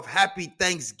Happy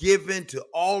Thanksgiving to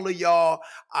all of y'all.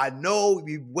 I know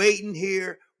we waiting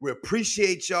here. We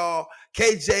appreciate y'all.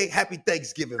 KJ, happy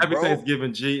Thanksgiving, Happy bro.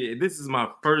 Thanksgiving, G. This is my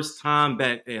first time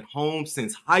back at home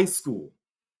since high school.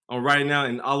 I'm right now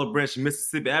in Olive Branch,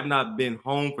 Mississippi. I have not been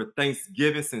home for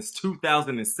Thanksgiving since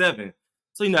 2007.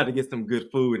 So you know how to get some good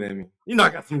food in me. You know I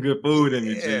got some good food in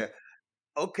me, G. Yeah.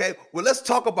 Okay. Well, let's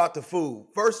talk about the food.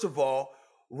 First of all,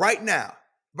 right now,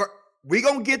 we're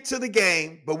going to get to the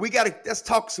game, but let's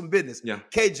talk some business. Yeah.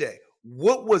 KJ,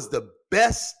 what was the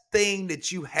best thing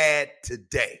that you had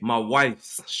today? My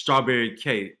wife's strawberry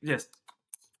cake. Just,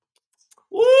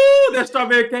 woo, that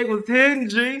strawberry cake was 10,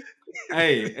 G.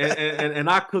 Hey, and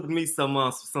I cooked me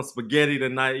some spaghetti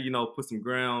tonight. You know, put some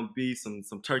ground beef,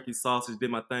 some turkey sausage.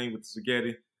 Did my thing with the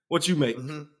spaghetti. What you make?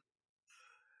 Mm-hmm.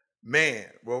 Man,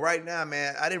 well, right now,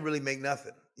 man, I didn't really make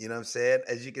nothing. You know what I'm saying?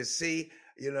 As you can see,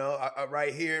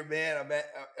 right here, man,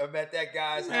 I'm at that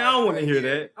guy's Man, I house don't want right to hear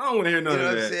here. that. I don't want to hear none You know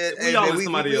of what I'm that. saying? We Hey, all man, in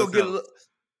somebody gonna else's get a house. little.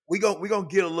 We gonna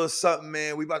get a little something,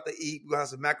 man. We about to eat. We're gonna have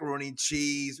some macaroni and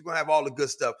cheese. We're gonna have all the good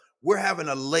stuff. We're having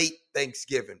a late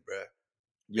Thanksgiving, bro.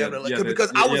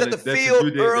 Because I was at the That's what field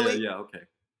you did there. early. Yeah, okay.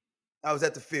 I was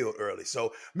at the field early.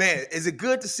 So, man, is it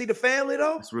good to see the family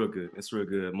though? It's real good. It's real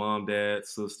good. Mom, dad,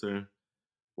 sister,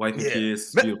 wife, and Yeah.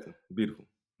 kids. It's beautiful. Beautiful.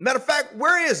 Matter of fact,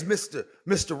 where is Mr.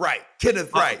 Wright,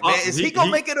 Kenneth Wright, man? Is he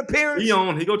gonna make an appearance?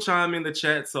 He go chime in the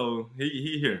chat, so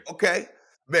he here. Okay,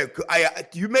 man.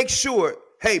 You make sure.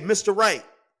 Hey, Mr. Wright,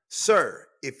 sir,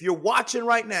 if you're watching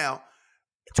right now,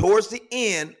 towards the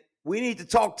end, we need to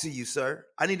talk to you, sir.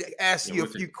 I need to ask you a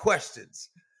few questions.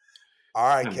 All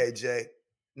right, KJ.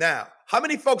 Now, how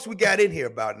many folks we got in here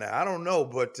about now? I don't know,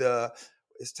 but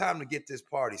it's time to get this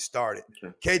party started.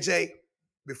 Okay. KJ,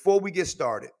 before we get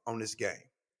started on this game,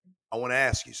 I want to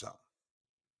ask you something.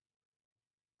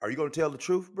 Are you going to tell the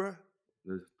truth, bro?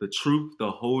 The truth,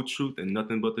 the whole truth, and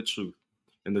nothing but the truth.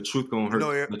 And the truth gonna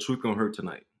hurt. The truth gonna hurt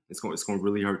tonight. It's gonna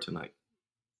really hurt tonight.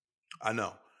 I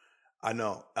know. I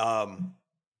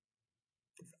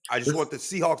just want the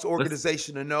Seahawks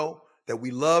organization to know that we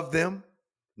love them.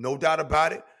 No doubt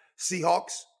about it.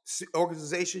 Seahawks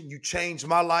organization, you changed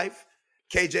my life.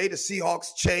 KJ, the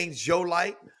Seahawks changed your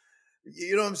life.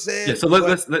 You know what I'm saying? Yeah. So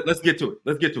let's get to it.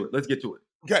 Let's get to it.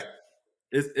 Okay.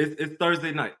 It's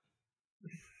Thursday night.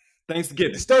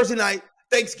 Thanksgiving. It's Thursday night.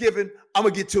 Thanksgiving. I'm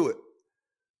gonna get to it.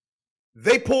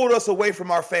 They pulled us away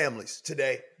from our families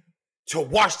today to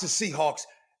watch the Seahawks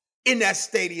in that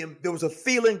stadium. There was a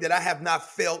feeling that I have not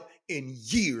felt in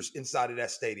years inside of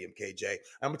that stadium, KJ.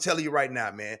 I'm gonna tell you right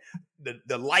now, man.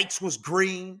 The lights was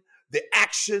green, the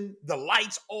action, the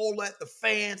lights, all that, the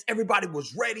fans, everybody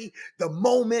was ready. The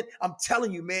moment, I'm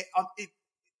telling you, man,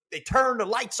 they turned the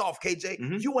lights off, KJ.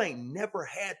 Mm-hmm. You ain't never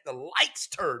had the lights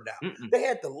turned out. Mm-mm. They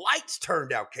had the lights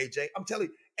turned out, KJ. I'm telling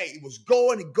you, hey, it was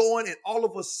going, and all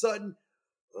of a sudden,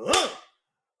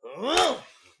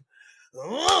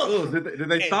 did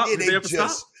they stop? Did they ever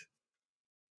stop?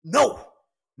 No,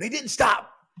 they didn't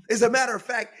stop. As a matter of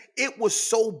fact, it was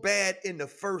so bad in the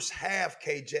first half,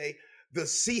 KJ. The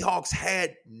Seahawks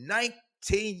had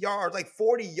 19 yards, like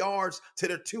 40 yards to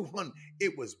their 200.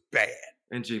 It was bad.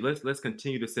 And G, let's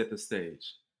continue to set the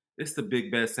stage. It's the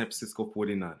big bad San Francisco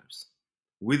 49ers.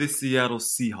 We're the Seattle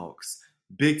Seahawks.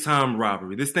 Big time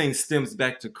rivalry. This thing stems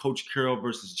back to Coach Carroll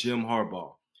versus Jim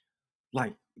Harbaugh.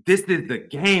 Like, this is the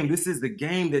game. This is the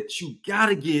game that you got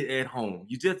to get at home.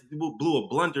 You just blew a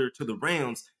blunder to the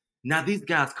Rams. Now these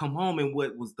guys come home, and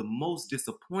what was the most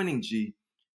disappointing, G,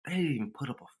 they didn't even put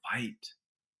up a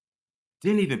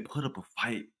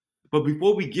fight. But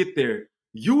before we get there,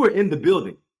 you were in the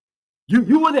building.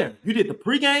 You were there. You did the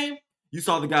pregame. You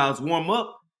saw the guys warm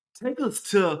up. Take us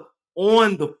to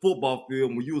on the football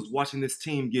field when you was watching this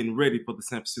team getting ready for the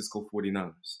San Francisco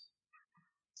 49ers.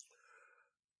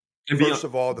 First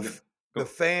of all, the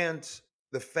fans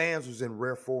was in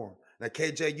rare form. Now,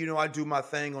 KJ, I do my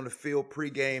thing on the field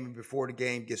pregame and before the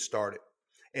game gets started.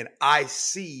 And I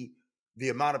see the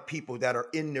amount of people that are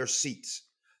in their seats.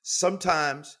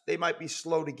 Sometimes they might be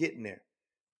slow to get in there.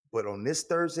 But on this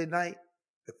Thursday night,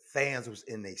 the fans was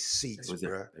in their seats,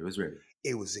 bro. It was ready.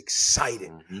 It was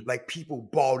excited. Mm-hmm. Like people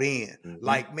bought in. Mm-hmm.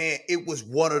 Like, man, it was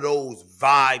one of those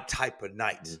vibe type of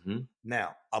nights. Mm-hmm.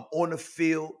 Now, I'm on the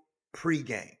field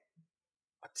pregame.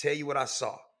 I tell you what I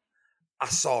saw. I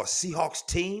saw a Seahawks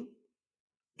team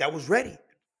that was ready.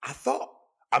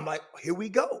 I'm like, here we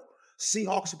go.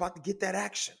 Seahawks about to get that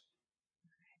action.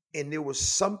 And there was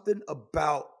something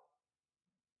about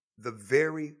the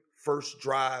very first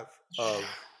drive of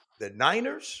the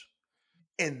Niners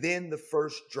and then the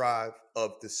first drive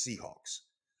of the Seahawks.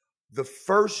 The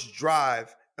first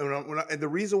drive, and the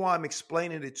reason why I'm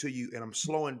explaining it to you and I'm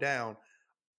slowing down,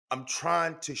 I'm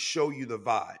trying to show you the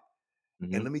vibe.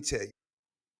 Mm-hmm. And let me tell you,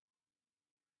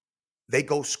 they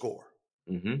go score.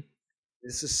 Mm-hmm.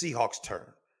 This is Seahawks'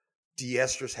 turn.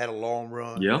 DeEsters had a long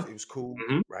run. Yeah. It was cool,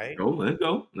 Mm-hmm. right?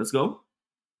 Let's go.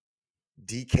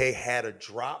 DK had a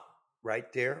drop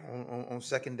right there on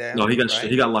second No, down, he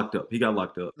right? got locked up.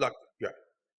 Look, yeah.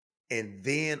 And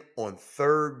then on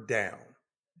third down,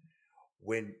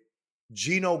 when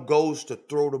Gino goes to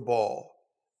throw the ball,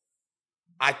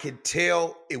 I could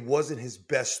tell it wasn't his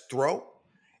best throw.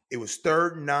 It was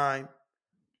 3rd and 9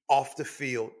 off the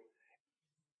field.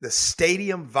 The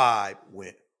stadium vibe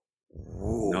went,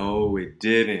 whoa. No, it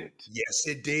didn't. Yes,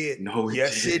 it did. No, it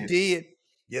yes, didn't. it did.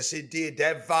 Yes, it did.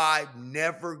 That vibe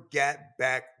never got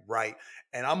back right.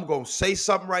 And I'm gonna say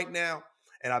something right now,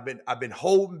 and I've been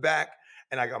holding back,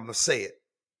 and I'm gonna say it.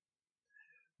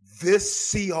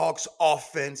 This Seahawks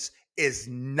offense is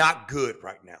not good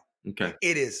right now. Okay.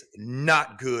 It is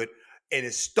not good. And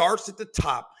it starts at the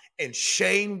top. And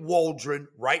Shane Waldron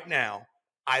right now,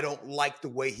 I don't like the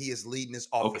way he is leading this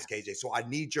offense, KJ. So I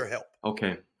need your help.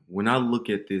 Okay. When I look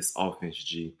at this offense,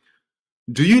 G,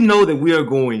 do you know that we are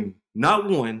going not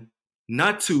 1,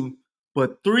 not 2,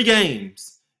 but 3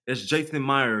 games as Jason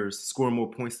Myers scoring more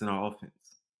points than our offense?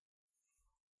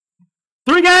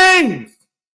 3 games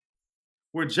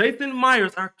where Jason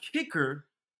Myers, our kicker,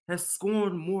 has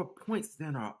scored more points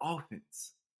than our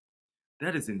offense.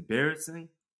 That is embarrassing.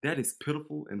 That is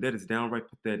pitiful, and that is downright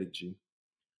pathetic, G.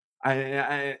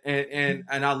 And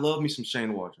I love me some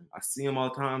Shane Waldron. I see him all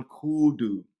the time. Cool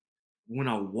dude. When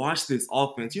I watch this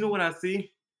offense, you know what I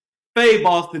see? Fade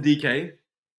balls to DK.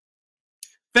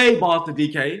 Fade balls to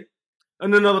DK.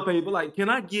 And another fade. But like, can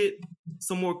I get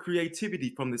some more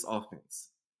creativity from this offense?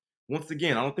 Once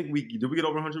again, I don't think did we get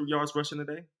over 100 yards rushing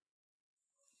today?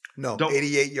 No,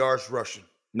 88 yards rushing.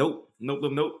 Nope.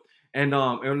 And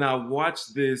now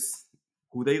watch this.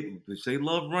 They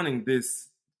love running this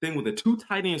thing with the 2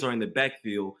 tight ends are in the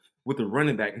backfield with the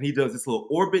running back, and he does this little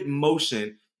orbit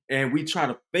motion, and we try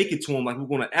to fake it to him like we're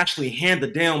going to actually hand the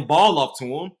damn ball off to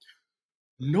him.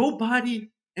 Nobody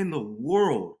in the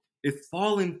world is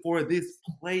falling for this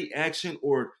play action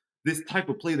or this type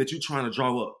of play that you're trying to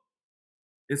draw up.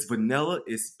 It's vanilla,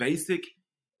 it's basic,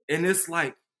 and it's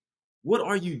like, what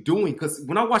are you doing? Because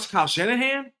when I watch Kyle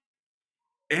Shanahan,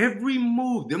 every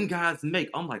move them guys make,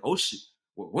 I'm like, oh shit,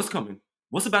 what's coming?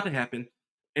 What's about to happen?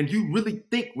 And you really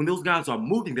think when those guys are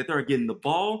moving that they're getting the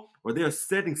ball or they're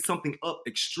setting something up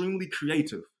extremely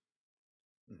creative.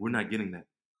 We're not getting that.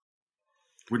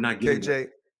 We're not getting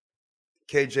that.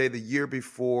 KJ, the year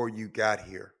before you got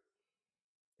here,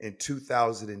 in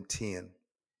 2010,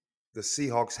 the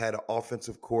Seahawks had an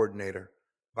offensive coordinator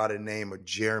by the name of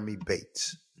Jeremy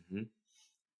Bates. Mm-hmm.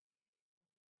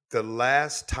 The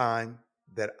last time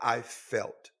that I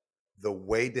felt the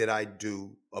way that I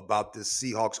do about the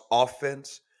Seahawks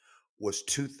offense was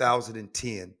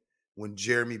 2010 when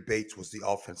Jeremy Bates was the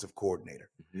offensive coordinator.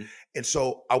 Mm-hmm. And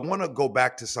so I want to go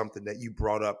back to something that you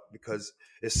brought up because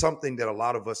it's something that a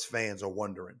lot of us fans are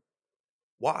wondering.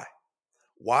 Why?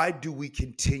 Why do we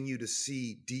continue to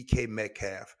see DK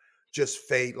Metcalf just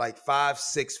fade like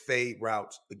 5-6 fade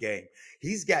routes a game?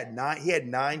 He had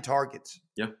 9 targets.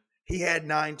 Yeah. He had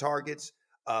 9 targets.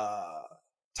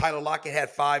 Tyler Lockett had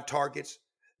 5 targets.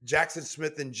 Jackson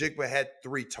Smith and Jigba had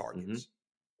 3 targets. Mm-hmm.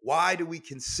 Why do we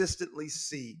consistently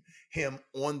see him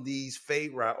on these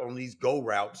fade route, on these go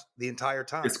routes the entire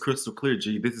time? It's crystal clear,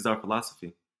 G. This is our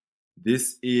philosophy.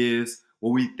 This is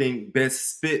what we think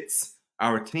best fits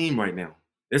our team right now.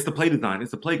 It's the play design.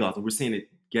 It's the play goals. And we're seeing it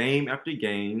game after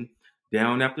game,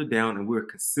 down after down, and we're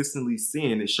consistently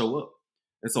seeing it show up.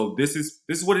 And so this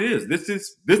is what it is. This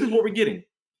is what we're getting.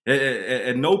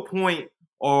 At no point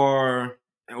or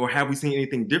have we seen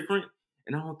anything different.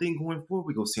 And I don't think going forward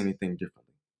we go see anything differently.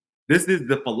 This is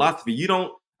the philosophy.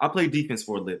 I play defense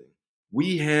for a living.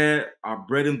 We had our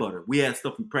bread and butter. We had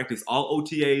stuff we practiced all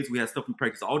OTAs. We had stuff we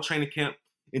practiced all training camp.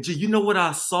 And G, you know what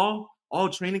I saw all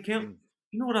training camp?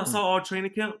 You know what I saw all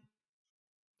training camp?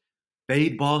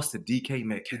 Fade balls to DK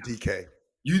Metcalf. DK.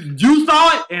 You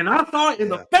saw it, and I saw it,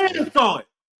 and the fans saw it.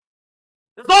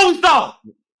 That's all we saw.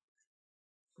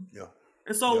 Yeah.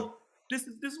 And so this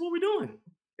is what we're doing.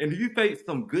 And if you face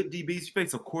some good DBs, you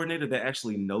face a coordinator that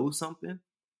actually knows something,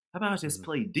 how about just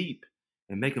play deep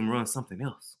and make them run something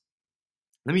else?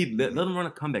 Let them run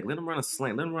a comeback. Let them run a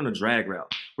slant. Let them run a drag route.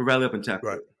 We're rally up and tackle.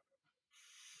 Right.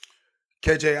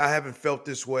 KJ, I haven't felt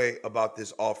this way about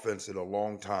this offense in a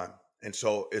long time. And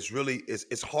so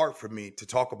it's hard for me to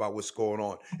talk about what's going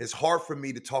on. It's hard for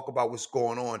me to talk about what's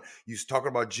going on. You was talking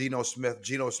about Geno Smith.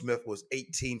 Geno Smith was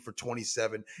 18 for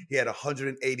 27. He had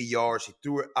 180 yards. He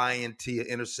threw an INT, an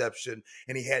interception,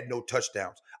 and he had no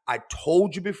touchdowns. I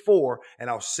told you before,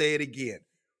 and I'll say it again.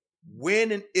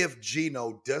 When and if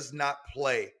Geno does not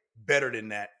play better than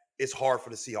that, it's hard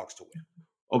for the Seahawks to win.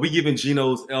 Are we giving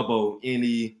Geno's elbow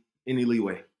any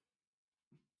leeway?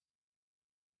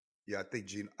 Yeah, I think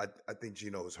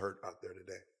Geno is hurt out there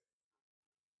today.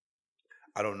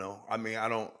 I don't know. I mean, I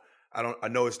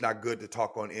know it's not good to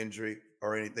talk on injury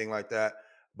or anything like that,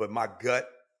 but my gut,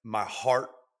 my heart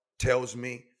tells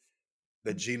me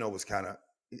that Geno was he's kind of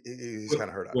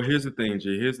hurt out. Well, here's the thing,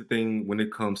 Jay. Here's the thing when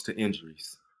it comes to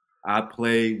injuries. I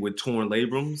play with torn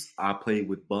labrums. I play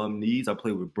with bum knees. I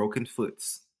play with broken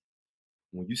foots.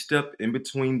 When you step in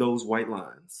between those white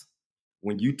lines,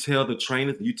 when you tell the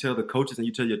trainers, you tell the coaches, and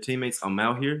you tell your teammates, I'm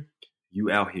out here, you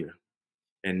out here.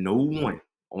 And no one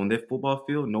on that football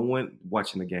field, no one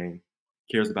watching the game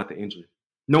cares about the injury.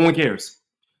 No one cares.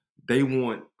 They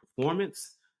want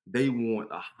performance. They want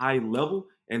a high level,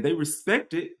 and they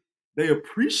respect it. They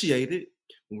appreciate it.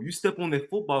 When you step on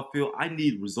that football field, I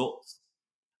need results.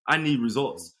 And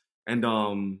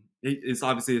it's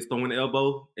obviously it's throwing the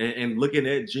elbow. And looking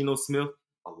at Geno Smith,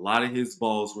 a lot of his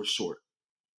balls were short.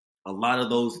 A lot of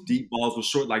those deep balls were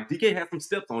short. Like DK had some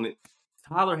steps on it.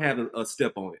 Tyler had a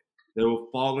step on it. They were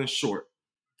falling short.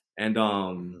 And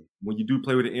when you do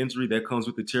play with an injury, that comes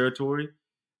with the territory.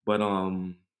 But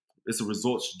it's a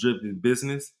results-driven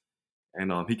business.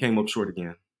 And he came up short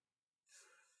again.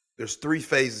 There's 3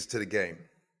 phases to the game: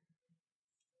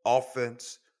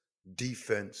 offense,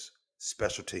 defense,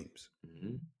 special teams.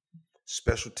 Mm-hmm.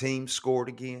 Special teams scored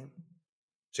again.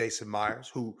 Jason Myers,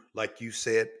 who, like you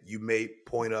said, you made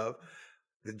point of,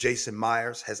 that Jason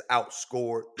Myers has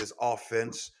outscored this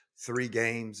offense 3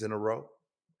 games in a row.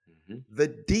 Mm-hmm.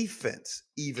 The defense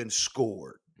even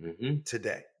scored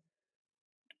today.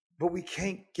 But we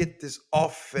can't get this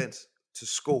offense to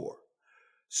score.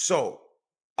 So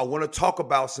I want to talk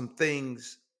about some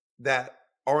things that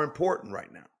are important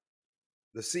right now.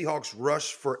 The Seahawks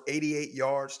rushed for 88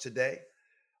 yards today.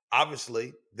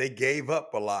 Obviously, they gave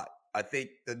up a lot. I think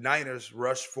the Niners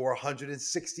rushed for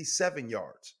 167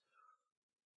 yards.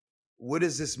 What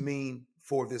does this mean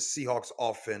for this Seahawks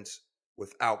offense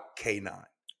without K9?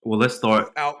 Well, let's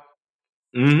start.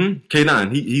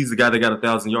 K9, he's the guy that got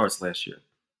 1,000 yards last year.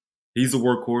 He's a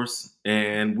workhorse,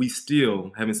 and we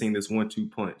still haven't seen this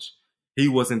 1-2 punch. He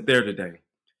wasn't there today.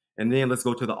 And then let's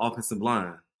go to the offensive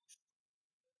line.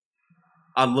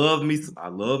 I love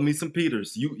me some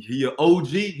Peters. He an OG,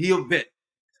 he a vet.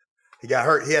 He got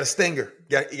hurt. He had a stinger.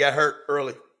 He got hurt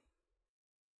early.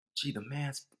 Gee, the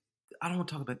man's I don't want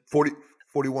to talk about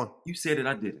 41. You said it,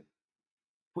 I didn't.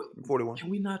 41. Can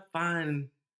we not find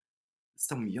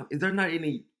some young? Is there not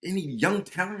any young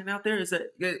talent out there? Is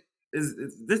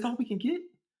this all we can get?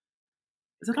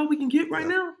 Is that all we can get right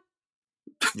now?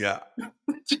 Yeah.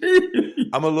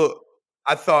 I'm a little.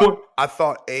 I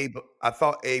thought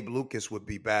Abe Lucas would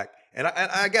be back, and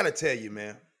I got to tell you,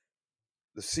 man,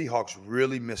 the Seahawks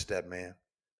really missed that man.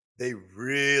 They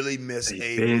really miss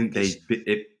Abe Lucas.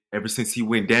 Ever since he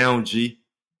went down, G.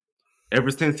 Ever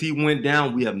since he went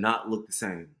down, we have not looked the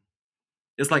same.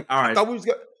 It's like our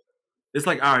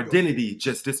identity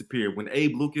just disappeared. When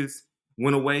Abe Lucas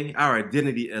went away, our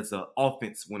identity as an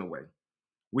offense went away.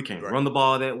 We can't run the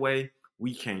ball that way.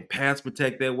 We can't pass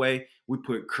protect that way. We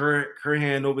put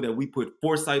Curhan over there. We put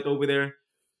Forsythe over there.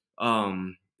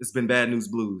 It's been bad news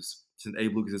blues since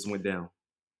Abe Lucas just went down.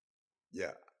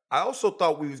 Yeah. I also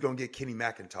thought we was going to get Kenny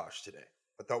McIntosh today.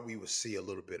 I thought we would see a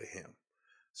little bit of him.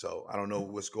 So I don't know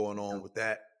what's going on with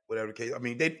that, whatever the case. I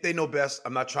mean, they know best.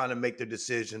 I'm not trying to make their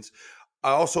decisions.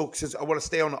 I also, since I want to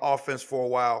stay on the offense for a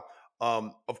while,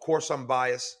 of course I'm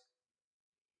biased.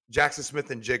 Jackson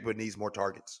Smith and Jigba needs more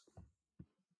targets.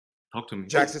 Talk to me.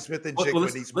 Jackson Smith and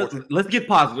Jigba needs more targets. Let's get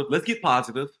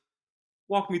positive.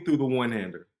 Walk me through the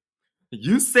one-hander.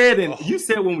 You said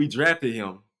when we drafted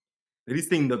him that he's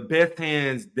seen the best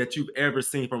hands that you've ever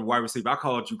seen from a wide receiver. I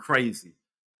called you crazy.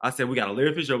 I said, we got a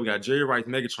Larry Fitzgerald, we got Jerry Rice,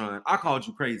 Megatron. I called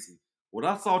you crazy. What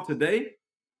I saw today,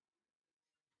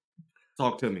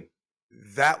 talk to me.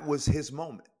 That was his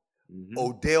moment. Mm-hmm.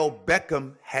 Odell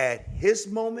Beckham had his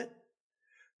moment.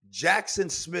 Jackson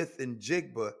Smith and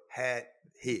Jigba had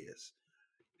his.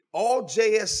 All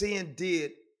JSN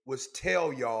did was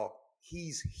tell y'all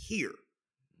he's here.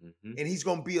 Mm-hmm. And he's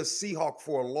going to be a Seahawk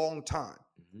for a long time.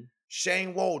 Mm-hmm.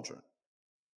 Shane Waldron.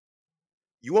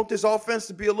 You want this offense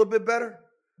to be a little bit better?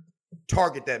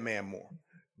 Target that man more.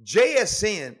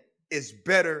 JSN is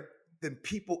better than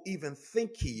people even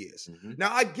think he is. Mm-hmm.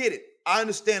 Now, I get it. I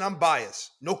understand I'm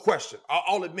biased. No question.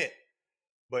 I'll admit.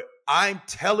 But I'm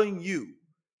telling you,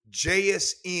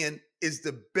 JSN is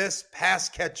the best pass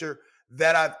catcher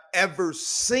that I've ever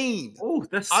seen. Oh,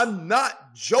 I'm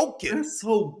not joking. That's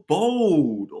so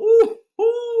bold.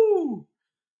 Ooh.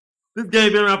 This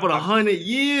game been around for 100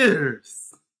 years.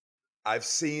 I've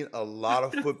seen a lot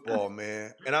of football,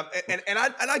 man, and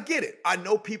I get it. I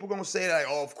know people are gonna say that. Like,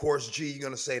 oh, of course, G, you're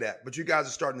gonna say that, but you guys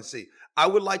are starting to see. I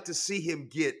would like to see him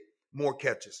get more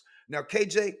catches. Now,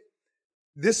 KJ,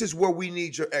 this is where we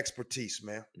need your expertise,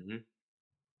 man. Mm-hmm.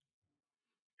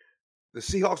 The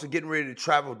Seahawks are getting ready to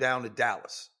travel down to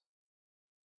Dallas.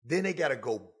 Then they got to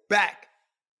go back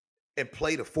and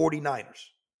play the 49ers,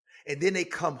 and then they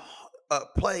come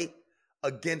play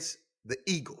against the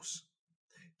Eagles.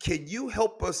 Can you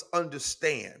help us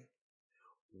understand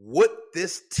what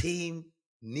this team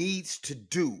needs to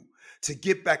do to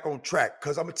get back on track?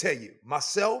 Because I'm going to tell you,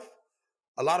 myself,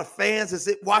 a lot of fans that's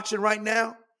watching right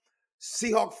now,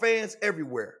 Seahawk fans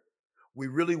everywhere, we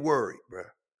really worried, bro.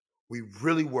 We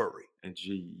really worry. And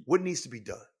G, what needs to be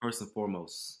done? First and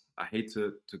foremost, I hate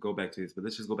to go back to this, but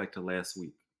let's just go back to last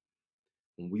week.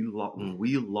 When we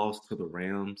lost to the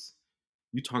Rams,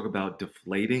 you talk about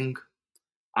deflating.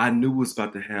 I knew we was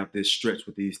about to have this stretch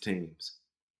with these teams.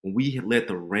 When we had let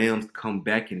the Rams come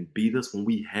back and beat us, when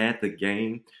we had the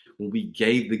game, when we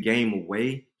gave the game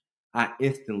away, I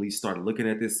instantly started looking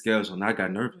at this schedule and I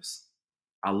got nervous.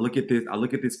 I look at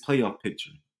this playoff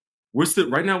picture. We're still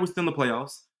in the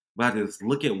playoffs, but I just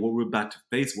look at what we're about to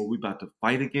face, what we're about to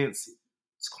fight against.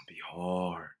 It's gonna be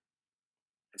hard.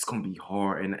 It's gonna be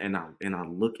hard. And I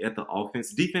look at the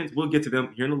offense. Defense, we'll get to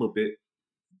them here in a little bit.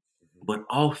 But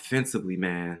offensively,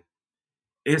 man,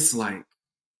 it's like,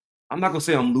 I'm not going to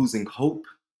say I'm losing hope,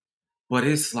 but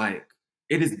it's like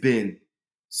it has been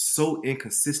so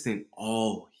inconsistent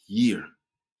all year.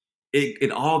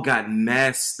 It all got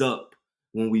masked up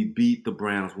when we beat the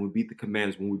Browns, when we beat the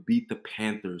Commanders, when we beat the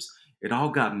Panthers. It all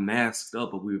got masked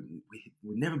up, but we've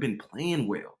never been playing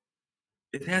well.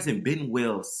 It hasn't been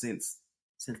well since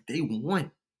day one,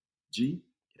 G.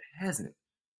 It hasn't.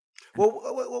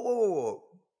 Whoa.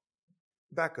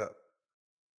 Back up.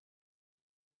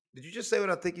 Did you just say what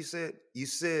I think you said? You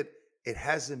said it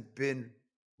hasn't been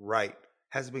right,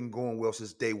 hasn't been going well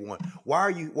since day one. Why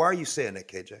are you saying that,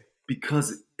 KJ?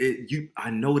 Because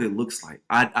I know what it looks like.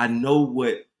 I know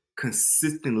what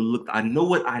consistently looks. I know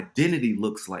what identity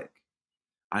looks like.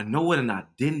 I know what an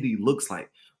identity looks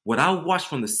like. What I watched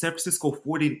from the San Francisco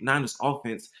 49ers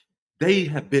offense, they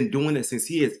have been doing it since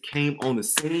he has came on the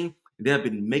scene. They have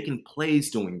been making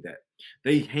plays doing that.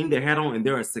 They hang their hat on and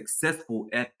they're successful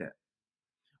at that.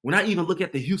 When I even look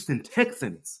at the Houston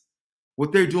Texans,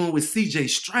 what they're doing with CJ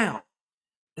Stroud,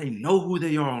 they know who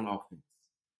they are on offense.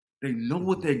 They know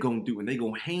what they're going to do, and they're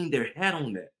going to hang their hat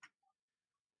on that.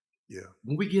 Yeah.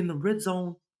 When we get in the red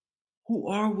zone, who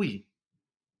are we?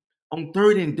 On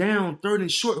 3rd and down, 3rd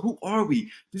and short, who are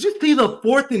we? Did you see the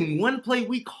 4th and 1 play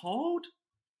we called?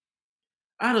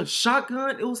 Out of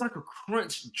shotgun, it was like a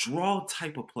crunch draw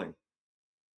type of play.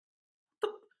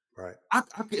 Right.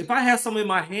 If I had something in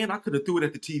my hand, I could have threw it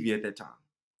at the TV at that time.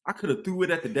 I could have threw it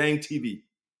at the dang TV.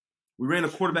 We ran a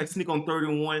quarterback sneak on 3rd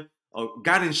and 1,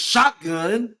 got in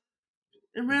shotgun,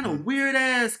 and ran a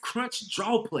weird-ass crunch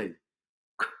draw play.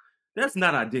 That's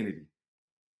not identity.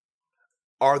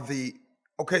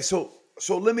 Okay, so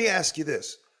let me ask you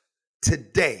this.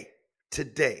 Today,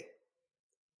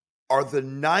 are the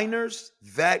Niners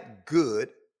that good,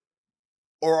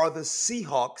 or are the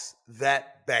Seahawks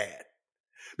that bad?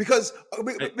 Because I'm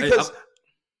going to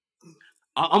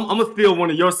steal one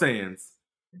of your sayings.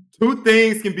 Two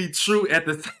things can be true at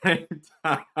the same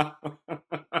time.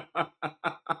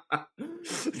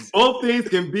 Both things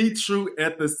can be true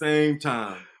at the same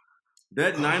time.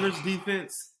 That Niners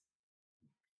defense,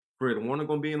 Fred Warner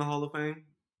going to be in the Hall of Fame.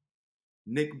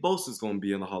 Nick Bosa's going to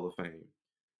be in the Hall of Fame.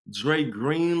 Dre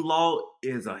Greenlaw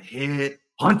is a head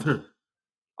hunter.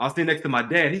 I was sitting next to my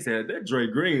dad. He said, that Dre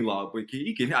Greenlaw, but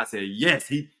he can. I said, yes,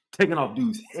 he taking off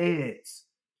dudes' heads.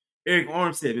 Eric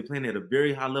Armstead been playing at a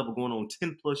very high level going on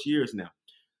 10 plus years now.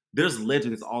 There's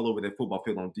legends all over that football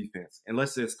field on defense. And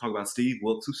let's just talk about Steve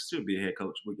Wilkes, who should be a head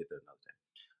coach. We'll get there another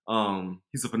day.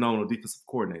 He's a phenomenal defensive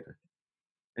coordinator.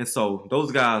 And so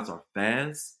those guys are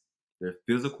fast, they're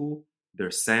physical,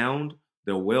 they're sound,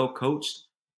 they're well coached,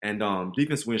 and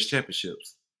defense wins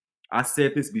championships. I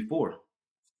said this before.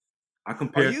 I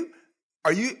compared.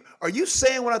 Are you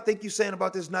saying what I think you're saying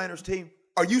about this Niners team?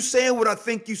 Are you saying what I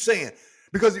think you're saying?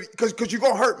 Because you're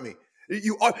gonna hurt me.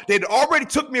 They already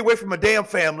took me away from my damn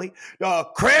family.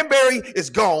 Cranberry is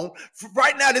gone.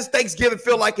 Right now, this Thanksgiving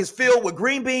feel like it's filled with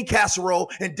green bean casserole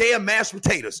and damn mashed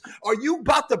potatoes. Are you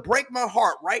about to break my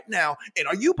heart right now? And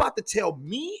are you about to tell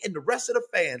me and the rest of the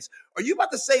fans, are you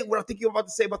about to say what I think you're about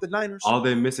to say about the Niners? All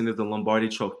they're missing is the Lombardi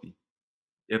Trophy.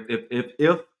 If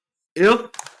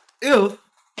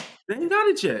they ain't got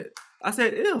it yet. I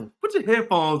said, if. Put your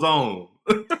headphones on.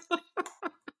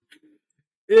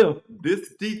 If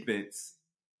this defense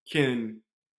can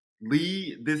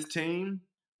lead this team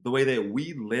the way that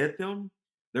we led them,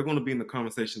 they're going to be in the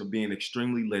conversation of being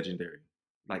extremely legendary.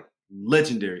 Like,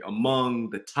 legendary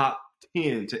among the top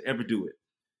 10 to ever do it.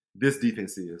 This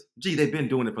defense is. Gee, they've been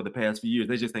doing it for the past few years.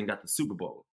 They just ain't got the Super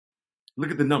Bowl.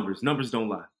 Look at the numbers. Numbers don't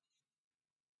lie.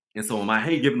 And so I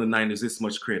hate giving the Niners this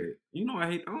much credit. You know,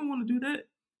 I don't want to do that.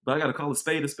 But I got to call a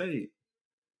spade a spade.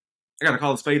 I got to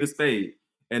call a spade a spade.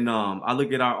 And I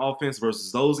look at our offense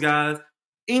versus those guys.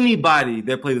 Anybody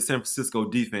that play the San Francisco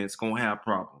defense going to have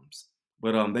problems.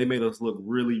 But they made us look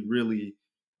really, really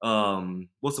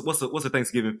what's the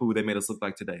Thanksgiving food they made us look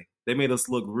like today? They made us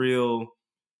look real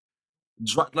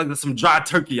dry, like there's some dry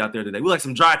turkey out there today. We like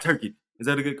some dry turkey. Is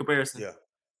that a good comparison? Yeah.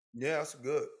 Yeah, that's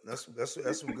good. That's some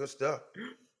good stuff.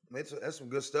 That's some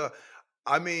good stuff.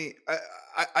 I mean,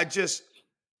 I just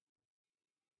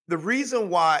the reason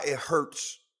why it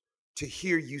hurts to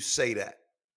hear you say that,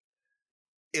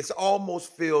 it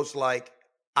almost feels like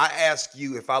I asked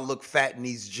you if I look fat in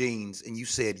these jeans and you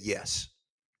said yes.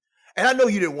 And I know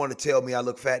you didn't want to tell me I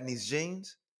look fat in these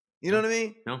jeans. You know what I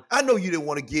mean? No. I know you didn't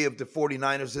want to give the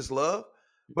 49ers this love,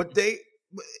 but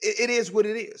it is what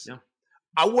it is. Yeah.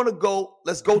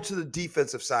 Let's go to the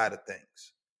defensive side of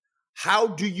things. How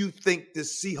do you think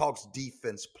this Seahawks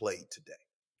defense played today?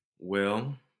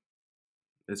 Well,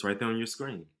 it's right there on your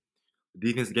screen. The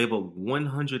defense gave up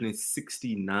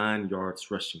 169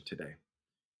 yards rushing today.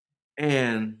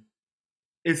 And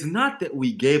it's not that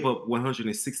we gave up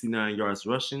 169 yards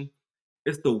rushing.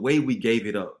 It's the way we gave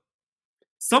it up.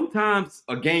 Sometimes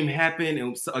a game happened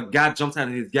and a guy jumps out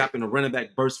of his gap and a running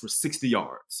back bursts for 60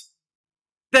 yards.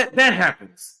 That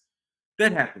happens.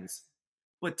 That happens.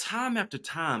 But time after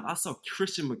time, I saw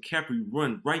Christian McCaffrey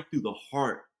run right through the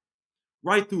heart,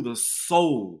 right through the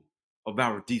soul of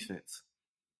our defense.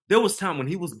 There was time when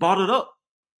he was bottled up.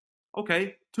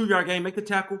 Okay, 2-yard game, make the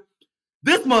tackle.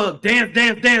 This mug, dance.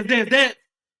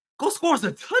 Go scores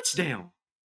a touchdown.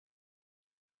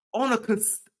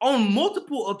 On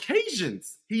multiple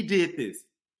occasions, he did this.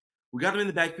 We got him in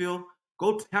the backfield.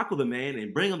 Go tackle the man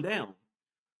and bring him down.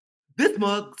 This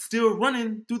mug still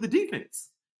running through the defense.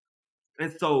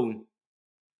 And so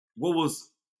what was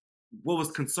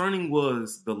concerning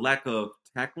was the lack of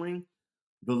tackling,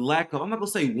 the lack of, I'm not going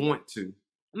to say want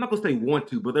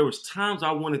to, but there was times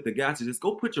I wanted the guys to just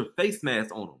go put your face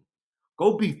mask on him.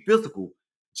 Go be physical.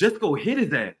 Just go hit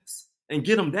his ass and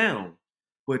get him down.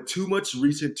 But too much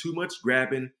reaching, too much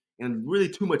grabbing, and really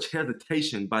too much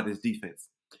hesitation by this defense.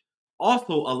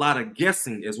 Also, a lot of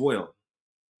guessing as well.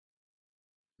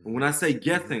 When I say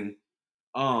guessing,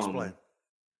 Explain.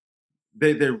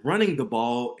 They're running the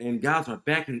ball and guys are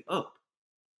backing up.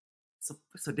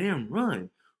 It's a damn run.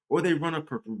 Or they run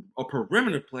a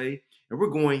perimeter play and we're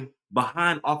going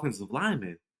behind offensive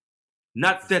linemen,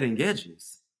 not setting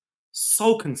edges.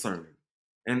 So concerning.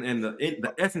 And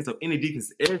the essence of any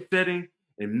defense is edge setting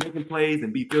and making plays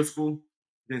and be physical.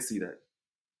 Didn't see that.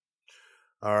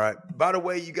 All right. By the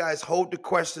way, you guys hold the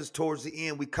questions towards the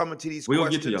end. We coming to these We'll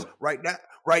questions get to y'all. right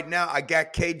now. I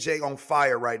got KJ on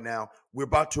fire right now. We're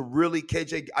about to really,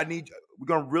 KJ, we're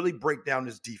going to really break down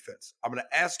this defense. I'm going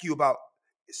to ask you about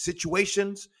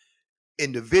situations,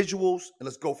 individuals, and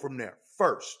let's go from there.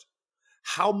 First,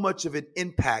 how much of an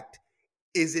impact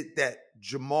is it that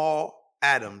Jamal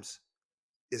Adams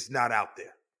is not out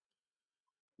there?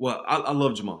 Well, I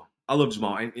love Jamal.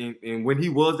 And when he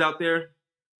was out there,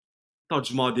 I thought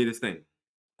Jamal did his thing.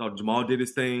 Thought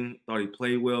he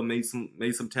played well, made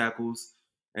some tackles.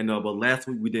 And but last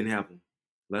week we didn't have him.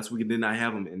 Last week we did not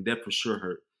have him, and that for sure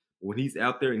hurt. When he's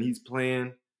out there and he's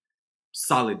playing,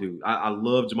 solid dude. I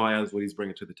love Jamal Adams, what he's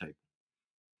bringing to the table.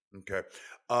 Okay.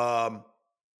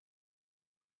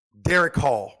 Derek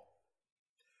Hall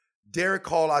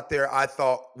out there, I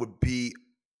thought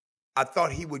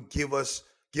he would give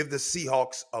the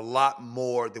Seahawks a lot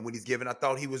more than what he's given. I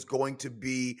thought he was going to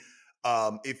be,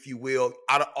 if you will,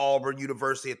 out of Auburn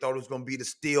University. I thought it was going to be the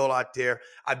steal out there.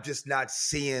 I'm just not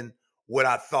seeing what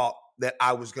I thought that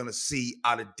I was going to see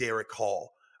out of Derek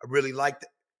Hall. I really liked it.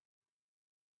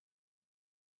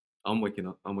 I'm waking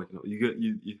up. You good?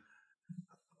 You.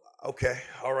 Okay.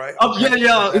 All right. Oh, okay.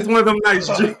 yeah. It's one of them nights,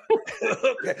 G.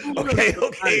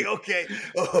 Okay.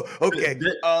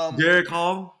 Derek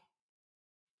Hall,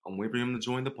 I'm waiting for him to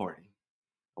join the party.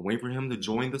 I'm waiting for him to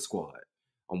join the squad.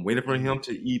 I'm waiting for him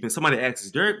to even. Somebody asks,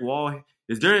 is Derek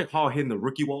Hall hitting the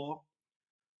rookie wall?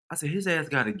 I said, his ass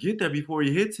got to get there before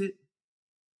he hits it.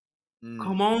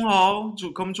 Come on, Hall.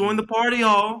 Come join the party,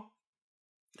 Hall.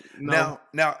 No.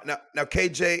 Now,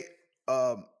 KJ,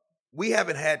 we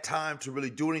haven't had time to really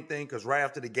do anything because right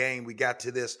after the game we got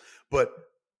to this. But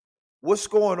what's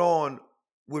going on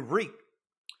with Reek?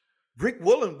 Rick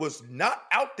Woolen was not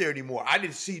out there anymore. I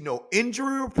didn't see no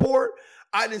injury report.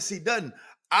 I didn't see nothing.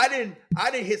 I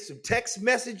didn't hit some text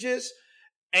messages.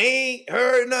 Ain't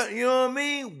heard nothing. You know what I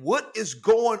mean? What is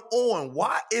going on?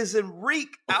 Why isn't Reek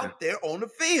out there on the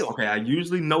field? Okay, I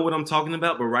usually know what I'm talking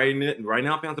about, but right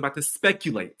now, I'm about to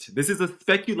speculate. This is a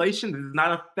speculation. This is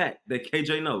not a fact that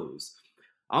KJ knows.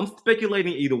 I'm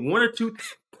speculating either one or two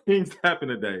things happened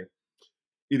today.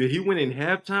 Either he went in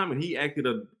halftime and he acted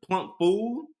a plump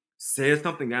fool, said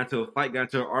something, got into a fight, got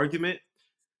into an argument.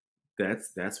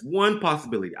 That's one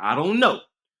possibility. I don't know.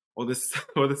 Or the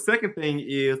second thing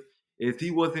is he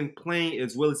wasn't playing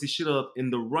as well as he should have in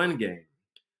the run game.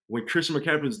 When Christian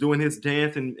McCaffrey was doing his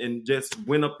dance and just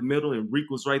went up the middle and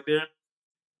Reek was right there.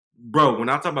 Bro, when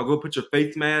I talk about go put your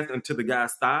face mask into the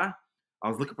guy's thigh, I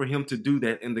was looking for him to do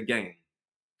that in the game.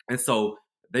 And so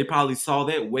they probably saw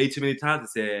that way too many times and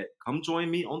said, come join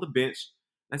me on the bench.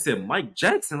 I said, Mike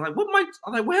Jackson? Like, what Mike?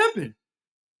 I'm like, what happened?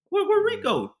 Where Reek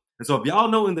go? And so if y'all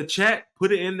know in the chat,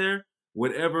 put it in there,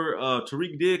 whatever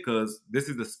Tariq did, because this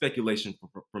is a speculation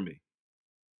for me.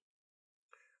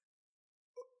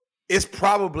 It's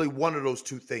probably one of those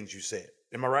two things you said.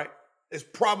 Am I right? It's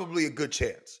probably a good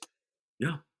chance.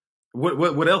 Yeah.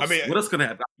 What else? I mean, what else could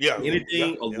happen? Yeah.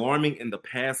 Anything alarming in the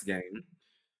pass game?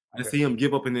 I see him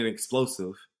give up in an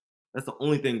explosive. That's the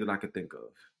only thing that I could think of.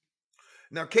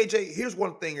 Now, KJ, here's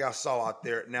one thing I saw out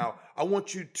there. Now, I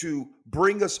want you to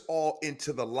bring us all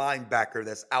into the linebacker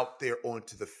that's out there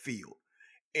onto the field.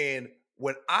 And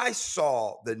when I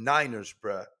saw the Niners,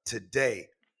 bruh, today,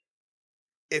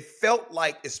 it felt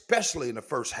like, especially in the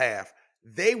first half,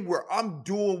 I'm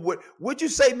doing what'd you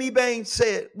say, Mebane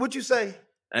said? What'd you say?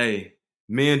 Hey,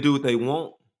 men do what they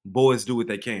want, boys do what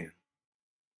they can.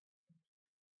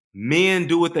 Men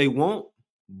do what they want,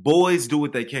 boys do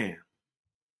what they can.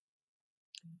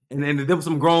 And then there were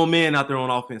some grown men out there on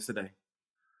offense today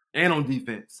and on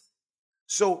defense.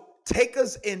 So take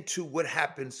us into what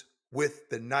happens with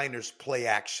the Niners play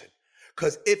action,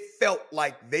 because it felt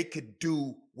like they could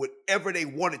do whatever they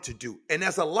wanted to do. And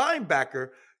as a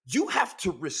linebacker, you have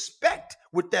to respect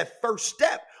with that first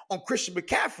step on Christian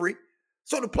McCaffrey.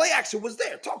 So the play action was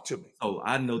there. Talk to me. Oh,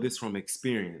 I know this from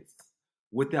experience.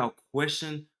 Without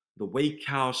question, the way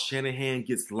Kyle Shanahan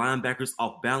gets linebackers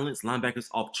off balance, linebackers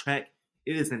off track,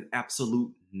 it is an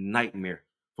absolute nightmare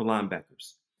for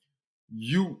linebackers.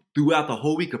 You, throughout the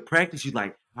whole week of practice, you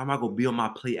like, how am I going to build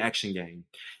my play action game?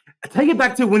 Take it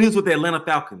back to when he was with the Atlanta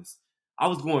Falcons. I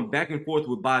was going back and forth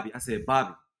with Bobby. I said,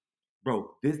 Bobby,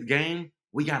 bro, this game,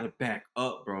 we got to back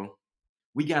up, bro.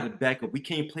 We got to back up. We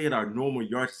can't play at our normal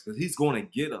yards because he's going to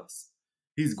get us.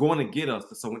 He's going to get us.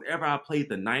 So whenever I played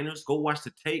the Niners, go watch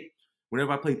the tape.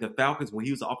 Whenever I played the Falcons, when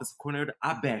he was the offensive coordinator,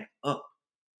 I backed up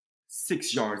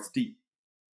 6 yards deep.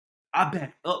 I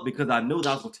backed up because I know that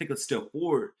I was going to take a step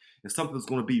forward and something was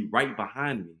going to be right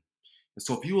behind me. And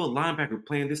so if you're a linebacker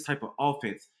playing this type of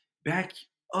offense, back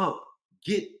up,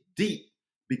 get deep,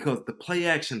 because the play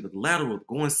action, the lateral,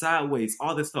 going sideways,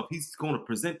 all this stuff, he's going to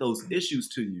present those issues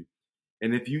to you.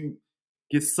 And if you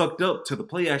get sucked up to the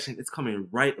play action, it's coming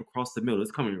right across the middle.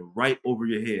 It's coming right over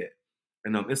your head.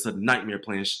 And it's a nightmare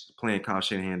playing Kyle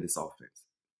Shanahan this offense.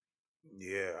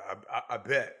 Yeah, I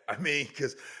bet. I mean,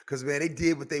 because man, they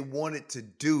did what they wanted to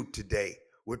do today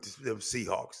with the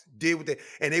Seahawks.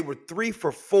 And they were 3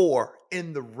 for 4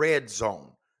 in the red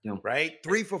zone. Yeah. Right?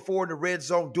 3 for 4 in the red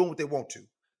zone, doing what they want to.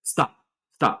 Stop.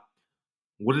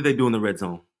 What did they do in the red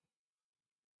zone?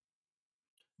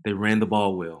 They ran the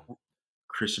ball well.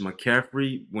 Christian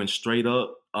McCaffrey went straight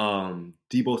up.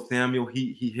 Deebo Samuel,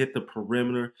 he hit the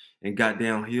perimeter and got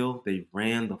downhill. They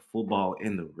ran the football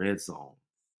in the red zone.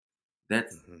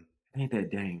 That's ain't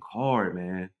that dang hard,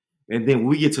 man. And then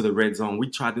we get to the red zone. We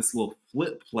tried this little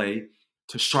flip play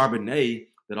to Charbonnet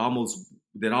that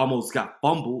almost got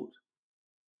fumbled.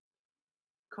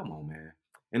 Come on, man.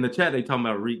 In the chat, they talking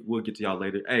about Reek. We'll get to y'all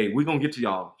later. Hey, we're going to get to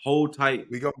y'all. Hold tight.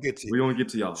 We're going to get to you. We're going to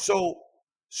get to y'all.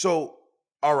 So,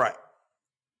 all right.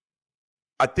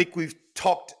 I think we've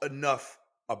talked enough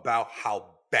about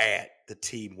how bad the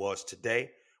team was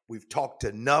today. We've talked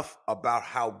enough about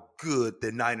how good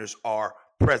the Niners are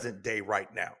present day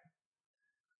right now.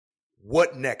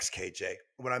 What next, KJ?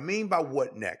 What I mean by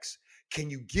what next, can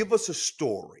you give us a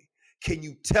story? Can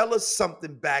you tell us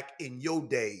something back in your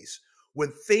days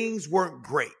when things weren't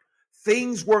great,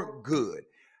 things weren't good?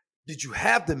 Did you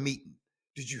have the meeting?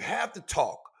 Did you have the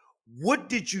talk? What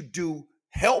did you do?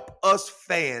 Help us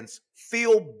fans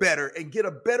feel better and get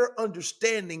a better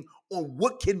understanding on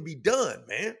what can be done,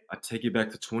 man. I take it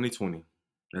back to 2020.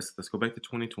 Let's go back to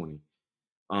 2020.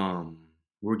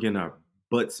 We're getting our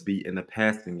butts beat in the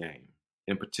passing game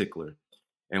in particular.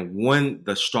 And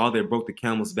the straw that broke the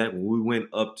camel's back when we went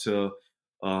up to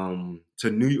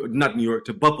New York, not New York,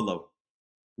 to Buffalo.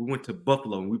 We went to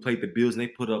Buffalo and we played the Bills and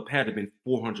they had to been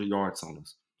 400 yards on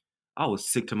us. I was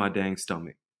sick to my dang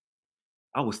stomach.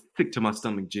 I was sick to my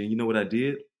stomach, Jen. You know what I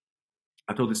did?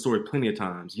 I told this story plenty of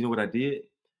times. You know what I did?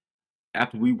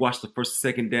 After we watched the first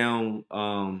second down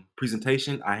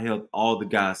presentation, I held all the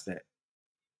guys back.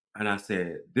 And I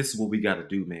said, this is what we got to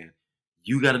do, man.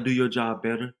 You got to do your job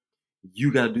better.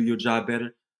 You got to do your job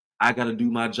better. I got to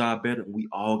do my job better. We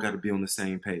all got to be on the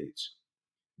same page.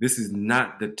 This is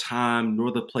not the time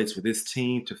nor the place for this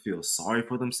team to feel sorry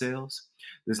for themselves.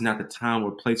 This is not the time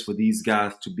or place for these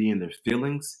guys to be in their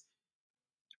feelings.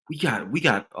 We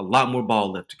got a lot more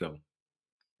ball left to go.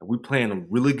 And we're playing a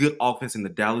really good offense in the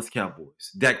Dallas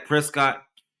Cowboys. Dak Prescott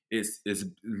is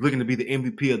looking to be the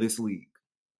MVP of this league.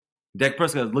 Dak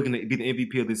Prescott is looking to be the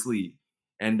MVP of this league.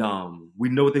 And we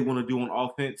know what they want to do on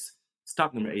offense.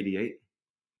 Stop number 88.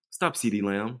 Stop CeeDee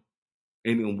Lamb.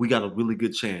 And we got a really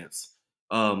good chance.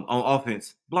 On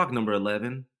offense, block number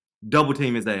 11. Double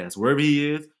team his ass. Wherever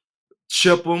he is,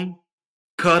 chip him,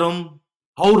 cut him,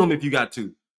 hold him if you got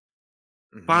to.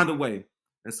 Mm-hmm. Find a way.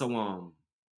 And so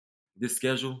this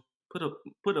schedule, put up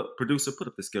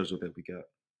the schedule that we got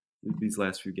these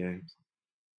last few games.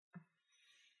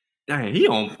 Dang, he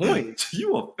on point.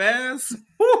 You are fast.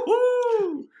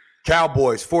 Woo-hoo!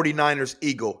 Cowboys, 49ers,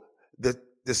 Eagle. The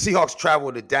Seahawks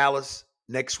travel to Dallas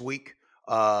next week.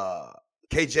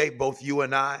 KJ, both you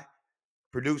and I,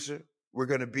 producer, we're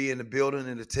going to be in the building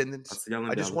in attendance.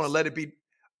 I just want to let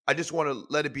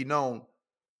it be known.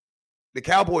 The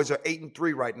Cowboys are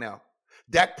 8-3 right now.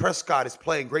 Dak Prescott is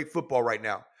playing great football right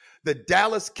now. The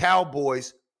Dallas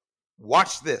Cowboys,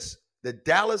 watch this. The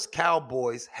Dallas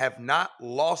Cowboys have not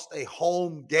lost a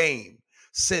home game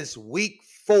since week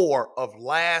 4 of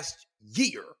last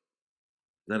year.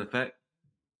 Is that a fact?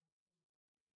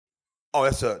 Oh,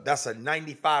 that's a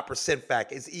 95%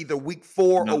 fact. It's either week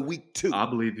 4 or week 2. I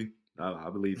believe you. I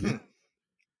believe you.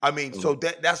 I mean, so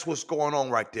that's what's going on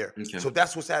right there. Okay. So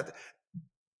that's what's happening.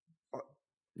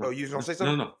 Oh, you gonna say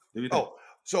something? No. Oh,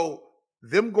 so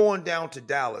them going down to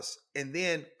Dallas and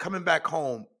then coming back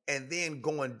home and then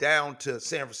going down to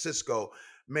San Francisco,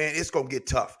 man, it's gonna get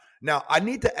tough. Now, I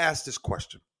need to ask this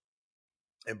question.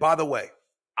 And by the way,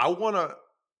 I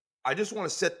just want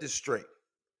to set this straight.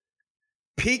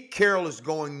 Pete Carroll is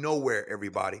going nowhere,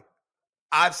 everybody.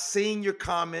 I've seen your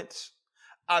comments.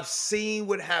 I've seen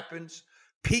what happens.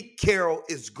 Pete Carroll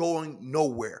is going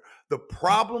nowhere. The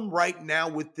problem right now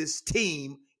with this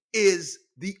team is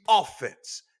the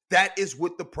offense. That is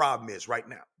what the problem is right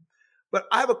now. But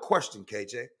I have a question,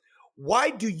 KJ. Why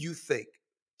do you think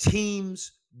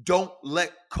teams don't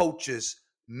let coaches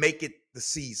make it the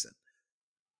season?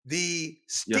 The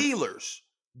Steelers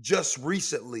just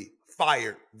recently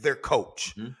fired their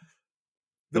coach. Mm-hmm.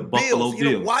 The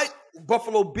Bills, why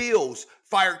Buffalo Bills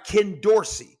fired Ken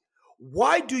Dorsey?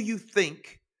 Why do you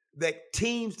think that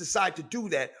teams decide to do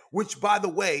that? Which, by the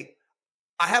way,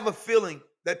 I have a feeling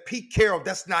that Pete Carroll,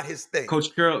 that's not his thing.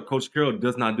 Coach Carroll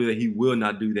does not do that. He will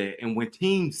not do that. And when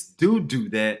teams do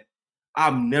that,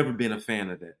 I've never been a fan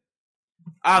of that.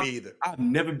 Me either. I've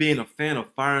never been a fan of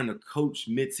firing a coach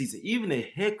midseason, even a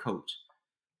head coach.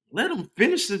 Let him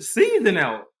finish the season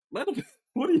out. Let him.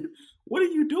 What are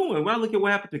you doing? When I look at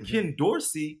what happened to Ken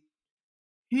Dorsey,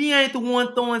 he ain't the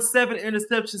one throwing 7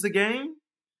 interceptions a game.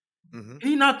 Mm-hmm.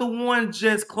 He's not the one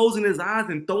just closing his eyes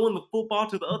and throwing the football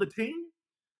to the other team.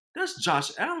 That's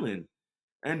Josh Allen.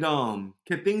 And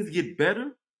can things get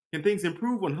better? Can things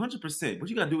improve? 100%. But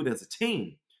you got to do it as a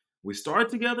team. We start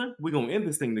together. We're going to end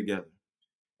this thing together.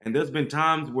 And there's been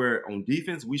times where on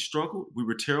defense we struggled. We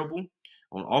were terrible.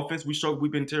 On offense we struggled.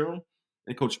 We've been terrible.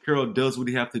 And Coach Carroll does what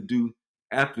he has to do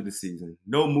after the season.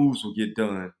 No moves will get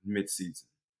done mid-season.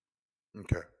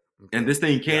 Okay. And this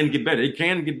thing can get better. It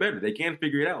can get better. They can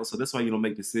figure it out. So that's why you don't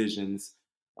make decisions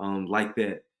like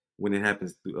that when it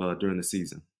happens during the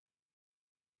season.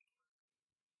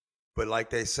 But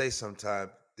like they say sometimes,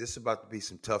 this is about to be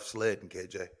some tough sledding,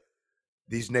 KJ.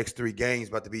 These next 3 games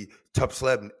about to be tough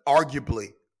sledding.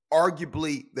 Arguably,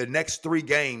 the next 3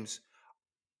 games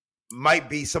might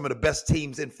be some of the best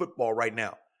teams in football right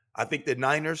now. I think the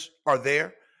Niners are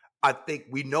there. I think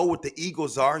we know what the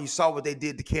Eagles are. You saw what they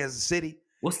did to Kansas City.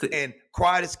 And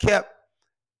quiet as kept.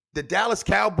 The Dallas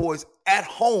Cowboys at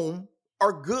home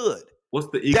are good. What's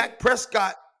the Eagles? Dak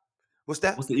Prescott. What's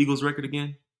that? What's the Eagles' record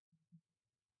again?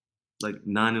 Like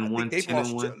 9-1,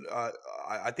 10-1.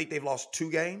 I think they've lost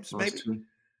 2 games, Lost maybe. 2.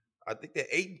 I think they're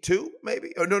 8-2,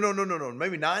 maybe. Oh, no.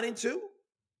 Maybe 9-2.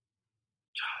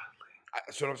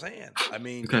 That's what I'm saying. I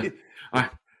mean, okay. All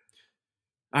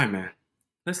right, man.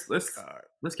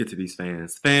 Let's get to these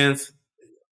fans. Fans,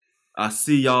 I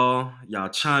see y'all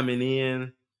chiming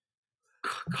in.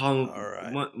 Calling. All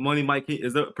right. Money Mike,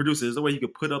 is there a way you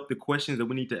could put up the questions that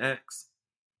we need to ask?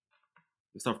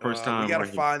 It's our first time. We got to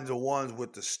find the ones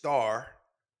with the star.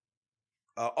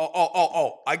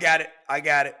 I got it.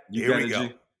 Here we go.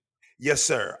 G? Yes,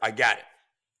 sir. I got it.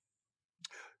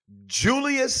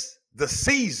 Julius the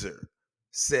Caesar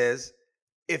says,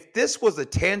 if this was a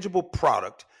tangible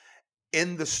product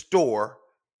in the store,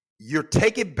 you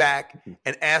take it back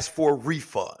and ask for a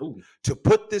refund. Ooh. To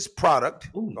put this product,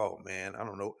 Ooh. oh man, I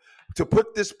don't know. To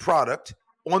put this product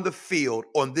on the field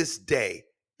on this day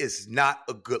is not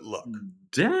a good look.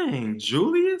 Dang,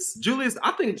 Julius,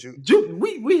 I think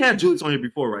we had Julius on here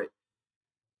before, right?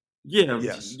 Yeah.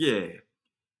 Yes. Yeah.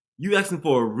 You asking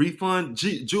for a refund,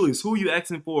 Julius? Who are you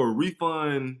asking for a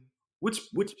refund? Which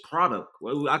product?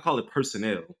 Well, I call it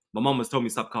personnel. My mama's told me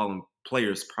stop calling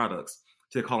players products.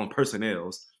 She call them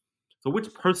personnels. So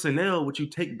which personnel would you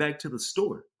take back to the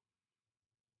store?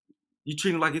 You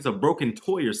treat it like it's a broken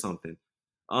toy or something.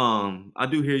 I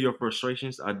do hear your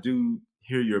frustrations. I do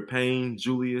hear your pain,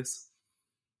 Julius.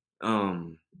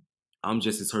 I'm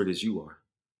just as hurt as you are.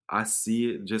 I see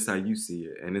it just how you see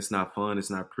it, and it's not fun. It's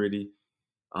not pretty.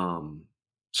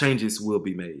 Changes will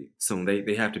be made soon.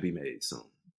 They have to be made soon.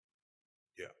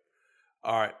 Yeah.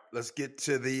 All right. Let's get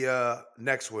to the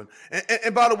next one.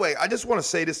 And by the way, I just want to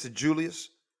say this to Julius.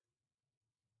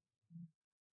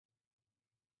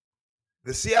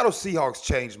 The Seattle Seahawks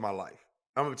changed my life.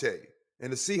 I'm going to tell you.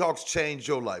 And the Seahawks changed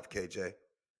your life, KJ.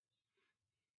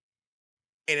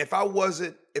 And if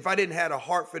I didn't have a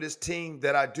heart for this team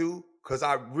that I do, because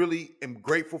I really am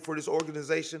grateful for this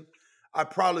organization, I'd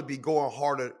probably be going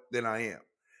harder than I am.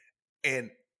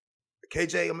 And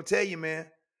KJ, I'm going to tell you, man,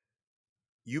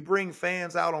 you bring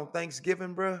fans out on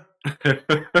Thanksgiving, bro. You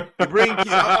bring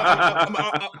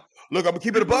look, I'm gonna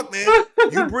keep it a buck, man.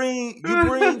 You bring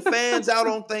fans out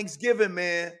on Thanksgiving,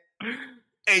 man,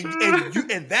 and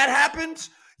that happens.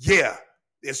 Yeah,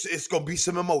 it's gonna be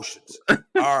some emotions.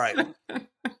 All right,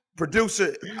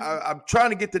 producer, I'm trying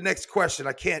to get the next question.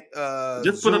 I can't.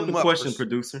 Just put up the question,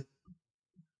 producer.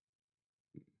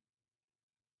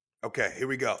 Okay, here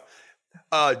we go.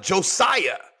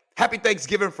 Josiah, happy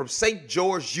Thanksgiving from St.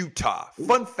 George, Utah.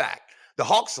 Fun fact. The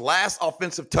Hawks' last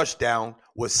offensive touchdown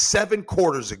was 7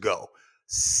 quarters ago.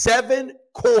 7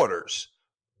 quarters.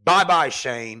 Bye-bye,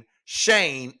 Shane.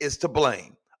 Shane is to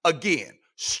blame. Again,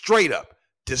 straight up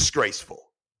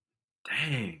disgraceful.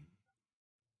 Dang.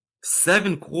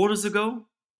 7 quarters ago?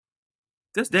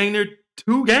 That's dang near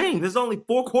 2 games. There's only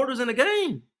 4 quarters in a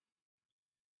game.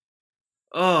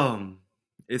 I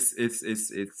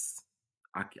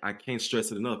can't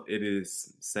stress it enough. It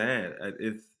is sad.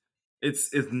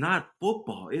 It's not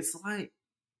football. It's like,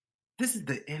 this is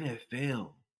the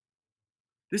NFL.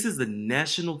 This is the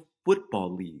National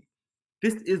Football League.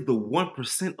 This is the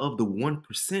 1% of the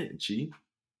 1%, G.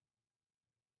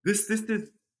 This is,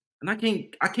 and I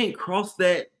can't cross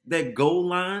that goal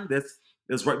line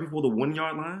that's right before the 1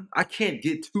 yard line. I can't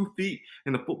get 2 feet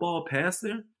in the football past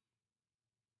there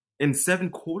in 7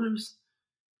 quarters.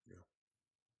 Yeah.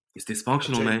 It's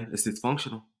dysfunctional, man. It's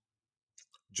dysfunctional.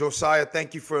 Josiah,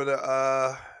 thank you for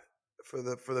the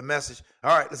message.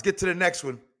 All right, let's get to the next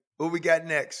one. What we got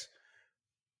next?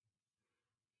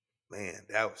 Man,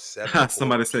 that was 7.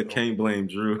 Somebody said can't blame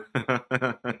Drew.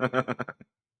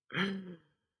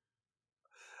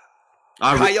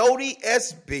 Coyote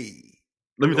SB.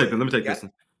 Let me take this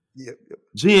one. Yep.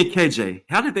 G and KJ,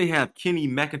 how did they have Kenny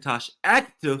McIntosh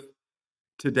active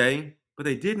today, but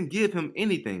they didn't give him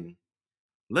anything?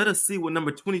 Let us see what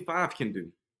number 25 can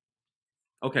do.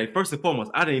 Okay, first and foremost,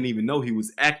 I didn't even know he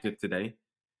was active today.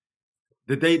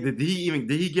 Did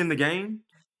he get in the game?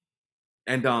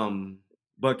 And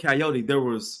but Coyote, there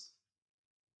was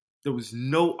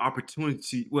no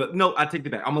opportunity. Well, no, I take it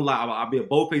back. I'm gonna lie. I'll be a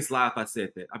bold-faced lie if I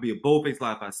said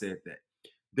that.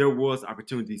 There was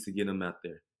opportunities to get him out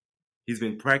there. He's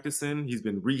been practicing. He's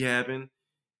been rehabbing.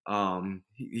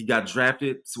 He got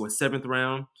drafted to a 7th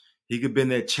round. He could have been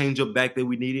that change-up back that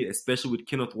we needed, especially with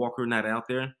Kenneth Walker not out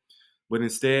there. But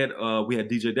instead, we had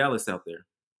DJ Dallas out there.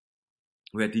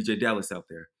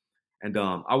 And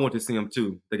I want to see him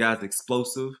too. The guy's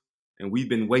explosive, and we've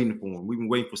been waiting for him. We've been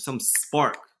waiting for some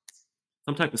spark,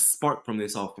 some type of spark from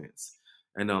this offense.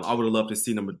 And I would have loved to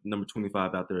see number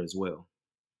 25 out there as well.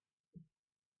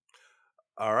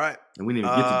 All right. And we didn't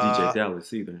even get to DJ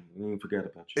Dallas either. We didn't forget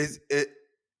about you. Is it?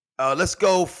 Let's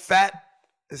go fat.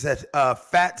 Is that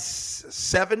fat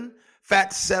 7?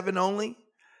 Fat 7 only.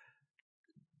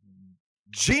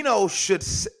 Geno should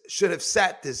have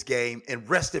sat this game and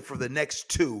rested for the next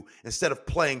 2 instead of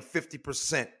playing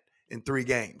 50% in 3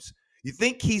 games. You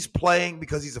think he's playing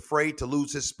because he's afraid to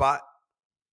lose his spot?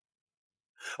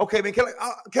 Okay, man. Can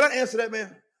I answer that,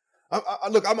 man?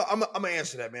 Look, I'm gonna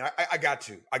answer that, man. I got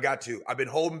to. I've been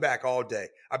holding back all day.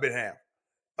 I've been ham.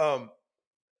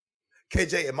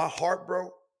 KJ, in my heart,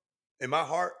 bro,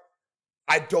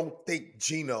 I don't think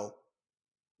Geno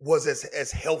was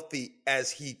as healthy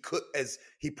as he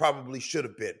probably should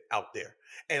have been out there.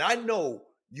 And I know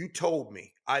you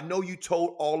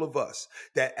told all of us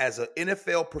that as an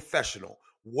NFL professional,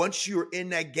 once you're in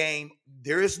that game,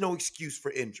 there is no excuse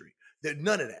for injury. There's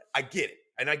none of that. I get it.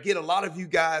 And I get a lot of you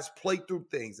guys play through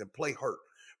things and play hurt.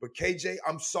 But KJ,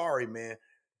 I'm sorry, man.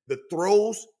 The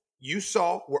throws you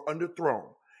saw were underthrown.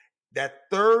 That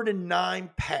 3rd and 9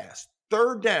 pass,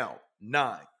 3rd down,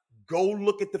 9. Go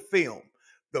look at the film.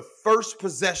 The first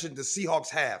possession the Seahawks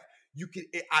have,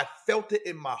 I felt it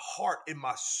in my heart, in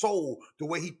my soul, the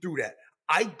way he threw that.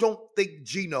 I don't think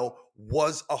Geno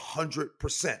was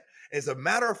 100%. As a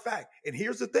matter of fact, and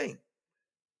here's the thing.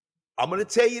 I'm going to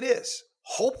tell you this.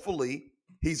 Hopefully,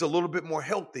 he's a little bit more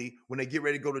healthy when they get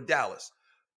ready to go to Dallas.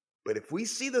 But if we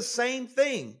see the same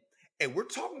thing, and we're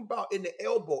talking about in the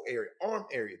elbow area, arm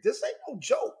area, this ain't no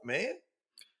joke, man.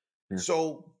 Yeah.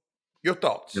 So, your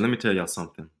thoughts? And let me tell y'all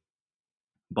something.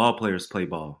 Ball players play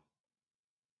ball.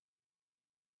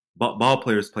 Ball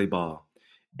players play ball.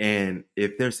 And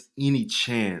if there's any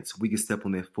chance we can step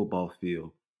on that football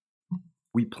field,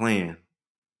 we playing.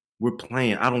 We're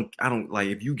playing. I don't like,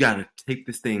 if you got to take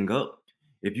this thing up,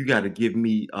 if you got to give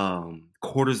me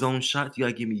cortisone shots, you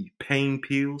got to give me pain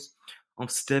pills, I'm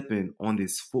stepping on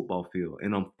this football field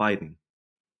and I'm fighting.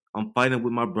 I'm fighting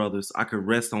with my brothers. I could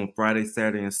rest on Friday,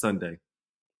 Saturday, and Sunday.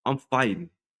 I'm fighting.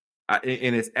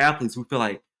 And as athletes, we feel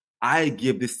like I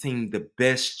give this team the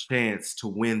best chance to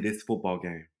win this football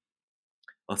game.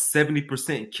 A 70%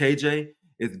 KJ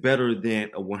is better than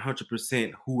a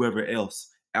 100% whoever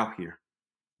else out here.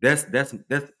 That's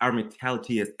our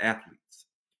mentality as athletes.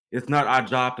 It's not our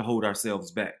job to hold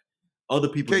ourselves back. Other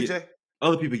people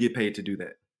get paid to do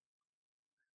that.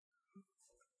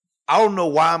 I don't know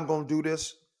why I'm going to do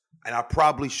this, and I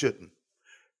probably shouldn't.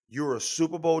 You're a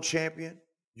Super Bowl champion.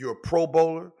 You're a Pro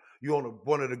Bowler. You're on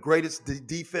one of the greatest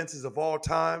defenses of all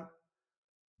time.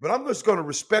 But I'm just going to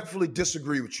respectfully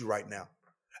disagree with you right now.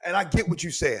 And I get what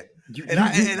you're saying.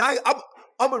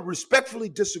 I'm going to respectfully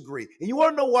disagree. And you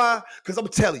want to know why? Because I'm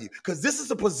telling you. Because this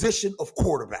is a position of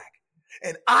quarterback.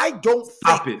 And I don't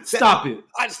think... Stop it.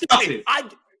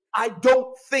 I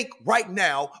don't think right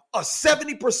now a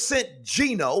 70%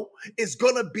 Geno is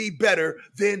going to be better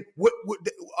than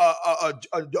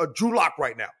Drew Lock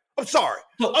right now. I'm sorry.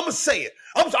 So, I'm gonna say it.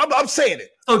 I'm saying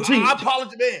it. So, I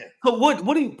apologize, man. So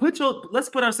what do you let's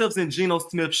put ourselves in Geno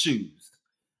Smith's shoes.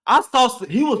 I saw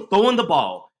he was throwing the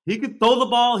ball. He could throw the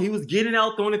ball. He was getting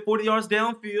out, throwing it 40 yards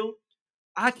downfield.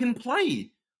 I can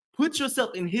play. Put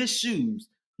yourself in his shoes.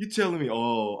 You telling me,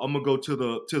 oh, I'm gonna go to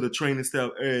the training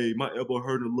staff. Hey, my elbow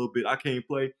hurt a little bit. I can't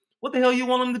play. What the hell you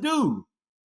want him to do?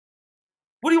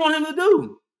 What do you want him to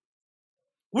do?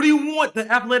 What do you want the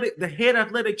head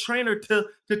athletic trainer to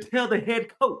tell the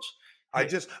head coach? I'm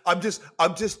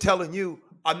just telling you,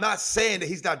 I'm not saying that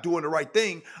he's not doing the right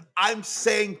thing. I'm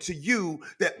saying to you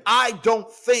that I don't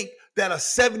think that a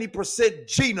 70%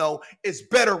 Geno is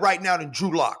better right now than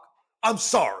Drew Lock. I'm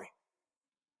sorry.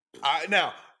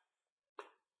 Now.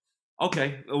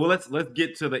 Okay, well let's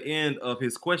get to the end of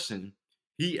his question.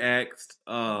 He asked,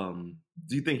 do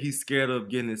you think he's scared of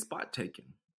getting his spot taken?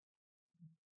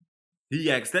 He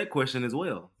asked that question as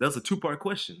well. That's a 2-part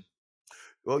question.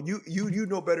 Well, you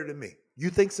know better than me. You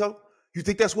think so? You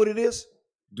think that's what it is?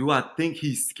 Do I think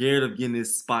he's scared of getting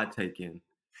his spot taken?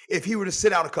 If he were to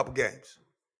sit out a couple games.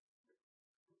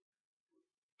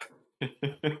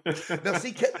 Now,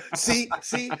 see,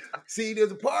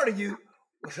 there's a part of you.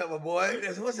 What's up, my boy?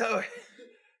 What's up?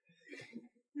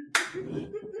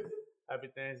 Happy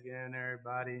Thanksgiving,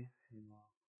 everybody.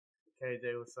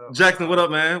 KJ, what's up? Jackson, what up,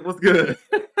 man? What's good?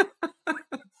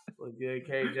 What's good,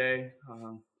 KJ?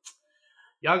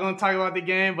 Y'all gonna talk about the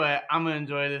game, but I'm gonna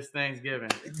enjoy this Thanksgiving.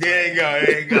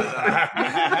 There you go.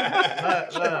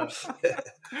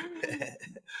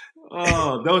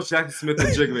 Oh, that was Jackson Smith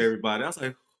and Jiggle, everybody. I was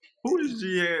like, Who is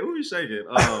G? Who is shaking?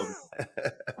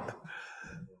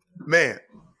 Man,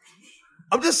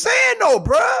 I'm just saying though,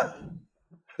 bruh.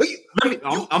 Is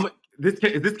this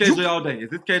KJ all day? Is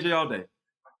this KJ all day?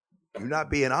 You're not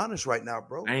being honest right now,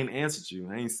 bro. I ain't answered you.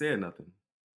 I ain't said nothing.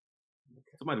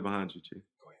 Somebody behind you, G.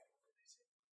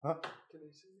 Huh?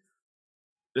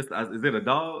 Is it a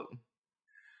dog?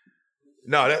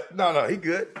 No, he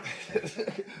good.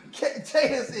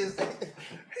 is.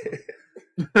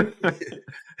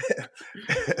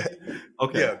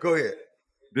 Okay. Yeah, go ahead.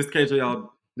 This KJ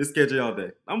all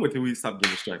day. I'm with you. We stop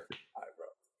getting distracted. All right, bro.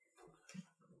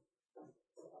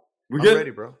 We I'm good?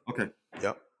 ready, bro. Okay.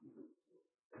 Yep.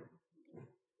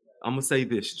 I'm gonna say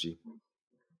this, G.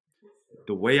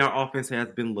 The way our offense has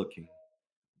been looking,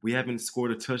 we haven't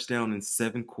scored a touchdown in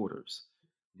 7 quarters.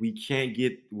 We can't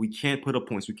put up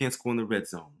points. We can't score in the red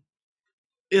zone.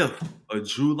 If a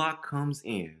Drew Lock comes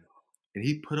in and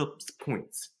he put up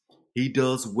points, he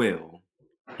does well.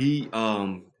 He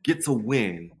gets a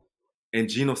win, and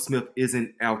Geno Smith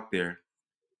isn't out there.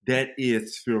 That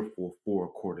is fearful for a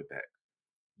quarterback.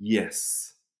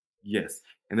 Yes.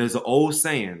 And there's an old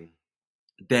saying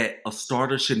that a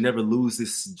starter should never lose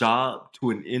his job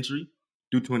due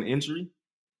to an injury.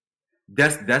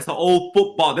 That's an old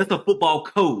football. That's a football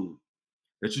code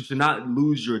that you should not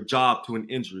lose your job to an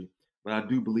injury. But I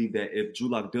do believe that if Drew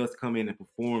Lock does come in and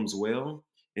performs well,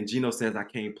 and Geno says I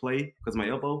can't play because my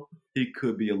elbow, he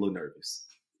could be a little nervous.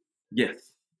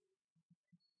 Yes.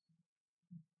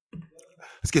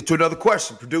 Let's get to another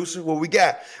question, producer. What we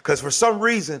got? Because for some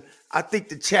reason, I think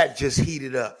the chat just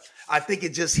heated up.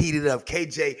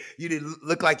 KJ, you didn't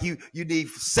look like you need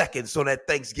seconds on that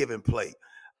Thanksgiving plate.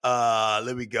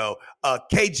 Let me go.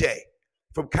 KJ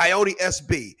from Coyote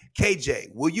SB.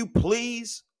 KJ, will you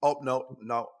please? Oh,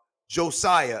 no.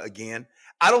 Josiah again.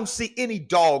 I don't see any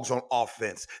dogs on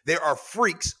offense. There are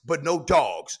freaks, but no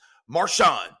dogs.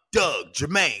 Marshawn, Doug,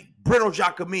 Jermaine, Breno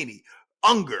Giacomini,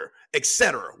 Unger,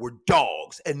 etc. were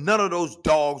dogs, and none of those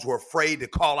dogs were afraid to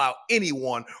call out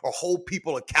anyone or hold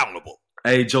people accountable.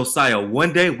 Hey, Josiah,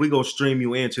 one day we're going to stream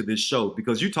you into this show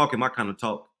because you talking my kind of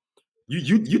talk.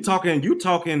 You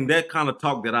talking that kind of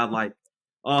talk that I like.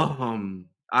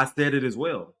 I said it as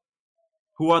well.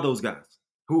 Who are those guys?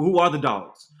 Who are the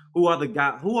dogs? Who are the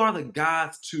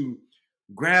guys to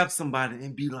grab somebody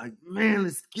and be like, man,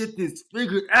 let's get this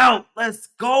figured out. Let's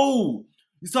go.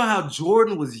 You saw how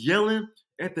Jordan was yelling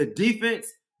at the defense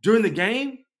during the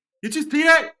game? Did you see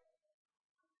that?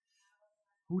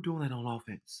 Who doing that on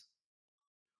offense?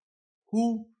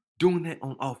 Who doing that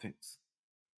on offense?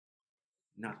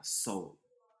 Not a soul.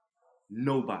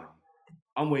 Nobody.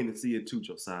 I'm waiting to see it too,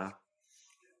 Josiah.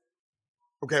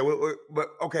 Okay, but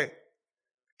okay.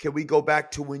 Can we go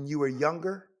back to when you were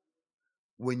younger?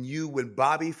 When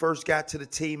Bobby first got to the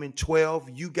team in 12,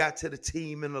 you got to the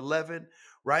team in 11,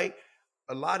 right?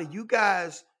 A lot of you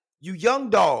guys, you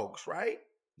young dogs, right?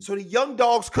 So the young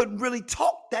dogs couldn't really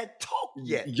talk that talk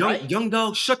yet. Young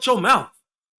dogs, shut your mouth.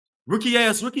 Rookie,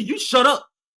 you shut up.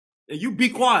 And you be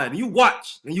quiet. And you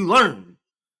watch. And you learn.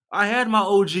 I had my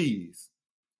OGs.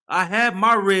 I had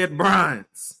my Red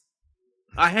Bryans.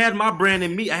 I had my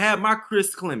Brandon Meat. I had my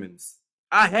Chris Clemens.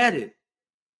 I had it.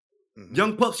 Mm-hmm.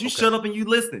 Young pups, you shut up and you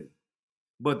listen.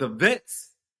 But the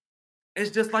vets,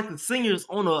 it's just like the seniors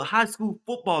on a high school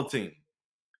football team.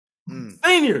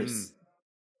 Seniors,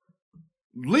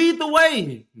 lead the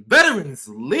way. Veterans,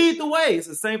 lead the way. It's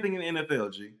the same thing in the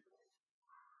NFL, G.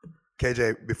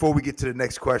 KJ, before we get to the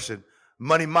next question,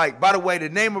 Money Mike. By the way, the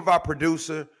name of our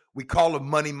producer, we call him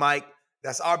Money Mike.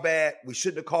 That's our bad. We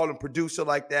shouldn't have called him producer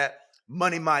like that.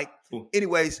 Money Mike. Ooh.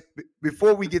 Anyways,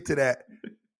 before we get to that,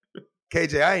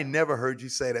 KJ, I ain't never heard you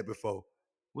say that before.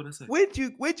 What'd I say?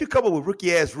 Where'd you come up with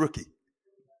rookie ass rookie?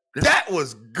 That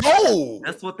was gold.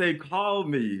 That's what they call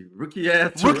me. Rookie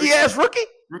ass rookie.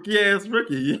 Rookie ass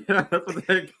rookie. Yeah, that's what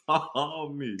they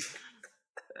call me.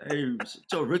 Hey, shut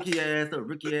your rookie ass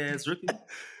rookie.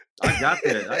 I got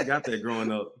that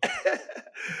growing up.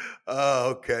 Oh,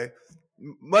 okay.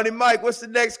 Money Mike, what's the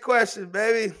next question,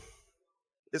 baby?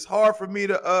 It's hard for me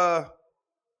to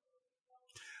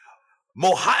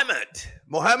Mohammed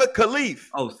Khalif.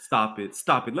 Oh, stop it.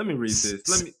 Let me read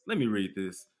this. Let me read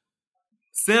this.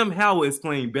 Sam Howell is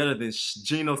playing better than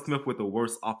Geno Smith with the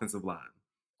worst offensive line.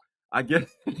 I guess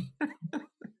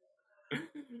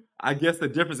the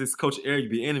difference is Coach Eric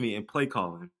Bieniemy and play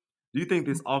calling. Do you think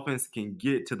this offense can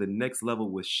get to the next level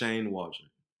with Shane Waldron?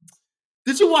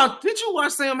 Did you watch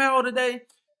Sam Howell today?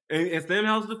 And Sam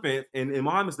Howell's defense, and in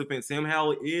Muhammad's defense, Sam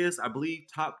Howell is, I believe,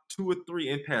 top 2 or 3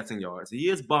 in passing yards. He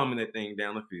is bombing that thing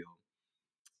down the field.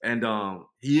 And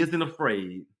he isn't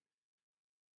afraid.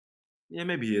 Yeah,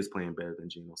 maybe he is playing better than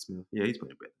Geno Smith. Yeah, he's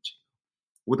playing better than Geno.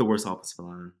 With the worst offensive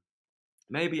line.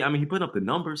 Maybe. I mean, he put up the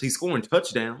numbers. He's scoring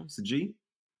touchdowns, G.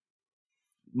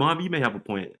 Mom, you may have a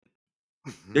point.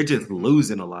 They're just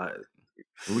losing a lot.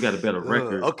 And we got a better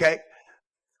record. Okay.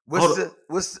 He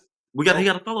got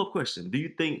a follow-up question. Do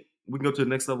you think we can go to the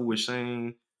next level with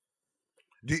Shane?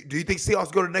 Do you think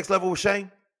Seahawks go to the next level with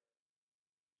Shane?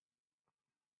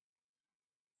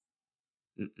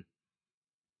 Mm-mm.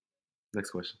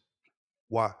 Next question.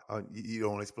 Why? You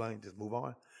don't explain. Just move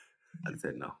on. I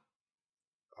said no.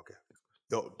 Okay.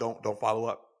 Don't follow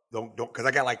up. Don't because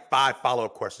I got like 5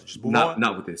 follow-up questions. Just move on.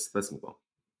 Not with this. Let's move on.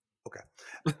 Okay.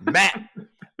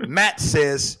 Matt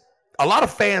says a lot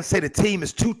of fans say the team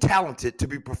is too talented to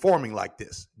be performing like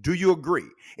this. Do you agree?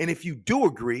 And if you do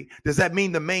agree, does that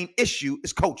mean the main issue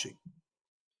is coaching?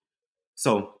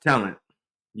 So, talent.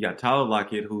 You got Tyler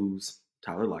Lockett, who's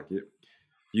Tyler Lockett.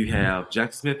 You have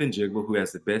Jackson Smith and Jigba, who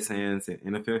has the best hands in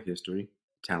NFL history.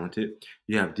 Talented.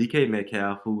 You have DK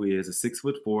Metcalf, who is a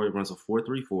 6'4", runs a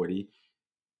 4.3 40.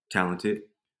 Talented.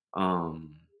 Who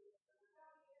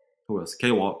else?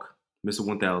 K-Walk, Mr.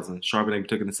 1000. Charbonnet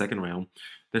took in the second round.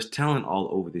 There's talent all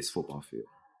over this football field.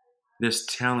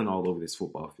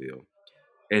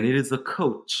 And it is a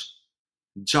coach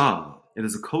job. It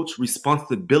is a coach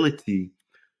responsibility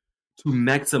to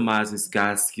maximize this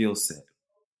guy's skill set,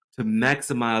 to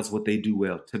maximize what they do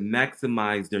well, to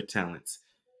maximize their talents,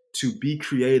 to be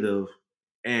creative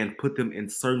and put them in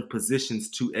certain positions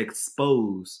to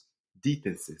expose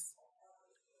defenses.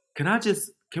 Can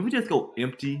we just go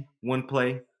empty one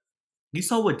play? You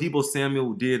saw what Deebo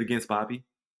Samuel did against Bobby.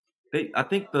 I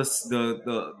think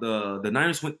the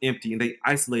Niners went empty and they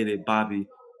isolated Bobby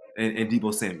and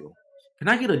Deebo Samuel. Can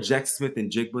I get a Jackson Smith and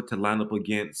Jigba to line up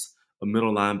against a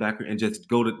middle linebacker and just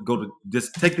go to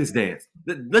just take this dance?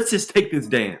 Let's just take this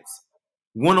dance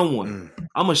 1-on-1.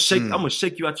 I'm gonna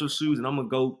shake you out your shoes and I'm gonna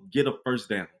go get a first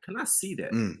down. Can I see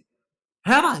that?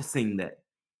 Have I seen that?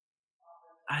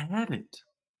 I haven't,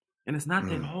 and it's not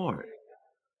that hard.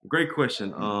 Great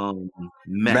question,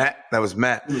 Matt. That was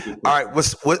Matt. All right,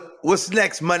 what's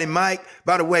next, Money Mike?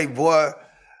 By the way, boy,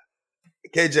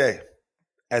 KJ,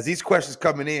 as these questions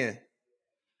coming in,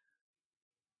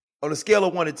 on a scale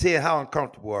of 1 to 10, how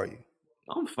uncomfortable are you?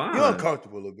 I'm fine. You're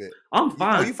uncomfortable a little bit. I'm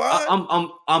fine. Are you fine?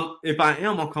 I'm. If I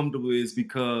am uncomfortable, is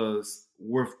because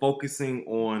we're focusing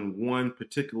on one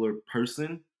particular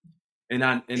person,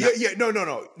 no. We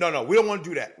don't want to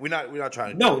do that. We're not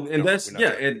trying to. No, and that's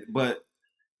but.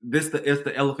 It's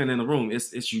the elephant in the room.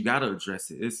 It's you gotta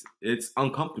address it. It's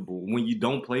uncomfortable when you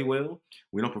don't play well,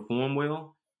 we don't perform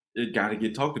well. It gotta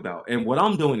get talked about. And what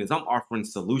I'm doing is I'm offering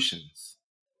solutions.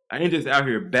 I ain't just out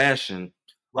here bashing.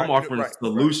 I'm offering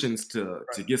solutions to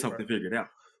get something figured out.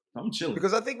 I'm chilling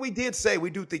because I think we do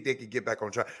think they could get back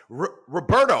on track.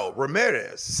 Roberto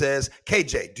Ramirez says,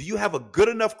 KJ, do you have a good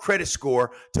enough credit score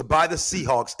to buy the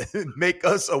Seahawks and make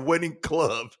us a winning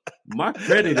club? My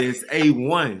credit is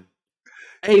A1.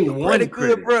 A1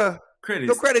 credit, bro. Credit.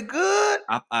 Credit good.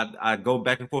 I go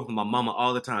back and forth with my mama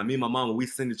all the time. Me and my mama, we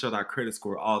send each other our credit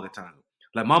score all the time.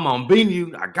 Like, mama, I'm beating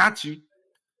you. I got you.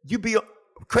 You be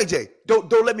KJ.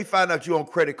 Don't let me find out you on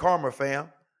Credit Karma,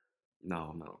 fam. No,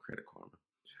 I'm not on Credit Karma.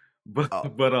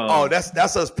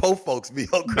 That's us po folks be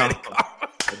on Credit Karma.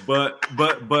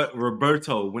 But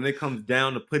Roberto, when it comes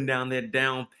down to putting down that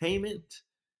down payment,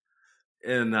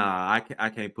 and I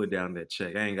can't put down that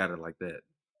check. I ain't got it like that.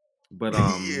 But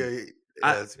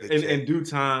in due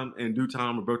time,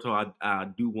 Roberto, I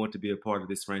do want to be a part of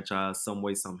this franchise some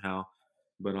way, somehow.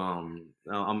 But I'm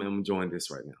enjoying this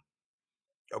right now.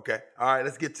 Okay. All right,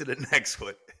 let's get to the next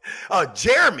one.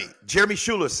 Jeremy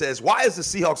Schuler says, why is the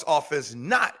Seahawks offense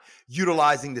not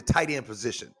utilizing the tight end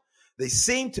position? They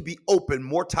seem to be open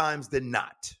more times than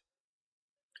not.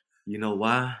 You know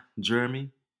why,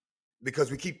 Jeremy?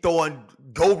 Because we keep throwing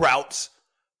go routes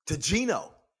to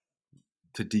Geno.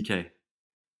 To DK.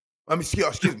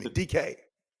 Excuse me, DK.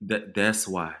 That's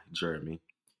why, Jeremy.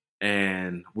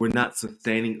 And we're not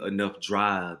sustaining enough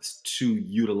drives to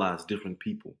utilize different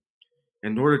people.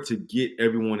 In order to get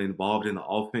everyone involved in the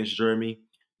offense, Jeremy,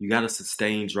 you got to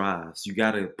sustain drives. You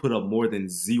got to put up more than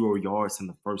 0 yards in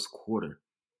the first quarter.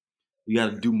 You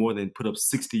got to do more than put up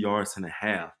 60 yards in a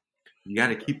half. You got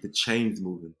to keep the chains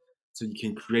moving so you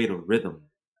can create a rhythm.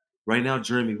 Right now,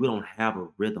 Jeremy, we don't have a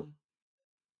rhythm.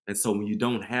 And so when you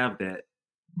don't have that,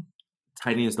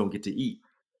 tight ends don't get to eat.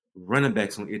 Running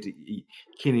backs don't get to eat.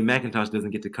 Kenny McIntosh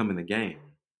doesn't get to come in the game.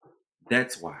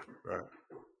 That's why. Right.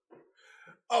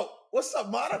 Oh, what's up,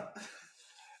 Mata?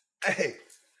 Hey.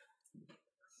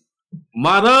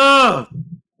 Mata!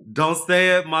 Don't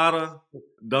say it, Mata.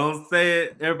 Don't say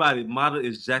it. Everybody, Mata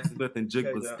is Jackson Smith and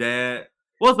Jigba's KJ. dad.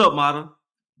 What's up, Mata?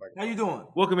 How you doing?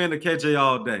 Welcome into KJ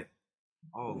All Day.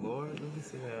 Oh Lord, let me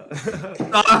see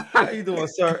that. How you doing,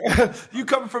 sir? You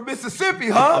coming from Mississippi,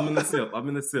 huh? I'm in the SIP. I'm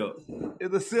in the SIP.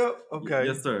 In the SIP? Okay.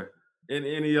 Yes, sir. And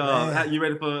any Man. you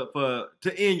ready for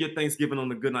to end your Thanksgiving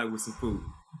on a good night with some food?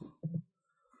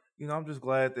 You know, I'm just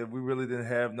glad that we really didn't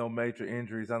have no major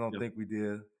injuries. I don't think we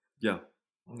did. Yeah.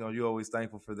 You know, you're always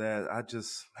thankful for that. I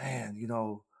just, man, you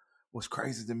know, what's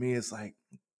crazy to me is like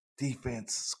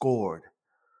defense scored,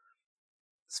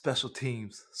 special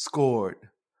teams scored,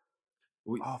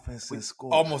 offense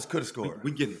scored. Almost could have scored.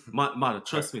 We get it, Mata.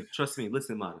 Trust me.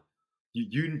 Listen, Mata.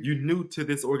 You new to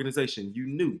this organization. You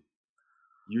knew.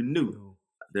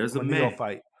 There's a man.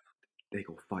 Fight. They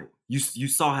gonna fight. You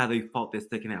saw how they fought that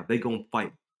second half. They gonna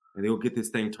fight, and they'll get this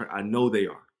thing turned. I know they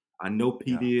are. I know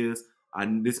Pete is.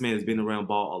 This man has been around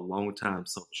ball a long time,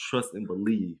 so trust and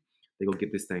believe they gonna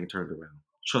get this thing turned around.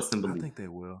 Trust and believe. I think they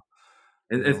will.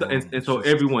 And so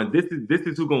everyone, this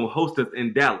is who's gonna host us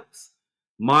in Dallas.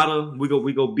 Mata,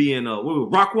 we go be in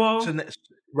Rockwall.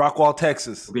 Rockwall,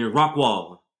 Texas. We'll be in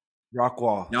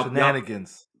Rockwall.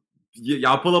 Shenanigans.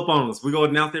 Y'all pull up on us. We're gonna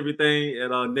announce everything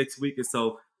at next week, and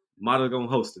so Mata gonna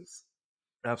host us.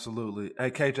 Absolutely. Hey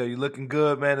KJ, you looking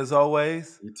good, man, as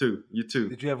always. You too.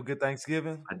 Did you have a good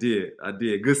Thanksgiving? I did.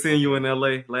 Good seeing you in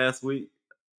LA last week.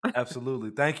 Absolutely.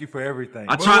 Thank you for everything.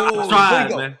 I tried,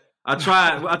 man. I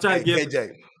tried to give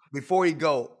KJ, before you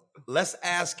go, let's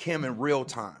ask him in real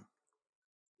time.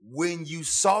 When you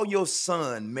saw your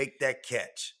son make that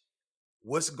catch,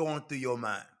 what's going through your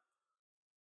mind?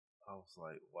 I was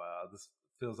like, wow, this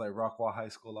feels like Rockwall High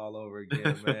School all over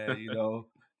again, man. You know,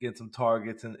 getting some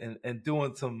targets and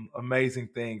doing some amazing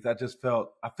things. I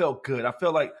felt good. I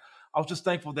felt like I was just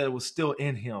thankful that it was still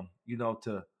in him, you know,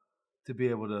 to be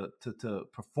able to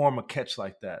perform a catch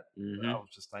like that. Mm-hmm. I was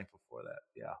just thankful for that.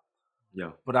 Yeah.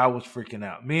 Yeah. But I was freaking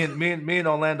out. Me and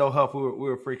Orlando Huff, we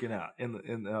were freaking out.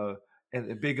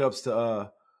 And big ups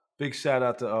to big shout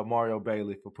out to Mario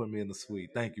Bailey for putting me in the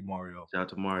suite. Thank you, Mario. Shout out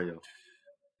to Mario.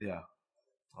 Yeah.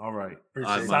 All right.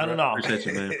 Signing off. Appreciate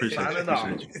you, man. Appreciate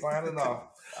you. Signing off.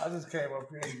 I just came up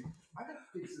here. I gotta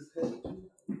fix this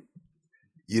head.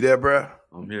 You there, bro?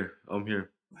 I'm here.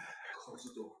 Close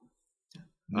the door.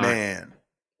 Man,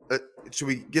 should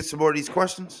we get some more of these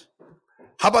questions?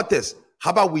 How about this?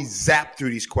 How about we zap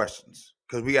through these questions?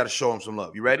 Because we got to show them some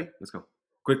love. You ready? Let's go.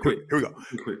 Quick. Here we go.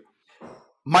 Quick.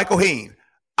 Michael Heen,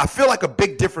 I feel like a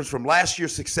big difference from last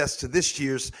year's success to this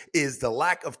year's is the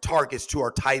lack of targets to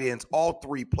our tight ends. All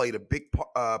three played a big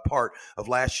part of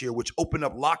last year, which opened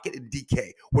up Lockett and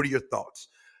DK. What are your thoughts?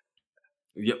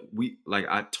 Yeah,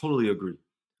 I totally agree.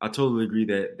 I totally agree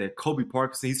that Kobe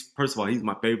Parks, first of all, he's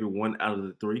my favorite one out of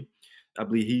the three. I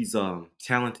believe he's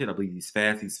talented. I believe he's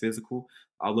fast. He's physical.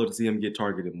 I'd love to see him get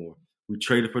targeted more. We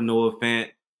traded for Noah Fant.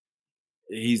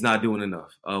 He's not doing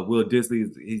enough. Will Disley,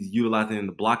 he's utilizing in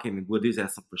the blocking, and Will Disley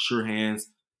has some for sure hands.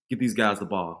 Get these guys the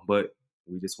ball, but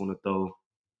we just want to throw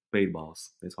fade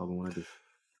balls. That's all we want to do.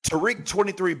 Tariq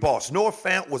 23 boss. Noah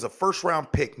Fant was a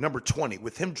first-round pick, number 20.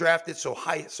 With him drafted so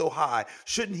high,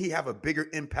 shouldn't he have a bigger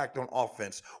impact on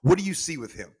offense? What do you see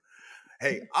with him?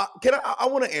 Hey, I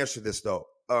want to answer this though.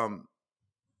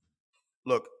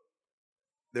 Look,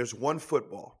 there's one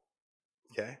football,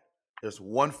 okay? There's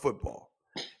one football,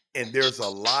 and there's a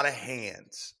lot of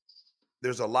hands.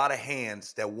 There's a lot of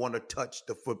hands that want to touch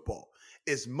the football.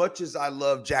 As much as I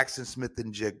love Jackson Smith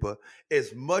and Jigba,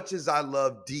 as much as I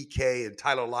love DK and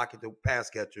Tyler Lockett, the pass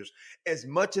catchers, as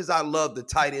much as I love the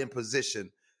tight end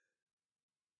position,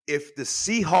 if the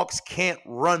Seahawks can't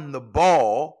run the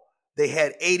ball, they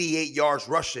had 88 yards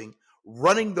rushing.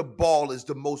 Running the ball is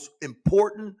the most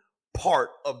important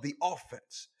part of the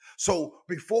offense. So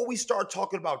before we start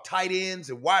talking about tight ends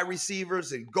and wide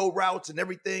receivers and go routes and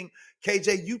everything,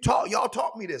 KJ, y'all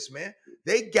taught me this, man.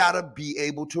 They gotta be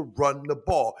able to run the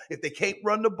ball. If they can't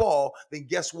run the ball, then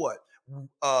guess what?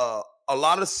 A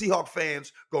lot of Seahawks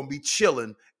fans gonna be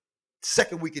chilling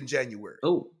second week in January.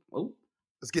 Oh.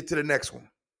 Let's get to the next one.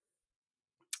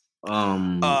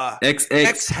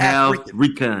 XX Half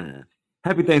Recon.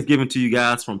 Happy Thanksgiving to you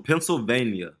guys from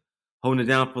Pennsylvania. Holding it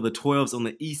down for the 12s on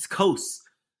the East Coast.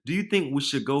 Do you think we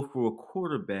should go for a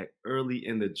quarterback early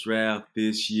in the draft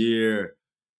this year?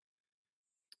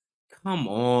 Come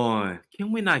on.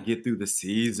 Can we not get through the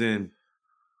season?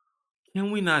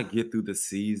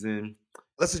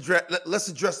 Let's address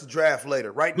the draft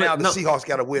later. Right now, the Seahawks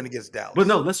got to win against Dallas. But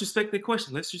no, let's respect the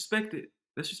question. Let's respect it.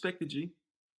 Let's respect it, G.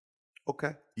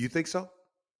 Okay. You think so?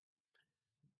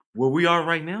 Where we are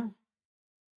right now?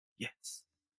 Yes.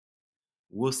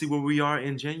 We'll see where we are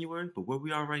in January, but where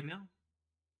we are right now?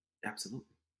 Absolutely.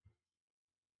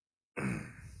 Feel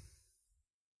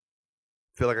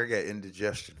like I got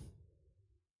indigestion.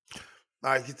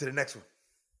 All right, get to the next one.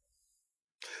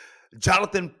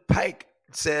 Jonathan Pike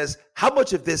says, how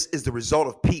much of this is the result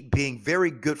of Pete being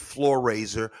very good floor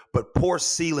raiser but poor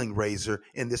ceiling raiser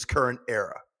in this current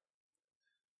era?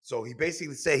 So he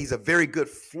basically said he's a very good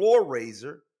floor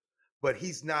raiser, but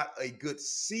he's not a good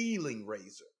ceiling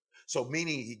raiser. So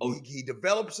meaning he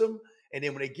develops them, and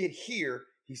then when they get here,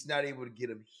 he's not able to get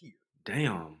them here.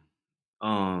 Damn.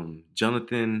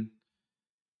 Jonathan,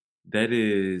 that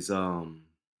is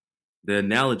the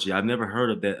analogy. I've never heard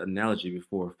of that analogy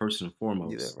before, first and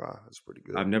foremost. Yeah, wow, that's pretty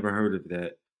good. I've never heard of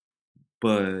that.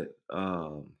 But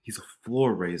he's a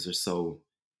floor raiser, so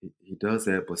he does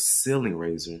that, but ceiling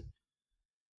raiser.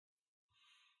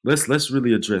 Let's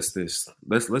really address this.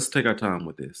 Let's take our time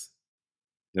with this.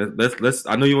 Let's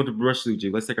I know you want to brush through, G.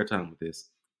 Let's take our time with this.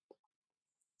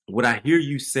 What I hear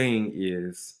you saying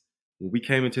is when we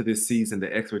came into this season,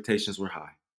 the expectations were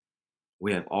high.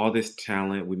 We have all this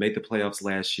talent. We made the playoffs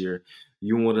last year.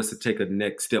 You want us to take a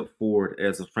next step forward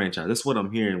as a franchise. That's what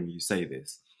I'm hearing when you say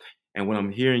this. And what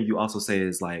I'm hearing you also say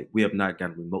is like, we have not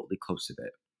gotten remotely close to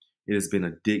that. It has been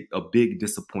a big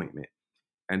disappointment.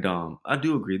 And I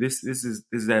do agree. This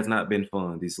has not been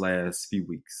fun these last few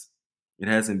weeks. It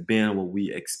hasn't been what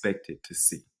we expected to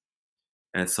see.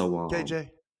 And so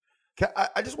KJ,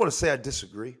 I just want to say I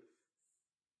disagree.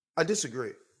 I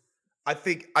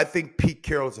think Pete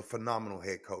Carroll is a phenomenal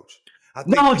head coach.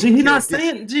 He's not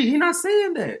saying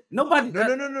that. Nobody.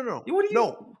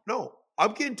 No.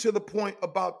 I'm getting to the point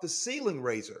about the ceiling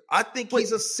raiser. I think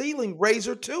he's a ceiling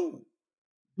raiser too.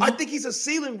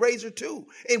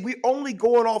 And we're only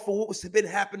going off of what's been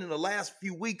happening the last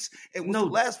few weeks. And the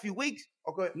last few weeks.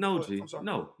 Okay. No, G.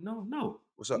 No.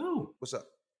 What's up? No. What's up?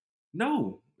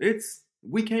 No.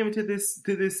 We came into this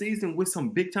season with some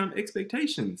big time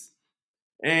expectations.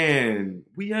 And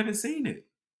we haven't seen it.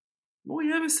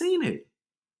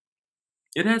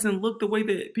 It hasn't looked the way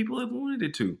that people have wanted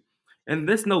it to. And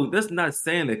that's not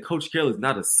saying that Coach Carroll is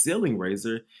not a ceiling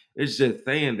raiser. It's just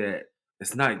saying that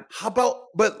it's not.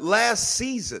 But last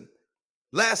season,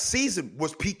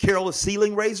 was Pete Carroll a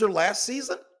ceiling raiser last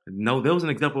season? No, that was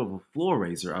an example of a floor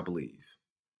raiser, I believe.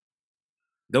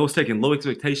 That was taking low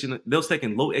expectations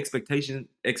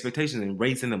and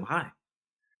raising them high.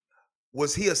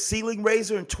 Was he a ceiling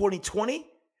raiser in 2020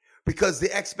 because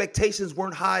the expectations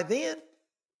weren't high then?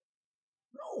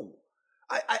 No.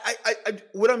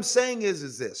 What I'm saying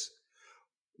is this.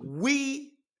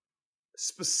 We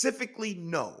specifically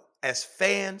know as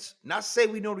fans, not say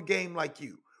we know the game like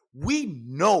you, we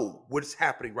know what's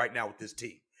happening right now with this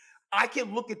team. I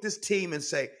can look at this team and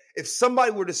say, if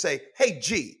somebody were to say, hey,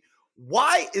 G,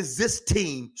 why is this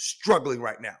team struggling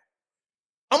right now?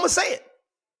 I'm going to say it.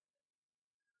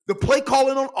 The play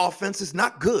calling on offense is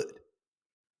not good.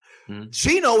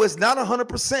 Geno is not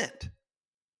 100%.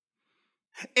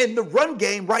 And the run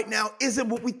game right now isn't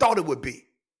what we thought it would be.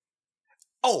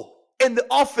 Oh, and the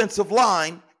offensive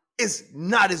line is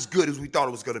not as good as we thought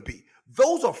it was going to be.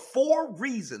 Those are 4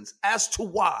 reasons as to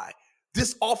why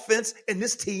this offense and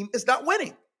this team is not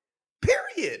winning.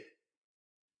 Period.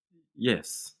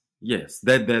 Yes.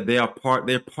 That they're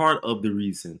part of the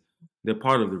reason. They're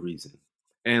part of the reason.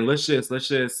 And let's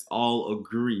just all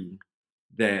agree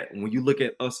that when you look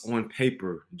at us on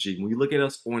paper,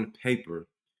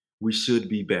 we should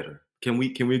be better. Can we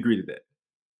agree to that?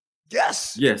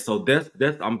 Yes. Yes. So that's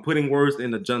I'm putting words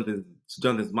into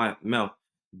Jonathan's mouth.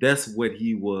 That's what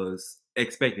he was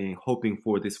expecting and hoping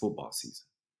for this football season.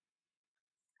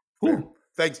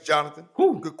 Thanks, Jonathan.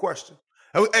 Good question.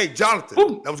 Hey,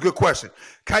 Jonathan, that was a good question.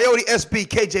 Coyote SB,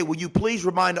 KJ, will you please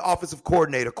remind the offensive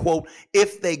coordinator, quote,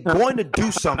 if they're going to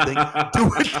do something,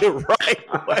 do it the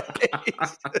right way.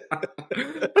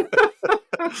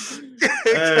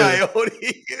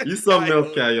 Coyote. You something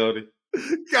else, Coyote.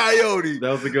 Coyote.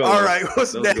 That was a good one. All right,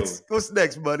 what's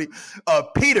next, buddy?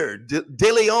 Peter De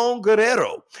Leon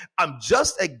Guerrero. I'm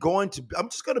just going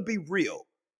to be real.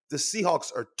 The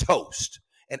Seahawks are toast.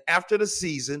 And after the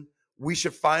season, we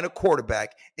should find a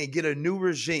quarterback and get a new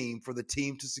regime for the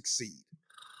team to succeed.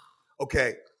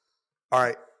 Okay. All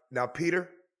right. Now, Peter,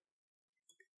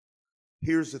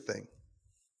 here's the thing.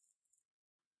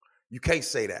 You can't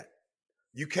say that.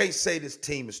 You can't say this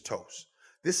team is toast.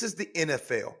 This is the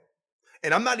NFL.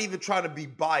 And I'm not even trying to be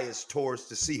biased towards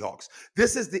the Seahawks.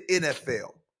 This is the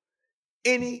NFL.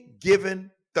 Any given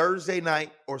Thursday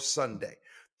night or Sunday,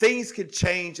 things can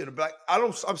change. And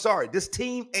I'm sorry. This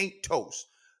team ain't toast.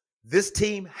 This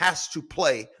team has to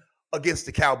play against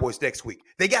the Cowboys next week.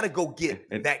 They got to go get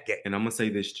that game. And I'm gonna say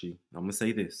this, G. I'm gonna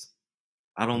say this.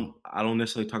 I don't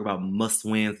necessarily talk about must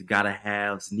wins, gotta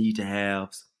haves, need to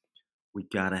haves. We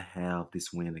gotta have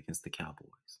this win against the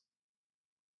Cowboys.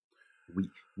 We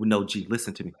no, G.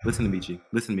 Listen to me. Listen to me, G.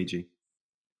 Listen to me, G.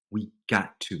 We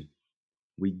got to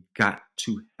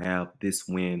have this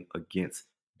win against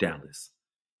Dallas.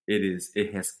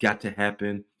 It has got to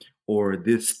happen, or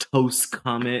this toast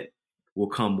comment will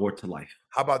come more to life.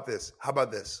 How about this? How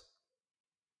about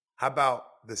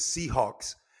the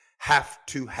Seahawks have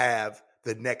to have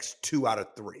the next 2 out of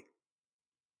 3?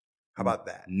 How about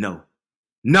that? No.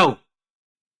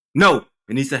 It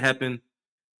needs to happen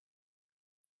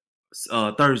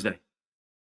Thursday.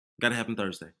 Got to happen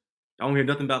Thursday. I don't hear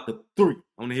nothing about the 3.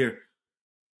 I want to hear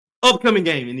upcoming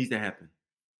game. It needs to happen.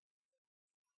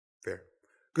 Fair.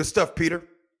 Good stuff, Peter.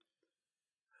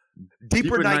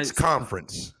 Deeper Nights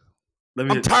Conference.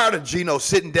 I'm tired of Gino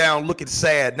sitting down, looking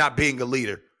sad, not being a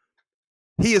leader.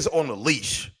 He is on a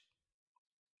leash.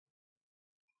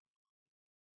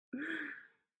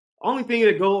 Only thing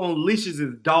that go on leashes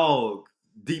is dogs.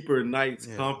 Deeper Nights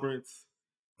Conference.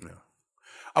 Yeah.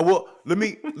 I will. Let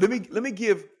me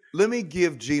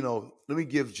give Gino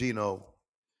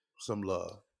some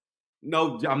love.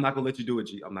 No, I'm not gonna let you do it,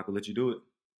 G. I'm not gonna let you do it.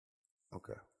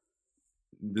 Okay.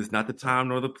 This is not the time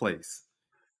nor the place.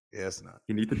 Yeah, it's not.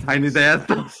 You need to tighten his ass.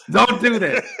 Don't do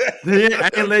that. I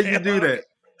can't let you do that.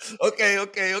 Okay.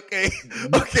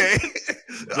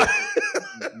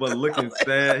 But looking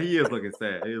sad. He is looking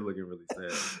sad. He is looking really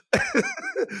sad.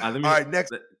 All right,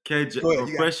 next. KJ,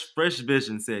 Fresh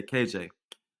Vision said, KJ,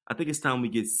 I think it's time we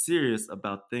get serious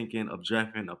about thinking of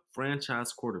drafting a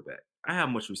franchise quarterback. I have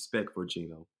much respect for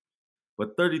Gino,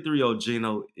 but 33-year-old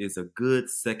Gino is a good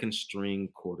second-string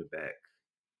quarterback.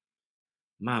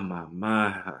 My,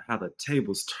 how the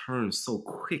tables turn so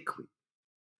quickly.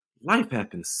 Life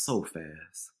happens so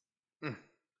fast.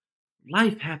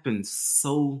 Life happens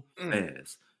so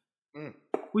fast.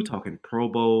 We talking Pro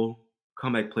Bowl,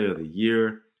 comeback player of the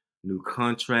year, new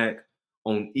contract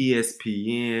on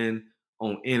ESPN,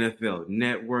 on NFL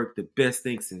Network, the best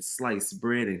thing since sliced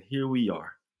bread, and here we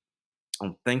are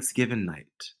on Thanksgiving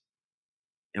night,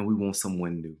 and we want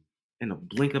someone new. In a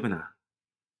blink of an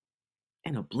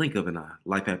eye.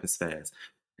 Life happens fast.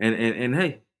 And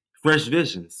hey, Fresh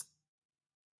Visions.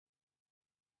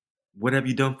 What have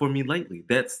you done for me lately?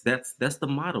 That's the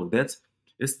motto. This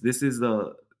is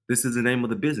the name of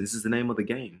the business. This is the name of the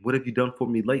game. What have you done for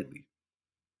me lately?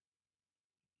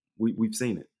 We've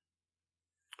seen it.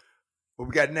 What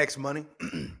we got next, Money?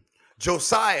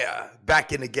 Josiah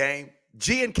back in the game.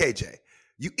 G and KJ,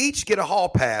 you each get a hall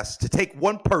pass to take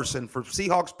one person from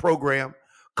Seahawks program,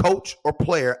 coach, or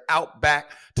player out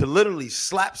back to literally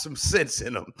slap some sense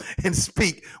in them and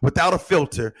speak without a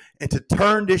filter and to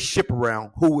turn this ship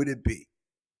around. Who would it be?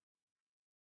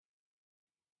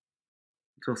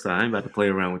 Josiah, I ain't about to play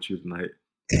around with you tonight.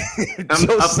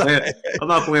 I'm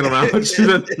not playing around with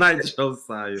you tonight,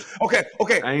 Josiah. Okay.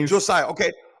 Josiah,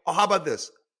 okay. Oh, how about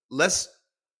this? Let's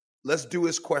do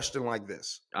his question like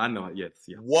this. I know it, yes.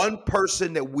 Yeah. One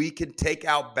person that we can take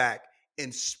out back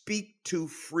and speak to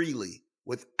freely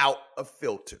without a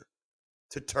filter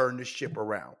to turn the ship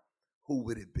around. Who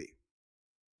would it be?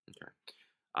 Okay.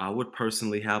 I would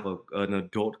personally have an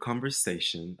adult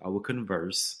conversation. I would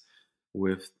converse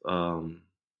with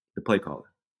the play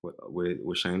caller,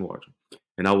 with Shane Waldron.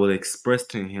 And I would express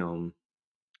to him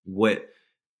what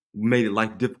made it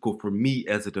life difficult for me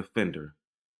as a defender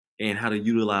and how to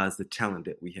utilize the talent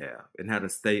that we have and how to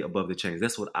stay above the chains.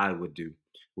 That's what I would do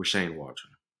with Shane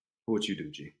Waldron. What would you do,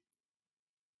 G?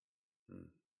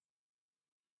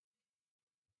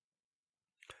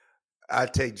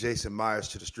 I'd take Jason Myers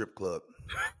to the strip club.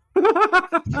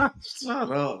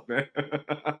 Shut up, man.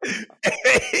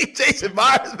 Hey, Jason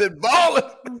Myers been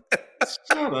balling.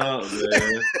 Shut up,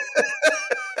 man.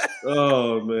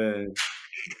 Oh, man.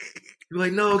 You're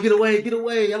like, no, get away. I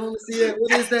don't want to see that.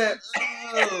 What is that?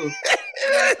 Oh.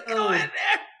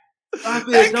 Drop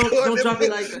it. Don't drop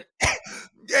it like that.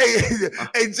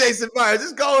 Hey, Jason Myers,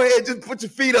 just go ahead, just put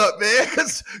your feet up, man.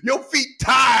 Your feet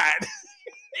tired.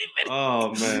 Oh,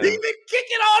 man. He's been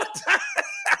kicking all the time.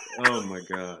 Oh, my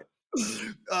God.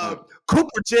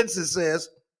 Cooper Jensen says,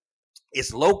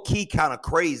 it's low-key kind of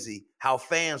crazy how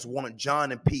fans wanted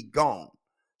John and Pete gone.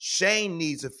 Shane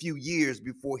needs a few years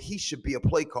before he should be a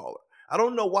play caller. I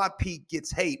don't know why Pete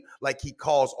gets hate like he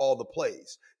calls all the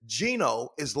plays.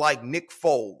 Gino is like Nick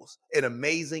Foles, an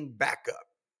amazing backup.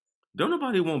 Don't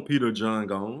nobody want Peter John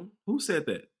gone. Who said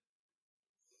that?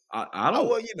 I don't. Oh,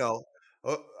 well, you know.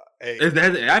 Hey. I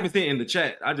haven't seen it in the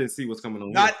chat. I just see what's coming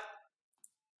on here.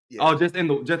 Yeah. Oh, just in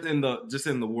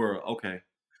the world. Okay.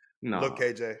 No. Look,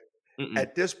 KJ.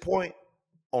 At this point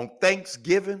on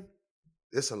Thanksgiving,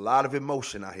 there's a lot of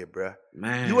emotion out here, bruh.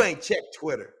 Man, you ain't checked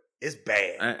Twitter. It's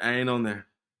bad. I ain't on there.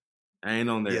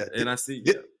 Yeah, And I see.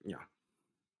 yeah.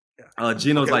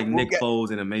 Geno's Okay, like we'll Nick get-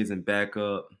 Foles, an amazing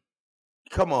backup.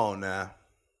 Come on now.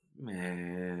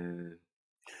 Man.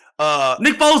 Uh,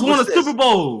 Nick Foles won a what's this? Super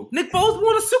Bowl. Nick Foles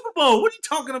won a Super Bowl. What are you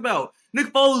talking about? Nick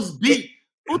Foles beat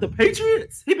the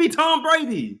Patriots? He beat Tom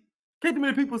Brady. Can't too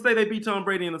many people say they beat Tom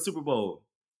Brady in the Super Bowl.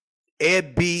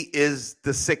 Ed B is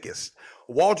the sickest.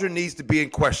 Waldron needs to be in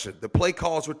question. The play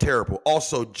calls were terrible.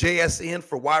 Also, JSN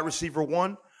for wide receiver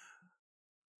 1.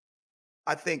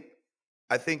 I think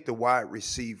the wide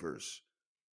receivers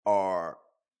are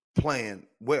playing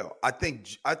well. I think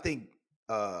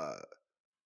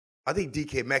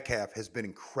DK Metcalf has been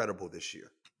incredible this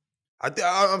year.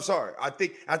 I'm sorry. I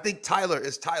think Tyler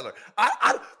is Tyler.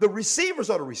 The receivers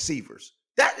are the receivers.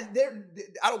 That they're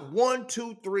out of 1,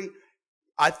 2, 3.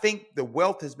 I think the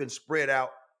wealth has been spread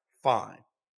out fine.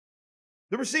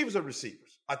 The receivers are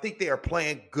receivers. I think they are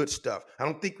playing good stuff. I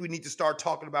don't think we need to start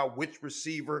talking about which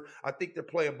receiver. I think they're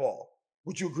playing ball.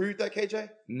 Would you agree with that, KJ?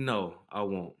 No, I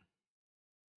won't.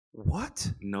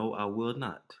 What? No, I will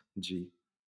not, G.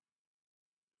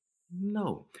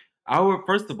 No.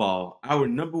 First of all, our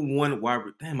number one wide.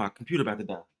 Damn, my computer about to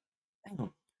die. Damn.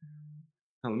 Hold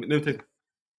on, let me take.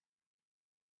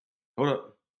 Hold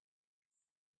up.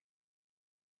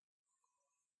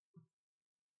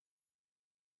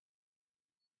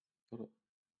 Hold up.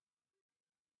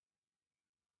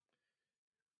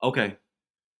 Okay.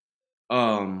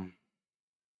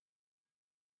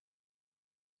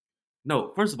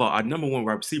 No, first of all, our number one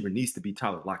wide receiver needs to be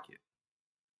Tyler Lockett.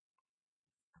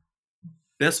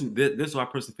 That's who I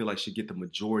personally feel like should get the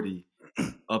majority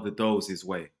of the throws his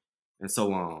way. And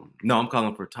so, no, I'm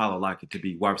calling for Tyler Lockett to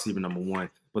be wide receiver number 1,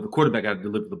 but the quarterback got to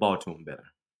deliver the ball to him better.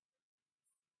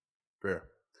 Fair.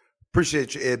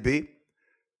 Appreciate you, Ed B.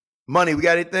 Money, we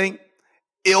got anything?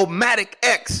 Illmatic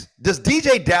X. Does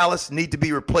DJ Dallas need to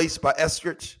be replaced by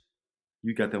Eskridge?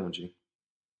 You got that one, G.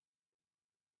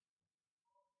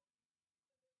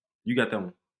 You got that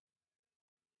one.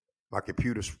 My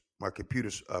computer's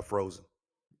frozen.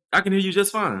 I can hear you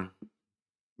just fine.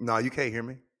 No, you can't hear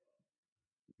me.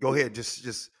 Go ahead,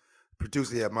 just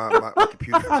produce. Yeah, my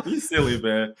computer. You silly,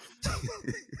 man.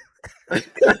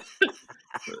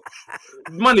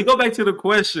 Money, go back to the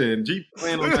question. G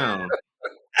playing around.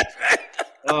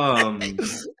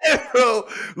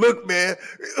 Look, man,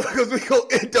 because we gonna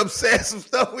end up saying some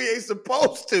stuff we ain't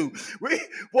supposed to.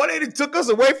 They done took us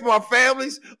away from our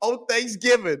families on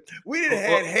Thanksgiving. We didn't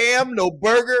had ham, no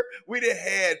burger. We didn't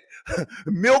had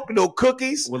milk, no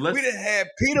cookies. We didn't have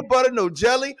peanut butter, no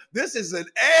jelly. This is an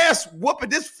ass whooping.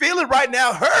 This feeling right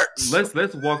now hurts. Let's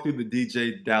walk through the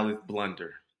DJ Dallas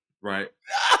blunder, right?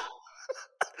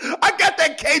 I got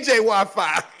that KJ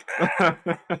Wi-Fi.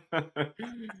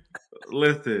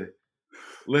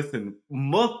 Listen,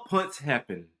 muff punts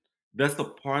happen. That's a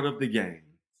part of the game.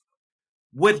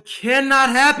 What cannot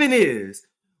happen is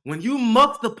when you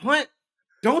muff the punt,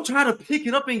 don't try to pick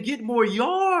it up and get more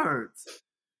yards.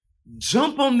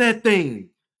 Jump on that thing.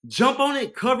 Jump on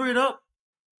it, cover it up.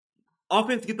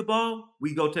 Offense get the ball,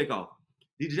 we go take off.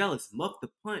 DJ Dallas muffed the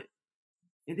punt.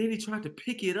 And then he tried to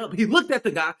pick it up. He looked at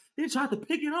the guy, then he tried to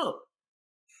pick it up.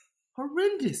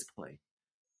 Horrendous play.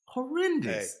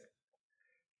 Horrendous. Hey,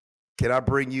 can I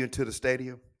bring you into the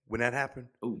stadium when that happened?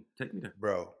 Oh, take me there.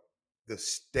 Bro, the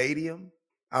stadium,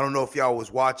 I don't know if y'all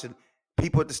was watching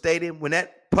people at the stadium when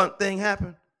that punt thing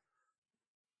happened.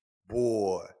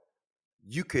 Boy,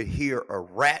 you could hear a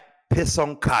rat piss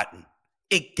on cotton.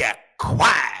 It got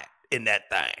quiet in that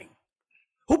thing.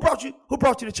 Who brought you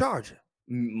the charger?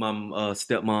 My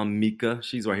stepmom, Mika.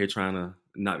 She's right here trying to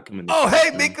not come in. Oh,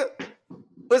 hey, Mika.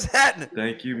 What's happening?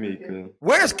 Thank you, Mika.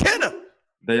 Where's Kenna?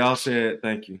 They all said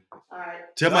thank you. All right.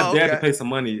 Tell my dad to pay some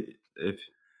money to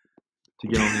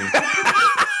get on here.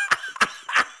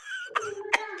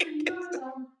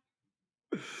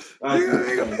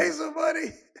 You gonna pay some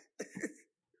money?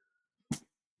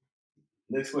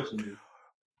 Next question.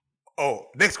 Oh,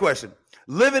 next question.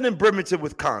 Living in Bremerton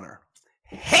with Connor.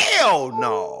 Hell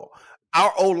no.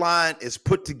 Our O-line is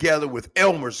put together with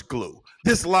Elmer's glue.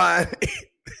 This line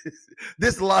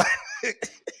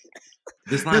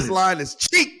is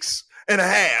cheeks and a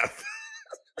half.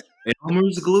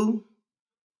 Elmer's glue?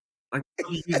 Like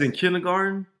you use in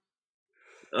kindergarten?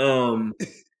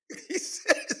 He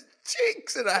said it's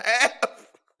cheeks and a half.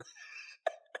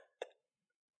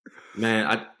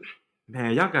 Man,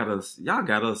 y'all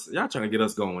trying to get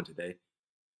us going today.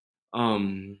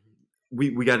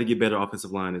 We got to get better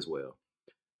offensive line as well.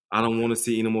 I don't want to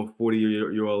see any more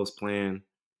 40-year-olds playing.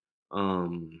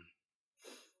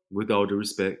 With all due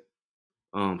respect,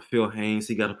 Phil Haynes,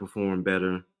 he got to perform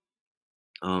better.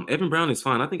 Evan Brown is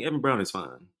fine. I think Evan Brown is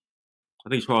fine. I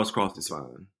think Charles Cross is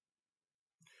fine.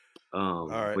 All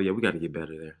right. But yeah, we got to get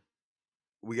better there.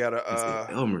 We got to.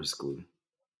 Elmer's glue.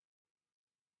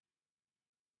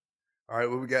 All right,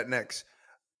 what we got next?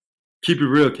 Keep it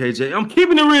real, KJ. I'm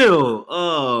keeping it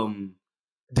real.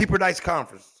 Deeper Nights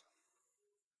Conference.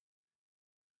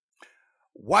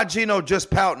 Why Gino just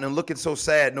pouting and looking so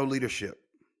sad? No leadership.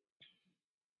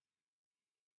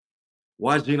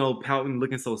 Why Gino pouting,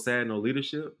 looking so sad? No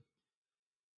leadership.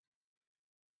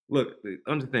 Look,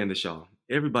 understand this, y'all.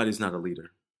 Everybody's not a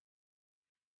leader.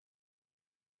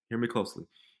 Hear me closely.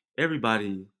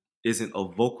 Everybody isn't a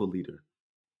vocal leader.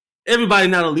 Everybody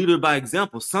not a leader by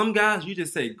example. Some guys, you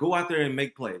just say, go out there and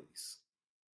make plays.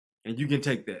 And you can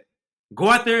take that. Go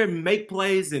out there and make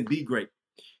plays and be great.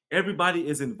 Everybody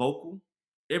isn't vocal.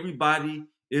 Everybody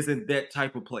isn't that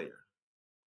type of player.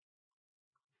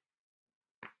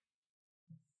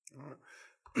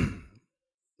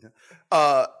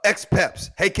 Ex-Peps.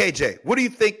 Hey, KJ, what do you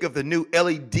think of the new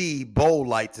LED bowl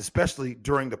lights, especially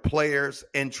during the players'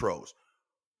 intros?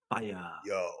 Fire.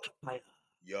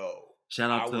 Yo. Shout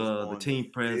out to the team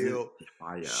president.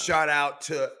 Shout out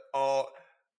to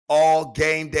all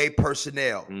game day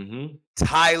personnel. Mm-hmm.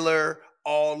 Tyler,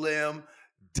 all them,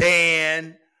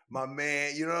 Dan, my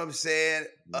man. You know what I'm saying?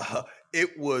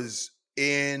 It was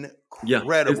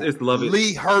incredible. Yeah, it's love it.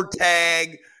 Lee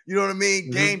Hertag. You know what I mean?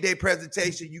 Mm-hmm. Game day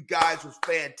presentation. You guys was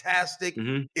fantastic.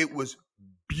 Mm-hmm. It was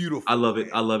beautiful. I love it.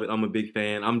 I'm a big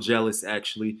fan. I'm jealous,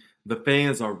 actually. The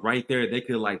fans are right there. They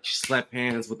could like slap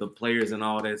hands with the players and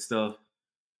all that stuff.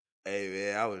 Hey,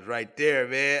 man, I was right there,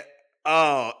 man.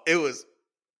 Oh, it was.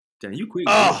 Damn, you quick.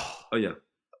 Oh, yeah.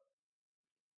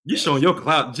 You showing your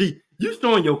clout. G, you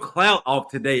showing your clout off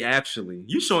today, actually.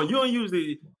 You don't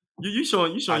usually. You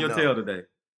showing your tail today.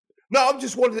 No, I'm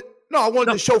just wanted. I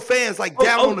wanted to show fans like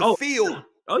down on the field.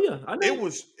 Oh yeah, I know. It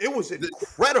was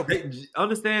incredible.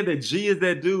 Understand that G is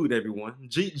that dude, everyone.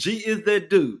 G is that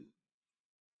dude.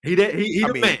 He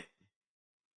the man.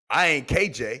 I ain't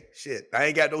KJ. Shit, I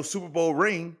ain't got no Super Bowl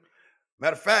ring.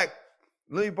 Matter of fact,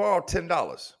 let me borrow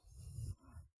 $10.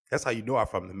 That's how you know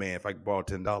I'm the man. If I can borrow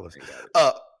 $10.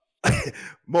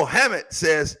 Mohammed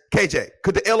says, KJ,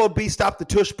 could the LOB stop the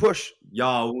tush push?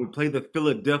 Y'all, when we play the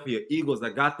Philadelphia Eagles,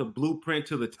 I got the blueprint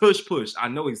to the tush push. I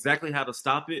know exactly how to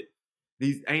stop it.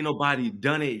 These ain't nobody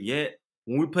done it yet.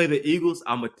 When we play the Eagles,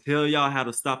 I'm going to tell y'all how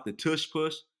to stop the tush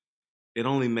push. It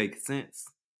only makes sense.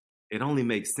 It only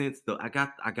makes sense, though. I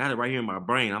got it right here in my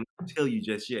brain. I'm not going to tell you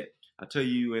just yet. I'll tell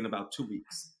you in about 2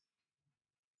 weeks.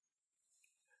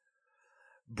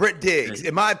 Britt Diggs,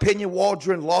 in my opinion,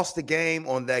 Waldron lost the game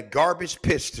on that garbage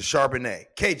pitch to Charbonnet.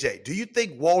 KJ, do you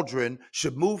think Waldron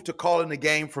should move to calling the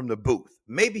game from the booth?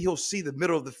 Maybe he'll see the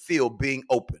middle of the field being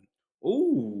open.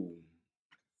 Ooh,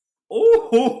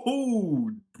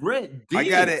 Britt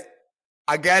Diggs.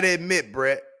 I got to admit,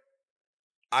 Brett,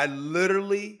 I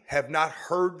literally have not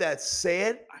heard that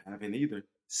said. I haven't either.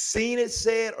 Seen it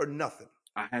said or nothing.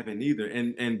 I haven't either.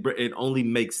 And it only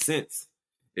makes sense.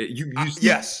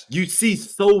 Yes. You see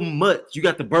so much. You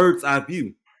got the bird's eye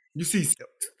view. You see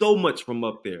so much from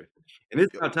up there. And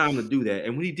it's not time to do that.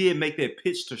 And when he did make that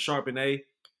pitch to Charbonnet,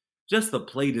 just the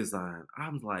play design,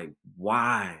 I'm like,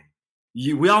 why?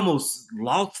 We almost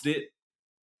lost it.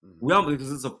 We almost,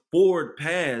 because it's a forward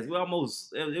pass. It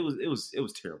was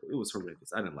terrible. It was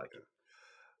horrendous. I didn't like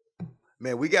it.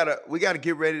 Man, we gotta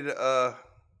get ready to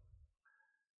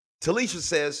Talisha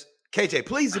says, KJ,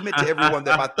 please admit to everyone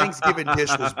that my Thanksgiving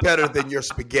dish was better than your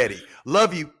spaghetti.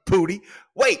 Love you, Pootie.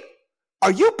 Wait,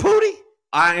 are you Pootie?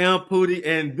 I am Pootie,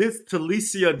 and this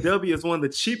Talicia W is one of the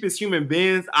cheapest human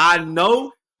beings I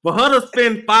know. For her to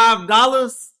spend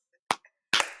 $5,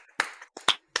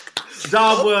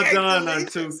 job well done,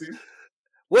 Nantusi.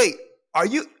 Wait, are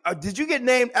you? Did you get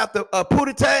named after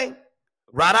Pootie Tang?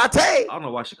 Radate? I don't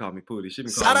know why she called me Pootie. She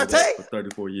been calling me that for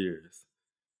 34 years.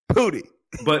 Pootie.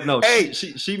 But no, hey.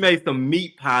 she made some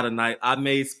meat pie tonight. I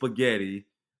made spaghetti.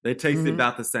 They tasted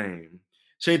about the same.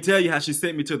 She didn't tell you how she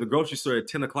sent me to the grocery store at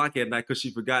 10 o'clock at night because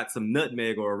she forgot some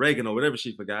nutmeg or oregano, whatever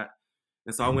she forgot.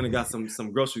 And so I went and got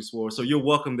some groceries for her. So you're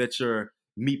welcome that your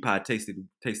meat pie tasted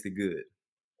good.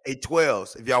 Hey,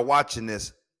 12s, if y'all watching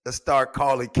this, let's start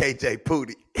calling KJ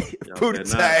Pootie.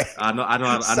 Pootie Tang. I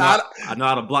know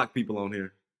how to block people on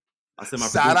here. I said my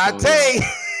Sadate.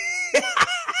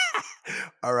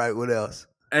 All right, what else?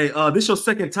 Hey, this your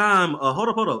second time.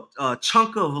 Hold up.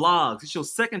 Chunk of Vlogs. It's your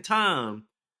second time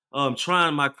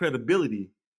trying my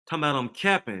credibility. Talking about I'm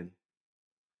capping.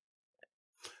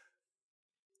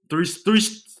 Three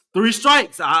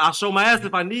strikes. I'll show my ass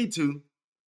if I need to.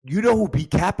 You know who be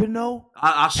capping though?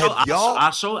 I'll show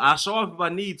off if I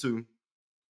need to.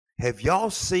 have y'all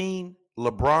seen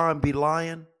LeBron be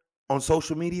lying on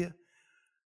social media?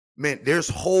 Man, there's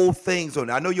whole things on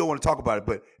it. I know you don't want to talk about it,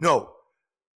 but no,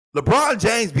 LeBron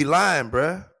James be lying,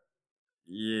 bruh.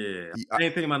 Yeah. I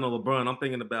ain't thinking about no LeBron. I'm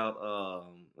thinking about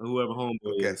whoever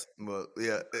homeboy is. Well,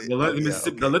 yeah. Don't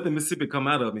let the Mississippi come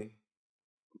out of me.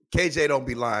 KJ don't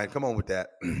be lying. Come on with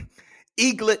that.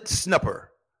 Eaglet Snupper.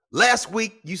 Last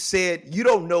week, you said you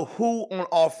don't know who on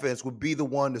offense would be the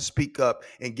one to speak up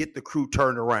and get the crew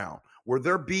turned around. Will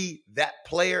there be that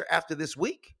player after this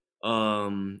week?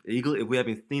 Eagle, if we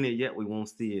haven't seen it yet, we won't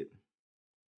see it.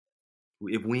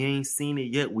 If we ain't seen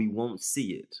it yet, we won't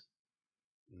see it.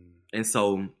 And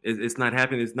so it's not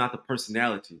happening. It's not the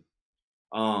personality.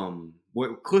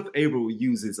 What Cliff Averill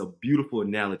uses a beautiful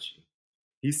analogy.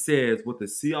 He says what the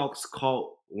Seahawks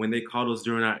caught when they caught us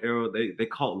during our era, they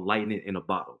caught lightning in a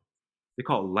bottle. They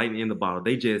caught lightning in the bottle.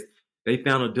 They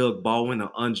found a Doug Baldwin, an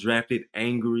undrafted,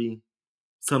 angry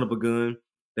son of a gun.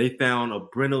 They found a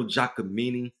Breno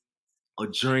Giacomini, a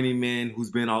journeyman who's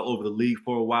been all over the league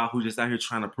for a while, who's just out here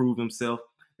trying to prove himself.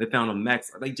 They found a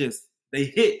Max.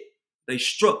 They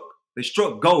struck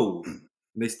gold. And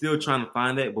they still trying to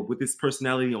find that. But with this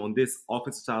personality on this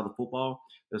offensive side of the football,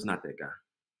 there's not that guy.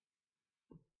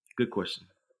 Good question.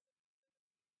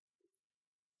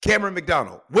 Cameron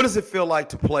McDonald, what does it feel like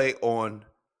to play on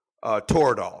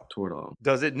Toradol? Toradol.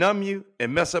 Does it numb you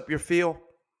and mess up your feel?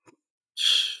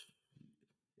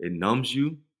 It numbs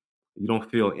you. You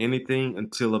don't feel anything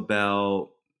until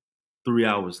about 3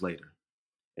 hours later.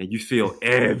 And you feel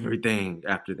everything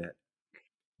after that.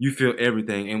 You feel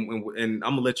everything. And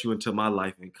I'm going to let you into my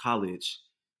life in college.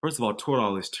 First of all,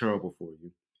 Toradol is terrible for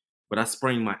you. But I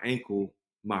sprained my ankle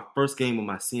my first game of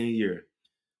my senior year.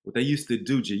 What they used to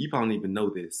do, G, you probably don't even know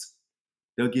this.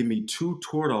 They'll give me 2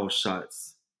 Toradol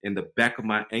shots in the back of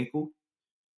my ankle,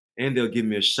 and they'll give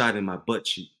me a shot in my butt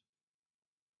cheek.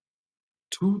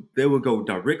 They will go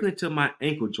directly to my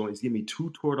ankle joints, give me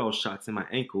 2 Toradol shots in my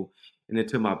ankle and then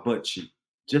to my butt cheek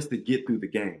just to get through the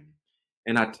game.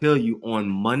 And I tell you, on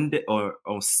Monday or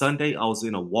on Sunday, I was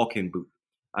in a walking boot.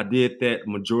 I did that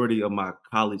majority of my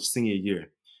college senior year.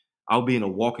 I'll be in a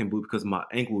walking boot because my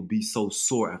ankle would be so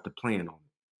sore after playing on it.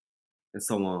 And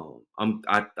so I'm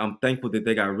thankful that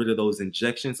they got rid of those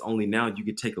injections. Only now you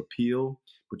can take a pill,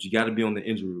 but you got to be on the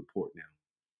injury report now.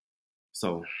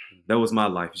 So that was my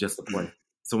life, just to play.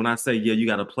 So when I say, yeah, you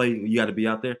got to play, you got to be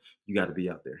out there, you got to be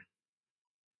out there.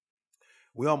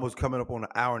 We almost coming up on an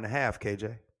hour and a half,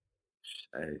 KJ.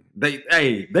 They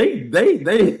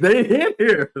in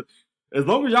here. As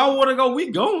long as y'all want to go, we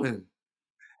going.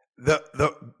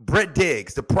 The Brett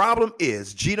Diggs, the problem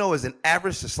is Geno is an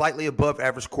average to slightly above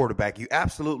average quarterback. You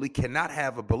absolutely cannot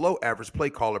have a below average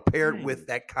play caller paired with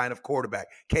that kind of quarterback.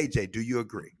 KJ, do you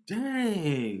agree?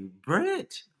 Dang,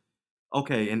 Brett.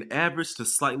 Okay, an average to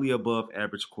slightly above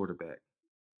average quarterback.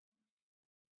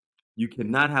 You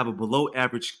cannot have a below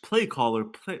average play caller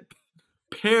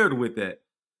paired with that.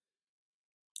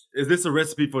 Is this a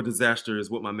recipe for disaster is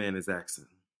what my man is asking.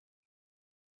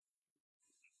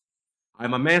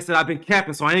 My man said I've been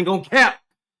capping, so I ain't gonna cap.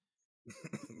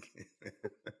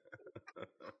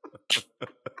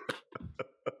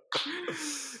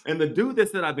 And the dude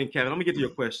that said I've been capping, let me get to your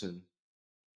question.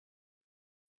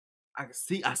 I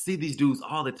see these dudes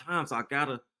all the time, so I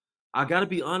gotta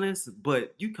be honest,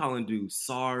 but you calling dudes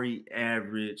sorry,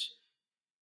 average.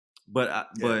 But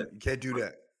you can't do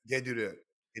that. Can't do that.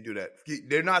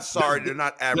 They're not sorry. They're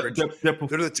not average. They're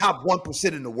the top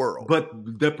 1% in the world. But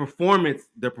their performance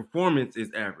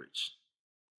is average.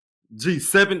 Gee,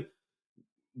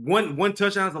 one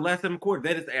touchdown in the last 7 quarters.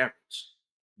 That is average.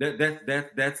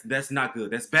 That's not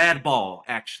good. That's bad ball.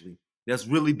 Actually, that's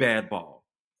really bad ball.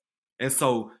 And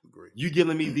so you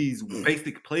giving me these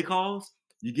basic play calls.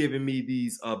 You giving me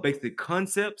these basic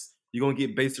concepts. You're gonna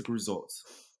get basic results.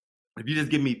 If you just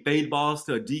give me fade balls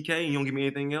to a DK and you don't give me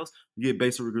anything else, you get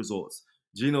basic results.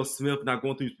 Geno Smith not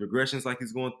going through progressions like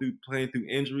he's going through, playing through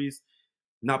injuries,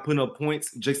 not putting up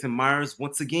points. Jason Myers,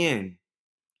 once again,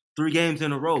 3 games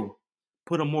in a row,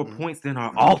 put up more points than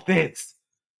our offense.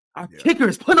 Our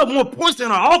kickers put up more points than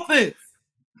our offense.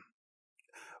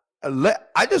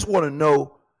 I just want to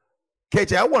know,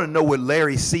 KJ, I want to know what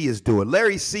Larry C is doing.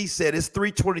 Larry C said it's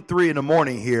 3:23 in the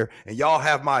morning here, and y'all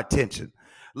have my attention.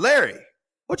 Larry,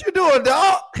 what you doing,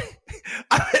 dog?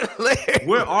 Larry,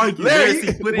 where are you?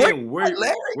 Larry, put in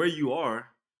where you are.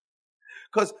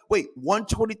 Because wait,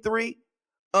 123.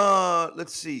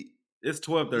 Let's see. It's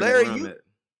 12:30. Larry,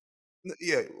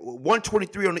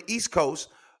 123 on the East Coast.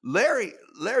 Larry,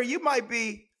 you might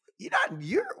be.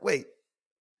 Wait.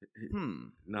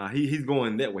 Nah, he's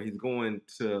going that way. He's going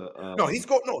to. He's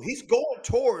going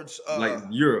towards like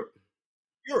Europe.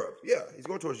 Europe. Yeah, he's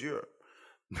going towards Europe.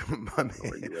 My man.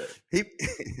 Where you at? He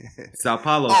Sao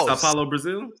Paulo, Oh, Sao Paulo,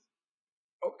 Brazil.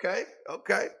 okay.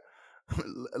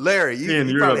 Larry, He in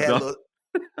you probably Europe, had a though. little.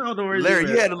 I don't know where Larry, you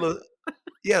you at. had a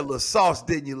little sauce,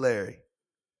 didn't you, Larry?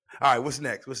 All right, what's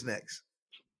next?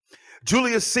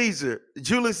 Julius Caesar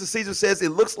says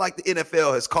it looks like the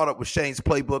NFL has caught up with Shane's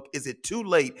playbook. Is it too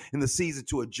late in the season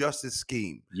to adjust his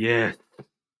scheme? Yes.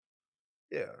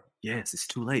 Yeah. Yes, it's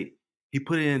too late. He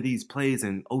put in these plays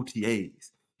in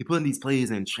OTAs. He put in these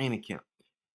plays in training camp.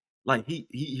 Like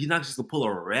he's not just gonna pull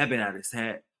a rabbit out of his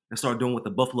hat and start doing what the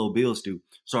Buffalo Bills do.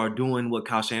 Start doing what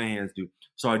Kyle Shanahan's do.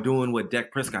 Start doing what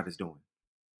Dak Prescott is doing.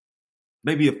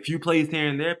 Maybe a few plays here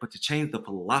and there, but to change the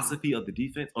philosophy of the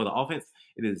defense or the offense,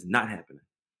 it is not happening.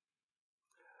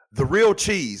 The real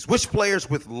cheese. Which players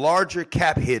with larger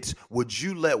cap hits would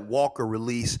you let Walker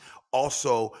release?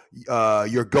 Also,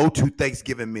 your go-to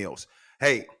Thanksgiving meals.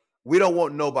 Hey, we don't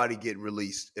want nobody getting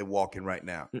released and walking right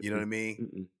now. You know what I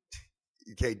mean?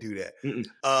 You can't do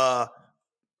that.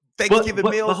 Thanksgiving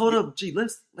meals. But hold up, G.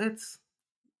 Let's.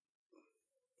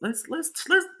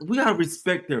 We gotta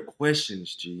respect their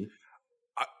questions, G.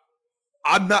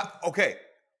 I'm not okay.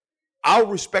 I'll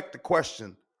respect the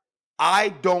question.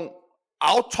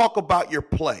 I'll talk about your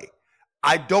play.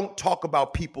 I don't talk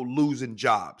about people losing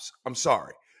jobs. I'm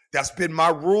sorry. That's been my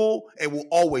rule and will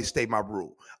always stay my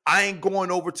rule. I ain't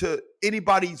going over to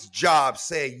anybody's job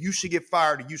saying you should get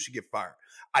fired or you should get fired.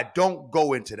 I don't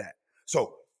go into that.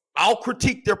 So I'll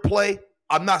critique their play.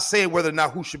 I'm not saying whether or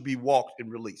not who should be walked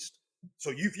and released.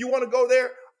 So if you want to go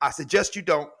there, I suggest you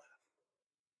don't.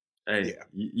 Hey, yeah.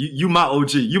 you my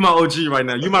OG. You my OG right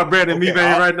now. You my Brandon me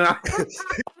man right now.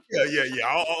 Yeah.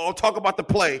 I'll talk about the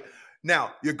play.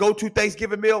 Now, your go-to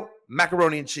Thanksgiving meal,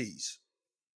 macaroni and cheese.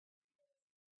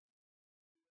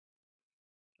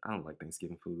 I don't like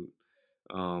Thanksgiving food.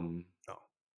 Okay.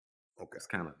 It's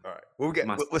kind of all right. What we got?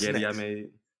 My What's spaghetti next? I made.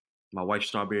 My wife's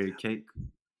strawberry cake.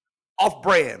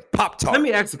 Off-brand Pop-Tart. Let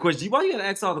me ask a question. Why you gotta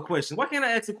ask all the questions? Why can't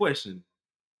I ask a question?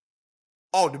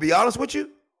 Oh, to be honest with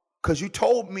you, because you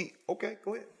told me. Okay,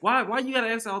 go ahead. Why you gotta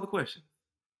ask all the questions?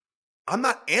 I'm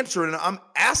not answering them. I'm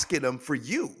asking them for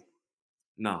you.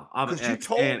 No, I'll ask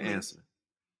me. answer.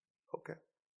 Okay.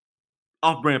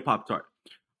 Off-brand Pop-Tart.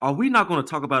 Are we not going to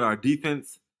talk about our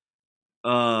defense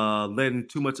letting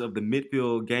too much of the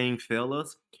midfield game fail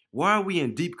us? Why are we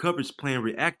in deep coverage playing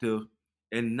reactive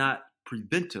and not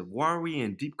preventive? Why are we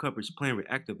in deep coverage playing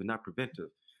reactive and not preventive?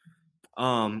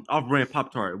 Off-brand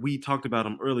Pop-Tart. We talked about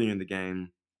them earlier in the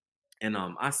game, and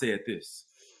I said this.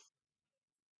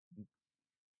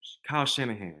 Kyle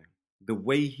Shanahan, the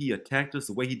way he attacked us,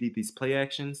 the way he did these play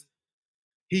actions,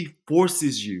 he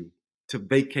forces you to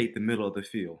vacate the middle of the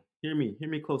field. Hear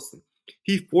me closely.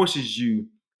 He forces you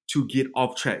to get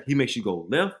off track. He makes you go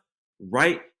left,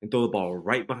 right, and throw the ball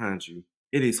right behind you.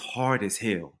 It is hard as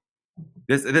hell.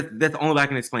 That's the only way I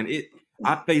can explain it.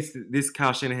 I faced this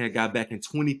Kyle Shanahan guy back in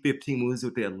 2015 when he was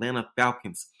with the Atlanta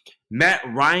Falcons. Matt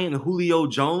Ryan and Julio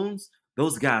Jones,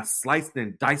 those guys sliced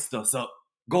and diced us up.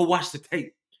 Go watch the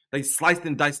tape. They sliced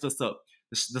and diced us up.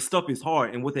 The stuff is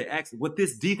hard, and what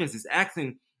this defense is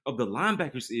asking of the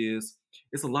linebackers is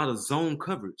it's a lot of zone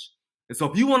coverage. And so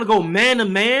if you want to go man to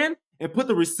man and put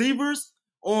the receivers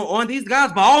on these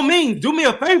guys, by all means, do me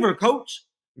a favor, coach.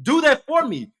 Do that for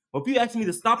me. But if you ask me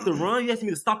to stop the run, you ask me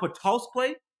to stop a toss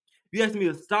play, you ask me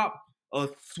to stop a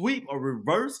sweep or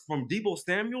reverse from Deebo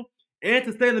Samuel, and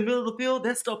to stay in the middle of the field,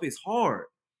 that stuff is hard.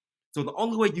 So the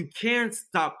only way you can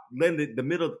stop letting the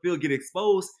middle of the field get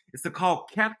exposed is to call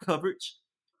cap coverage.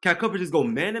 Cap coverage is go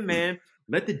man to man,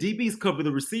 let the DBs cover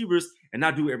the receivers, and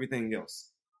not do everything else.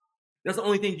 That's the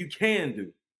only thing you can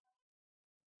do.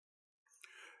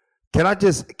 Can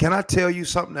I tell you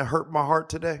something that hurt my heart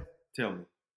today? Tell me.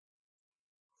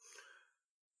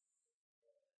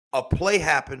 A play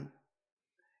happened,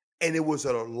 and it was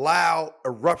a loud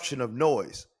eruption of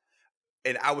noise.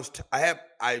 And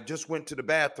I just went to the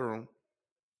bathroom,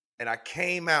 and I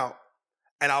came out,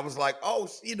 and I was like, oh,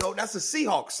 that's a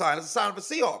Seahawks sign. It's a sign of a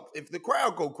Seahawks. If the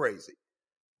crowd go crazy.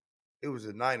 It was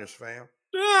the Niners, fam.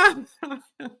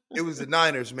 It was the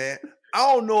Niners, man.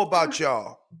 I don't know about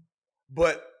y'all,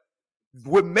 but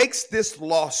what makes this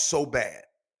loss so bad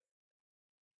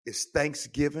is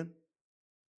Thanksgiving.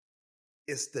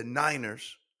 It's the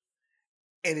Niners.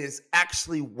 And it's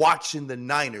actually watching the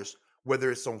Niners,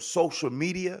 whether it's on social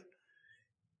media,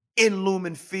 in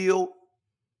Lumen Field,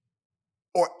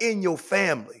 or in your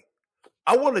family.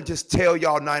 I want to just tell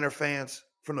y'all Niner fans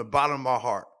from the bottom of my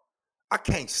heart, I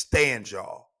can't stand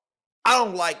y'all. I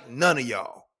don't like none of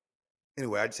y'all.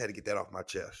 Anyway, I just had to get that off my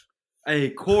chest.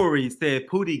 Hey, Corey said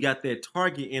Pootie got that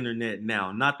Target internet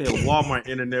now, not that Walmart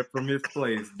internet from his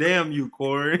place. Damn you,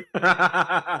 Corey.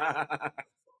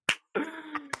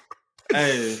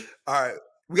 Hey, All right.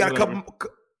 We got whatever. a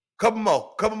couple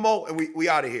more, and we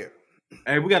out of here.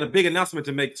 Hey, we got a big announcement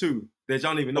to make too that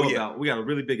y'all don't even know yeah. about. We got a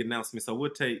really big announcement, so we'll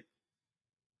take.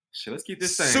 Shit, let's keep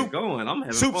this thing going. I'm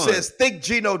having Soup fun. says, think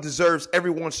Geno deserves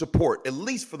everyone's support, at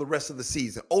least for the rest of the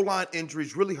season. O-line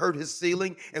injuries really hurt his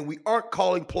ceiling, and we aren't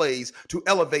calling plays to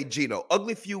elevate Geno.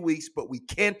 Ugly few weeks, but we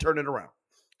can turn it around.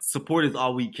 Support is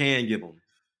all we can give him.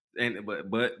 And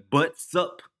butts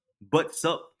up.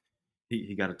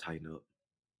 He got to tighten up.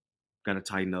 Got to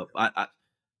tighten up.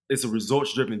 It's a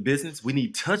results-driven business. We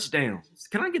need touchdowns.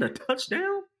 Can I get a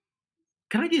touchdown?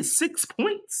 Can I get 6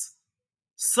 points?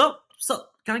 Sup.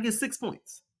 Can I get 6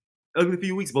 points? Ugly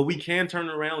few weeks, but we can turn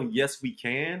it around. Yes, we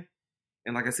can.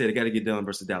 And like I said, it got to get done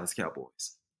versus Dallas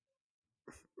Cowboys.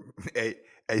 Hey,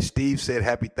 Steve said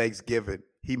happy Thanksgiving.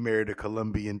 He married a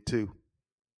Colombian too.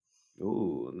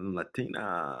 Ooh,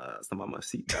 Latina, some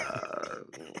mamacita.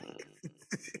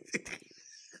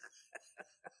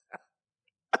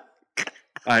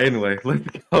 All right, anyway, let's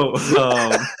go.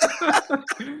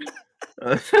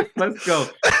 Let's go.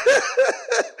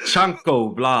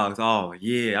 Chanko vlogs. Oh,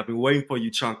 yeah. I've been waiting for you,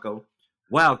 Chanko.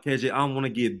 Wow, KJ, I don't want to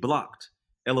get blocked.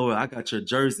 LOL, I got your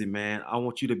jersey, man. I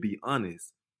want you to be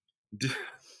honest. Do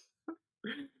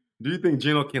you think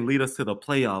Geno can lead us to the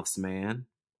playoffs, man?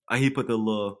 He put the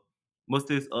little, what's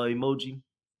this emoji?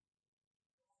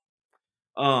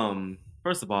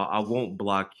 First of all, I won't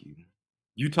block you.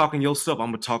 You talking your stuff, I'm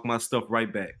gonna talk my stuff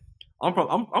right back. I'm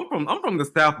from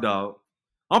the South, dog.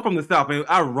 I'm from the South, man.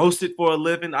 I roasted for a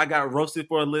living. I got roasted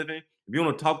for a living. If you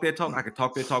want to talk that talk, I can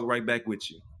talk that talk right back with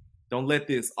you. Don't let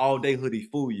this all-day hoodie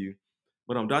fool you.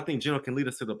 But do I think Geno can lead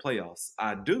us to the playoffs?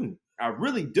 I do. I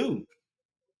really do.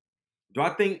 Do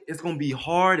I think it's going to be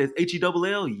hard as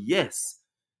HELL? Yes.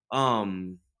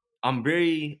 I'm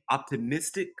very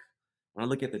optimistic when I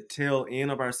look at the tail end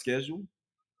of our schedule.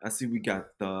 I see we got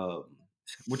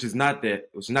which is not that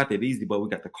easy, but we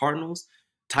got the Cardinals,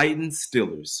 Titans,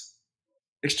 Steelers.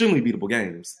 Extremely beatable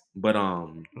games, but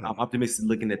I'm optimistic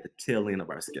looking at the tail end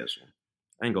of our schedule.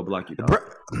 I ain't gonna block you, dog.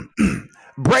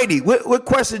 Brady, what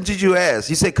question did you ask?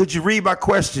 You said, "Could you read my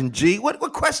question, G?" What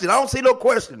question? I don't see no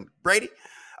question, Brady.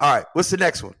 All right, what's the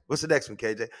next one?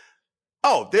 KJ?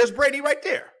 Oh, there's Brady right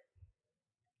there.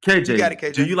 KJ, you got it,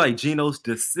 KJ. Do you like Geno's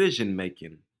decision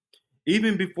making?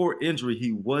 Even before injury,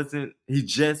 he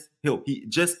just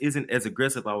isn't as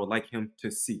aggressive I would like him to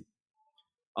see.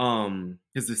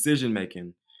 His decision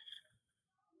making.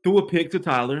 Threw a pick to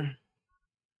Tyler.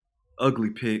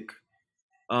 Ugly pick.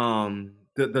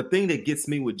 The thing that gets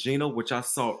me with Geno, which I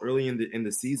saw early in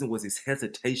the season, was his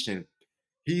hesitation.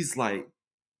 He's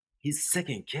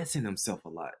second guessing himself a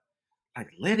lot.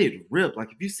 Like, let it rip.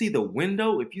 Like, if you see the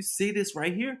window, if you see this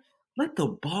right here, let the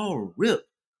ball rip.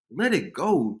 Let it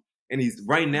go. And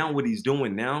what he's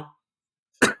doing now,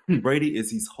 Brady,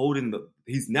 is he's holding the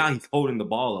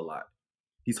ball a lot.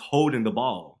 He's holding the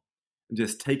ball and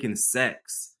just taking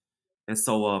sacks. And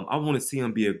so I want to see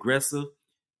him be aggressive,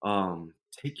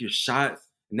 take your shots.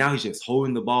 Now he's just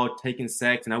holding the ball, taking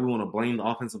sacks. Now we want to blame the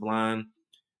offensive line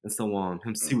and so on.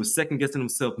 He was second guessing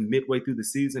himself midway through the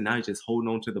season. Now he's just holding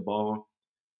on to the ball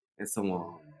and so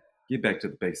on. Get back to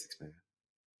the basics, man.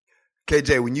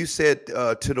 KJ, when you said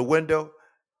to the window,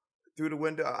 through the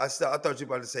window, I thought you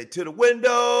were about to say to the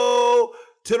window,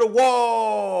 to the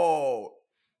wall.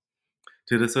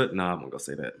 To the side? No, I'm not gonna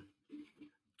say that.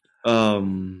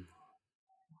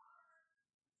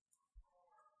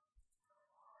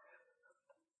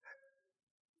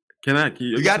 Can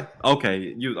you got it?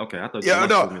 Okay, I thought. Yeah,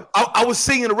 no, I was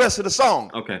singing the rest of the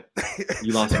song. Okay,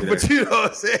 you lost me there. But you know what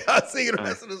I'm saying? I was singing the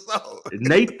rest of the song.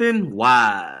 Nathan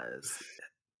Wise.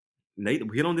 Nate,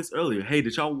 we hit on this earlier. Hey,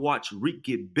 did y'all watch Reek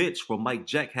get bitched from Mike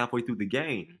Jack halfway through the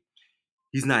game?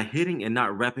 He's not hitting and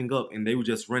not wrapping up, and they were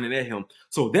just running at him.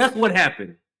 So that's what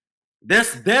happened.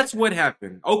 That's what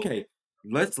happened. Okay,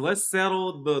 let's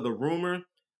settle the rumor.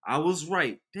 I was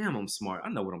right. Damn, I'm smart. I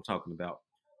know what I'm talking about.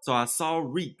 So I saw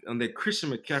Reek on that Christian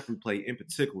McCaffrey play in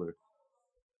particular.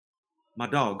 My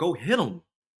dog, go hit him.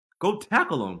 Go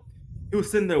tackle him. He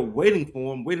was sitting there waiting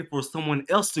for someone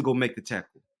else to go make the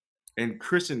tackle. And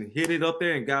Christian hit it up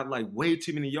there and got like way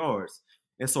too many yards.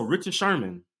 And so Richard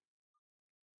Sherman,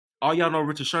 all y'all know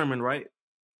Richard Sherman, right?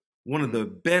 One of the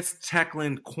best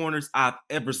tackling corners I've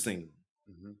ever seen.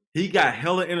 Mm-hmm. He got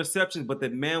hella interceptions, but the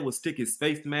man will stick his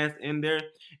face mask in there.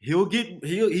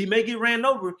 He may get ran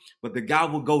over, but the guy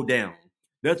will go down.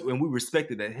 That's when we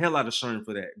respected the hell out of Sherman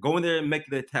for that. Go in there and make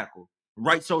that tackle.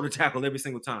 Right shoulder tackle every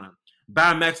single time.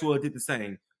 Byron Maxwell did the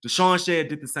same. Deshaun Shedd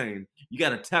did the same. You got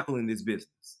to tackle in this business.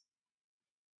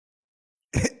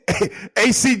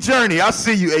 AC Journey. I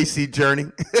see you, AC Journey.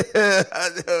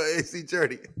 AC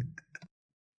Journey.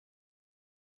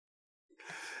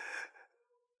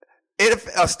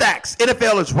 Stacks.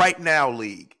 NFL is right now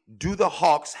league. Do the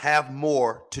Hawks have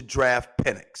more to draft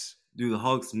Penix? Do the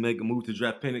Hawks make a move to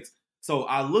draft Penix? So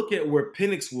I look at where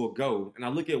Penix will go, and I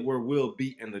look at where we'll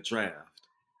be in the draft.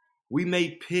 We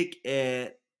may pick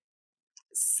at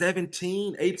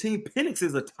 17, 18. Penix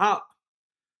is he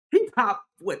top,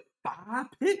 what, 5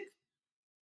 pick?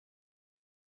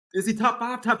 Is he top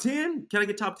 5, top 10? Can I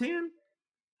get top 10?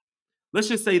 Let's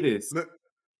just say this.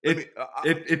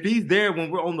 If he's there when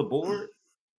we're on the board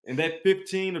in that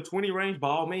 15 or 20 range, by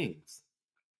all means.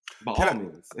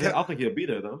 I think he'll be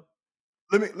there though.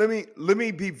 Let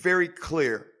me be very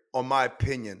clear on my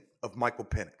opinion of Michael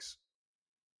Penix.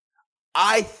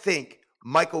 I think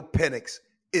Michael Penix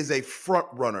is a front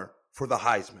runner for the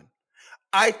Heisman.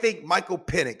 I think Michael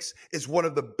Penix is one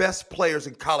of the best players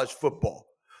in college football.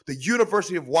 The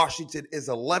University of Washington is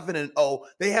 11-0.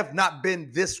 They have not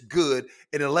been this good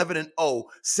in 11-0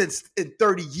 since in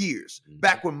 30 years,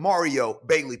 back when Mario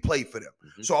Bailey played for them.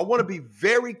 Mm-hmm. So I want to be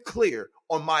very clear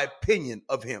on my opinion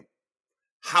of him.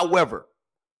 However,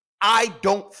 I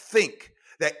don't think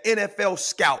that NFL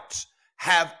scouts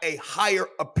have a higher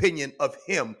opinion of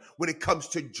him when it comes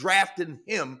to drafting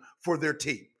him for their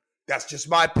team. That's just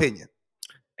my opinion.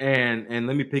 And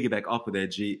let me piggyback off of that,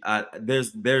 G.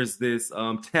 There's this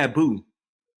taboo.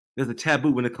 There's a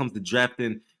taboo when it comes to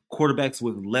drafting quarterbacks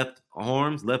with left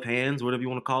arms, left hands, whatever you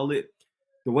want to call it.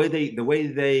 The way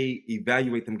they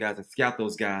evaluate them guys and scout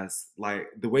those guys, like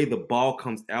the way the ball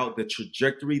comes out, the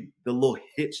trajectory, the little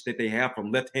hitch that they have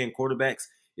from left-hand quarterbacks,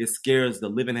 it scares the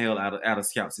living hell out of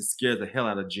scouts. It scares the hell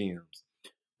out of GMs.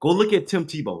 Go look at Tim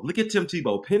Tebow. Look at Tim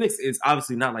Tebow. Penix is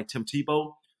obviously not like Tim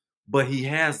Tebow, but he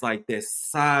has like that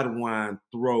sidewind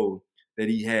throw that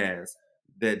he has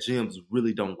that GMs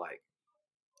really don't like.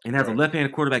 And has a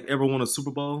left-handed quarterback ever won a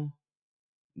Super Bowl?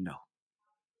 No.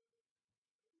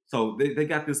 So they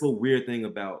got this little weird thing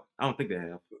about, I don't think they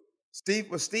have.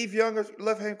 Was Steve Young a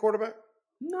left-hand quarterback?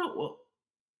 No.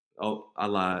 I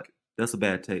lied. That's a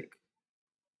bad take.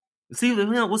 Was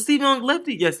Steve Young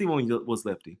lefty? Yeah, Steve Young was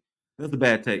lefty. That's a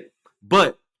bad take.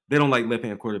 But they don't like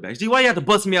left-hand quarterbacks. Gee, why you have to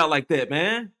bust me out like that,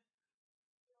 man?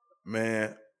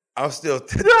 Man, I'm still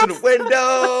to the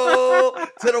window,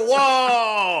 to the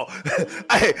wall.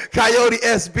 Hey, Coyote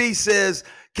SB says,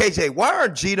 KJ, why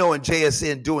aren't Gino and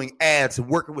JSN doing ads and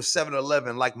working with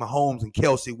 7-Eleven like Mahomes and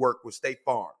Kelsey work with State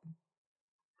Farm?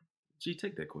 Gee,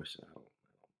 take that question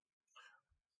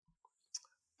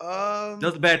out.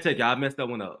 That's a bad take. I messed that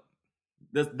one up.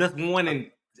 That's one in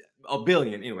a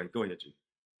billion. Anyway, go ahead, G.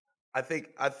 I think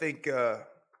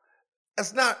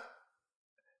that's not.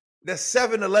 The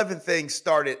 7-Eleven thing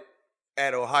started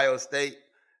at Ohio State,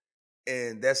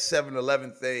 and that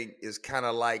 7-Eleven thing is kind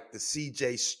of like the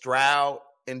CJ Stroud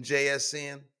and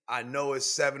JSN. I know it's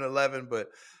 7-Eleven,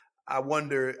 but I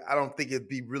don't think it'd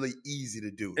be really easy to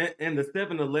do. And the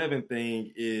 7-Eleven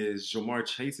thing is Jamar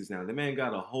Chase's now. The man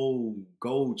got a whole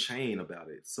gold chain about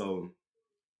it. So,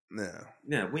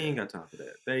 yeah, we ain't got time for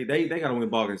that. They got to win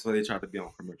ball games, so they try to be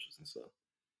on commercials and stuff.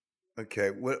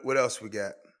 Okay, what else we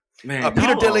got? Man,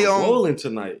 Peter DeLeon rolling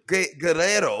tonight.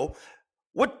 Guerrero,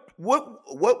 what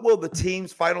will the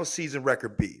team's final season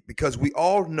record be? Because we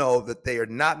all know that they are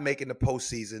not making the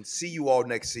postseason. See you all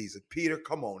next season. Peter,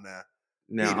 come on now.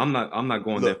 Now, Peter, I'm not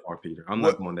going that far, Peter. I'm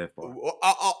not going that far.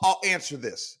 I'll answer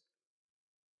this.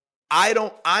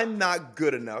 I'm not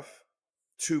good enough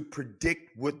to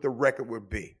predict what the record would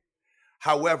be.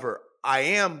 However, I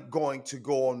am going to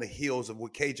go on the heels of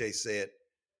what KJ said.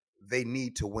 They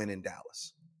need to win in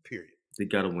Dallas. Period. They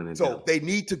got to win in Dallas. So they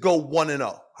need to go 1-0.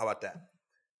 How about that?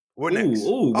 What next?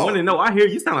 1-0. I hear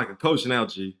you sound like a coach now,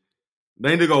 G. They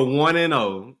need to go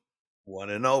 1-0.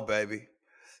 1-0, baby.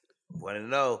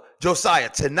 1-0. Josiah,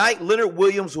 tonight Leonard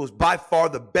Williams was by far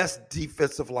the best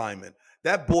defensive lineman.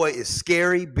 That boy is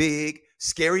scary big,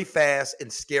 scary fast,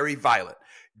 and scary violent.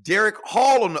 Derek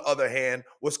Hall, on the other hand,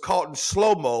 was caught in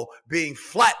slow-mo being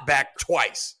flat back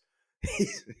twice.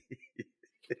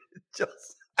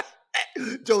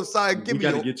 Josiah, we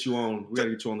gotta get you on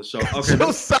the show. Okay,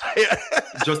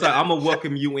 Josiah, I'm gonna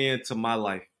welcome you into my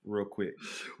life real quick.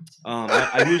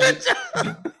 I usually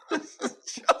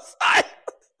Josiah.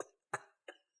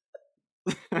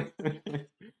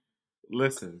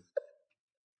 Listen.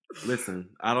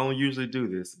 I don't usually do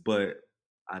this, but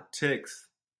I text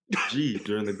G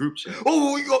during the group chat.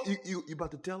 Oh, you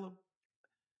about to tell him?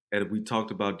 And we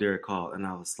talked about Derek Hall, and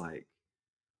I was like,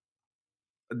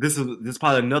 This is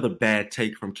probably another bad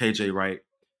take from KJ, right?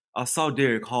 I saw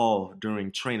Derek Hall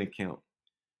during training camp,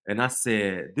 and I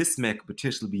said, this man could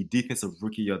potentially be Defensive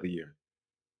Rookie of the Year.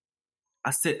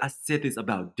 I said this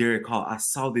about Derek Hall. I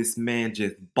saw this man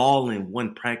just ball in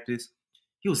one practice.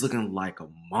 He was looking like a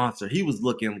monster. He was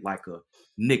looking like a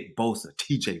Nick Bosa,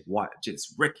 TJ Watt,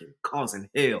 just wrecking, causing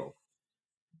hell.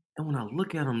 And when I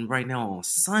look at him right now on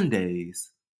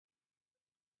Sundays,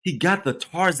 he got the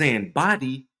Tarzan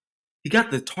body. He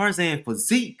got the Tarzan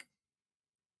physique.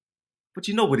 But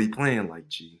you know what he playing like,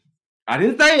 G. I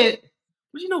didn't say it.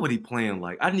 But you know what he playing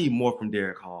like. I need more from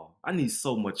Derek Hall. I need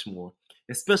so much more.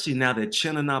 Especially now that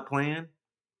Chenna not playing.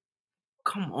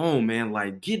 Come on, man.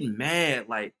 Like, get mad.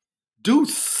 Like, do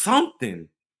something.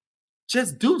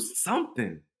 Just do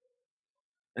something.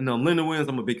 And Leonard Williams,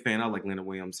 I'm a big fan. I like Leonard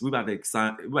Williams. We about to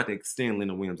extend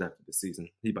Leonard Williams after the season.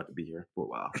 He about to be here for a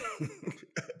while.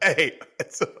 Hey,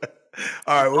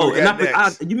 all right. What we got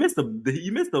next? You missed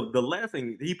the last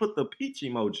thing. He put the peach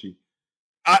emoji.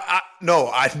 I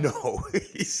know.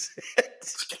 He said,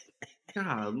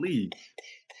 golly.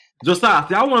 Josiah,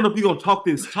 see, I want to know if you're gonna talk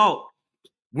this talk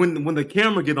when the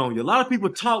camera get on you. A lot of people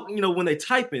talk, when they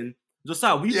typing.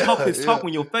 Josiah, we talk this talk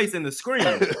when your face in the screen.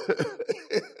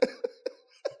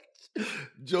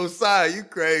 Josiah, you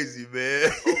crazy,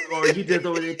 man. Or you just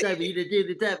over there typing. You just did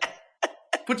the tap.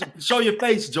 Show your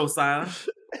face, Josiah.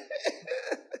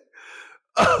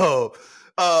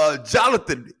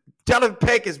 Jonathan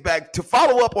Peck is back. To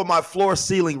follow up on my floor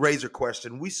ceiling razor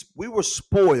question, we were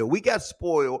spoiled. We got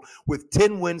spoiled with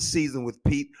 10-win season with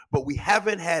Pete, but we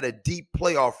haven't had a deep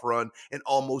playoff run in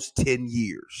almost 10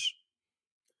 years.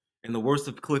 In the words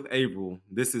of Cliff Averill,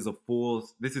 this is a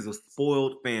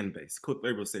spoiled fan base. Cliff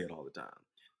Averill say it all the time.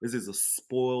 This is a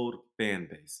spoiled fan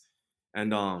base.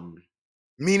 And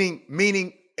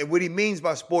meaning and what he means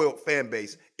by spoiled fan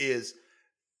base is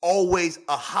always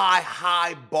a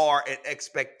high bar and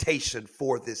expectation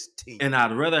for this team. And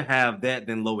I'd rather have that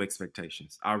than low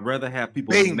expectations. I'd rather have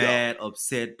people mad,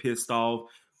 upset, pissed off,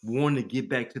 wanting to get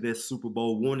back to their Super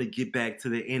Bowl, wanting to get back to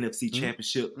the NFC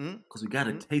Championship, because we got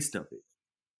a taste of it.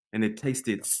 And it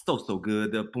tasted so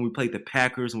good. When we played the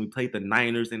Packers and we played the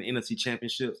Niners in the NFC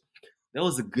Championships, that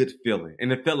was a good feeling.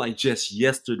 And it felt like just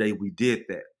yesterday we did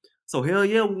that. So hell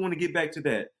yeah, we want to get back to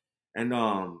that. And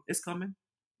it's coming.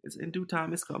 It's in due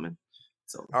time. It's coming.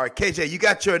 So all right, KJ, you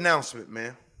got your announcement,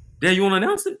 man. Yeah, you want to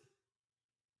announce it?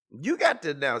 You got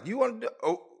to announce. You want to?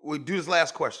 We'll do this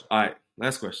last question. All right,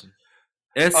 last question.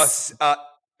 S.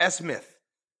 Smith.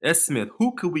 S. Smith.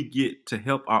 Who could we get to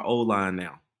help our O-line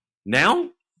now? Now?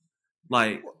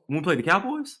 Like when we play the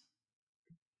Cowboys?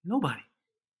 Nobody.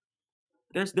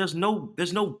 There's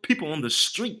no people on the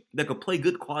street that could play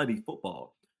good quality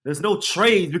football. There's no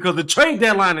trades because the trade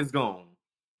deadline is gone.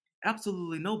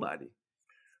 Absolutely nobody.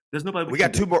 There's nobody. We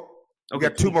got two more. Okay, we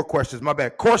got two more questions. My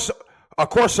bad.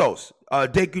 Corsos,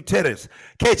 De Gutierrez.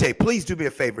 KJ, please do me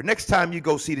a favor. Next time you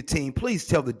go see the team, please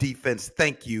tell the defense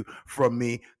thank you from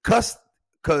me, cause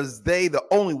they the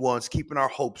only ones keeping our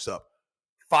hopes up.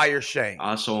 Fire Shane.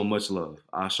 I'll show him much love.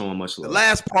 The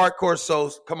last part,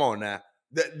 Corsos, come on now.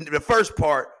 The first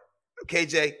part,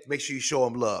 KJ, make sure you show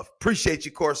him love. Appreciate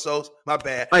you, Corsos. My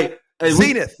bad. Hey,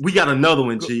 Zenith. We got another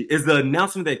one, G. Is the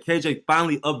announcement that KJ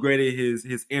finally upgraded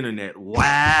his internet.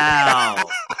 Wow.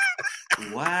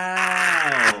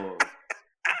 Wow.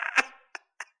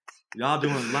 Y'all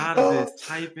doing a lot of this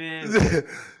typing. I'm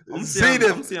gonna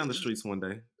see you on the streets one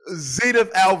day.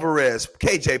 Zenith Alvarez.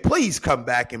 KJ, please come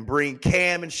back and bring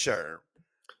Cam and Sherm.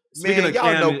 Man,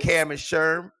 y'all know Cam and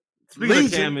Sherm. Speaking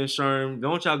of Cam and Sherm,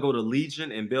 don't y'all go to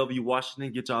Legion in Bellevue,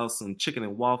 Washington, get y'all some chicken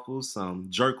and waffles, some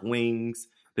jerk wings.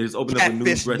 They just opened up a new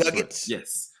restaurant. Nuggets.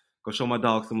 Yes. Go show my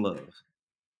dog some love.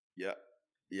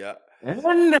 Yeah.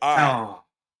 And now,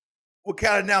 what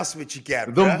kind of announcement you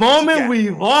got? The moment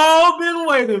we've all been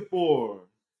waiting for.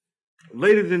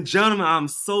 Ladies and gentlemen, I'm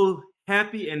so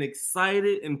happy and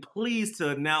excited and pleased to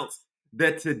announce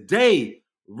that today,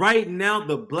 right now,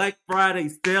 the Black Friday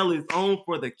sale is on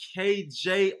for the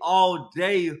KJ All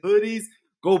Day hoodies.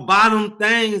 Go buy them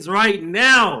things right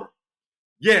now.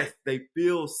 Yes, they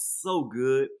feel so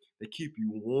good. They keep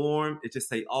you warm. It just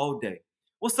say all day.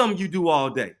 What's something you do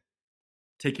all day?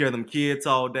 Take care of them kids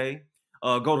all day.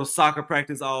 Go to soccer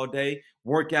practice all day.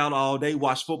 Work out all day.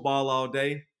 Watch football all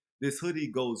day. This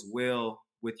hoodie goes well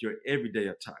with your everyday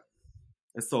attire.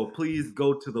 And so please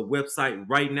go to the website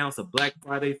right now. It's a Black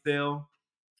Friday sale.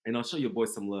 And I'll show your boy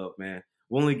some love, man.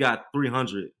 We only got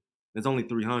 300. There's only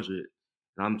 300.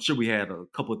 And I'm sure we had a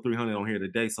couple of 300 on here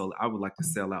today. So I would like to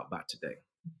sell out by today.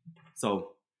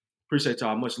 So appreciate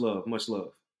y'all. Much love. Much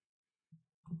love.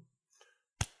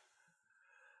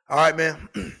 All right, man.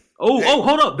 Oh,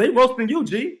 hold up. They roasting you,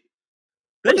 G.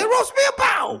 What that roast me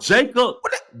about? Jacob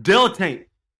Del Tank.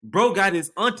 Bro got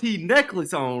his auntie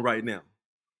necklace on right now.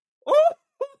 Ooh.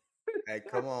 Hey,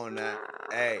 come on now.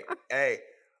 Hey.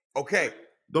 Okay.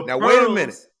 The Now, pearls. wait a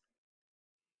minute.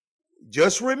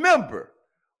 Just remember,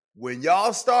 when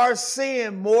y'all start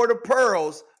seeing more the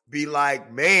pearls, be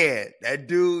like, man, that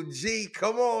dude G,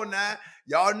 come on now.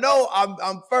 Y'all know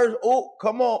I'm first. Oh,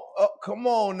 come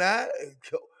on now.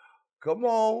 Come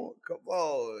on,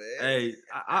 man. Hey,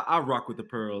 I rock with the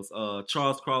pearls.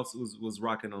 Charles Cross was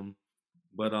rocking them,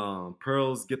 but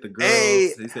pearls get the girls.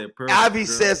 Hey, he said pearls. Ivy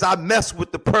says I mess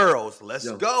with the pearls. Let's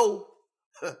go.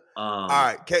 All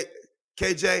right,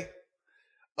 KJ.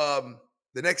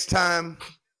 The next time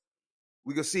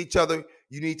we gonna see each other,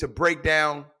 you need to break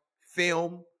down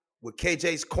film with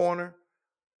KJ's Corner,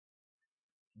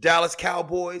 Dallas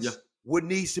Cowboys. Yeah. What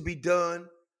needs to be done?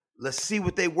 Let's see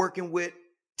what they working with.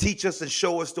 Teach us and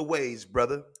show us the ways,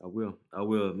 brother. I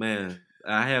will, man.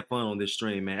 I had fun on this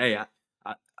stream, man. Hey,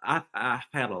 I've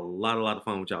had a lot of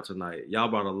fun with y'all tonight. Y'all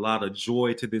brought a lot of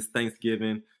joy to this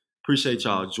Thanksgiving. Appreciate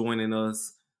y'all joining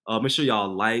us. Make sure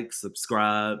y'all like,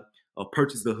 subscribe,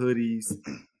 purchase the hoodies,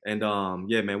 and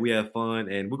yeah, man, we had fun,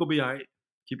 and we're gonna be all right.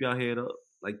 Keep y'all head up,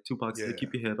 like Tupac said.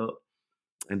 Keep your head up,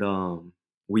 and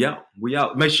we out.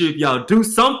 Make sure if y'all do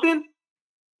something,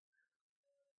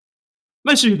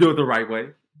 make sure you do it the right way.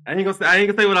 I ain't gonna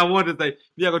say what I wanted to say. If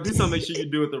y'all gonna do something, make sure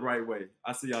you do it the right way.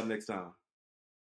 I'll see y'all next time.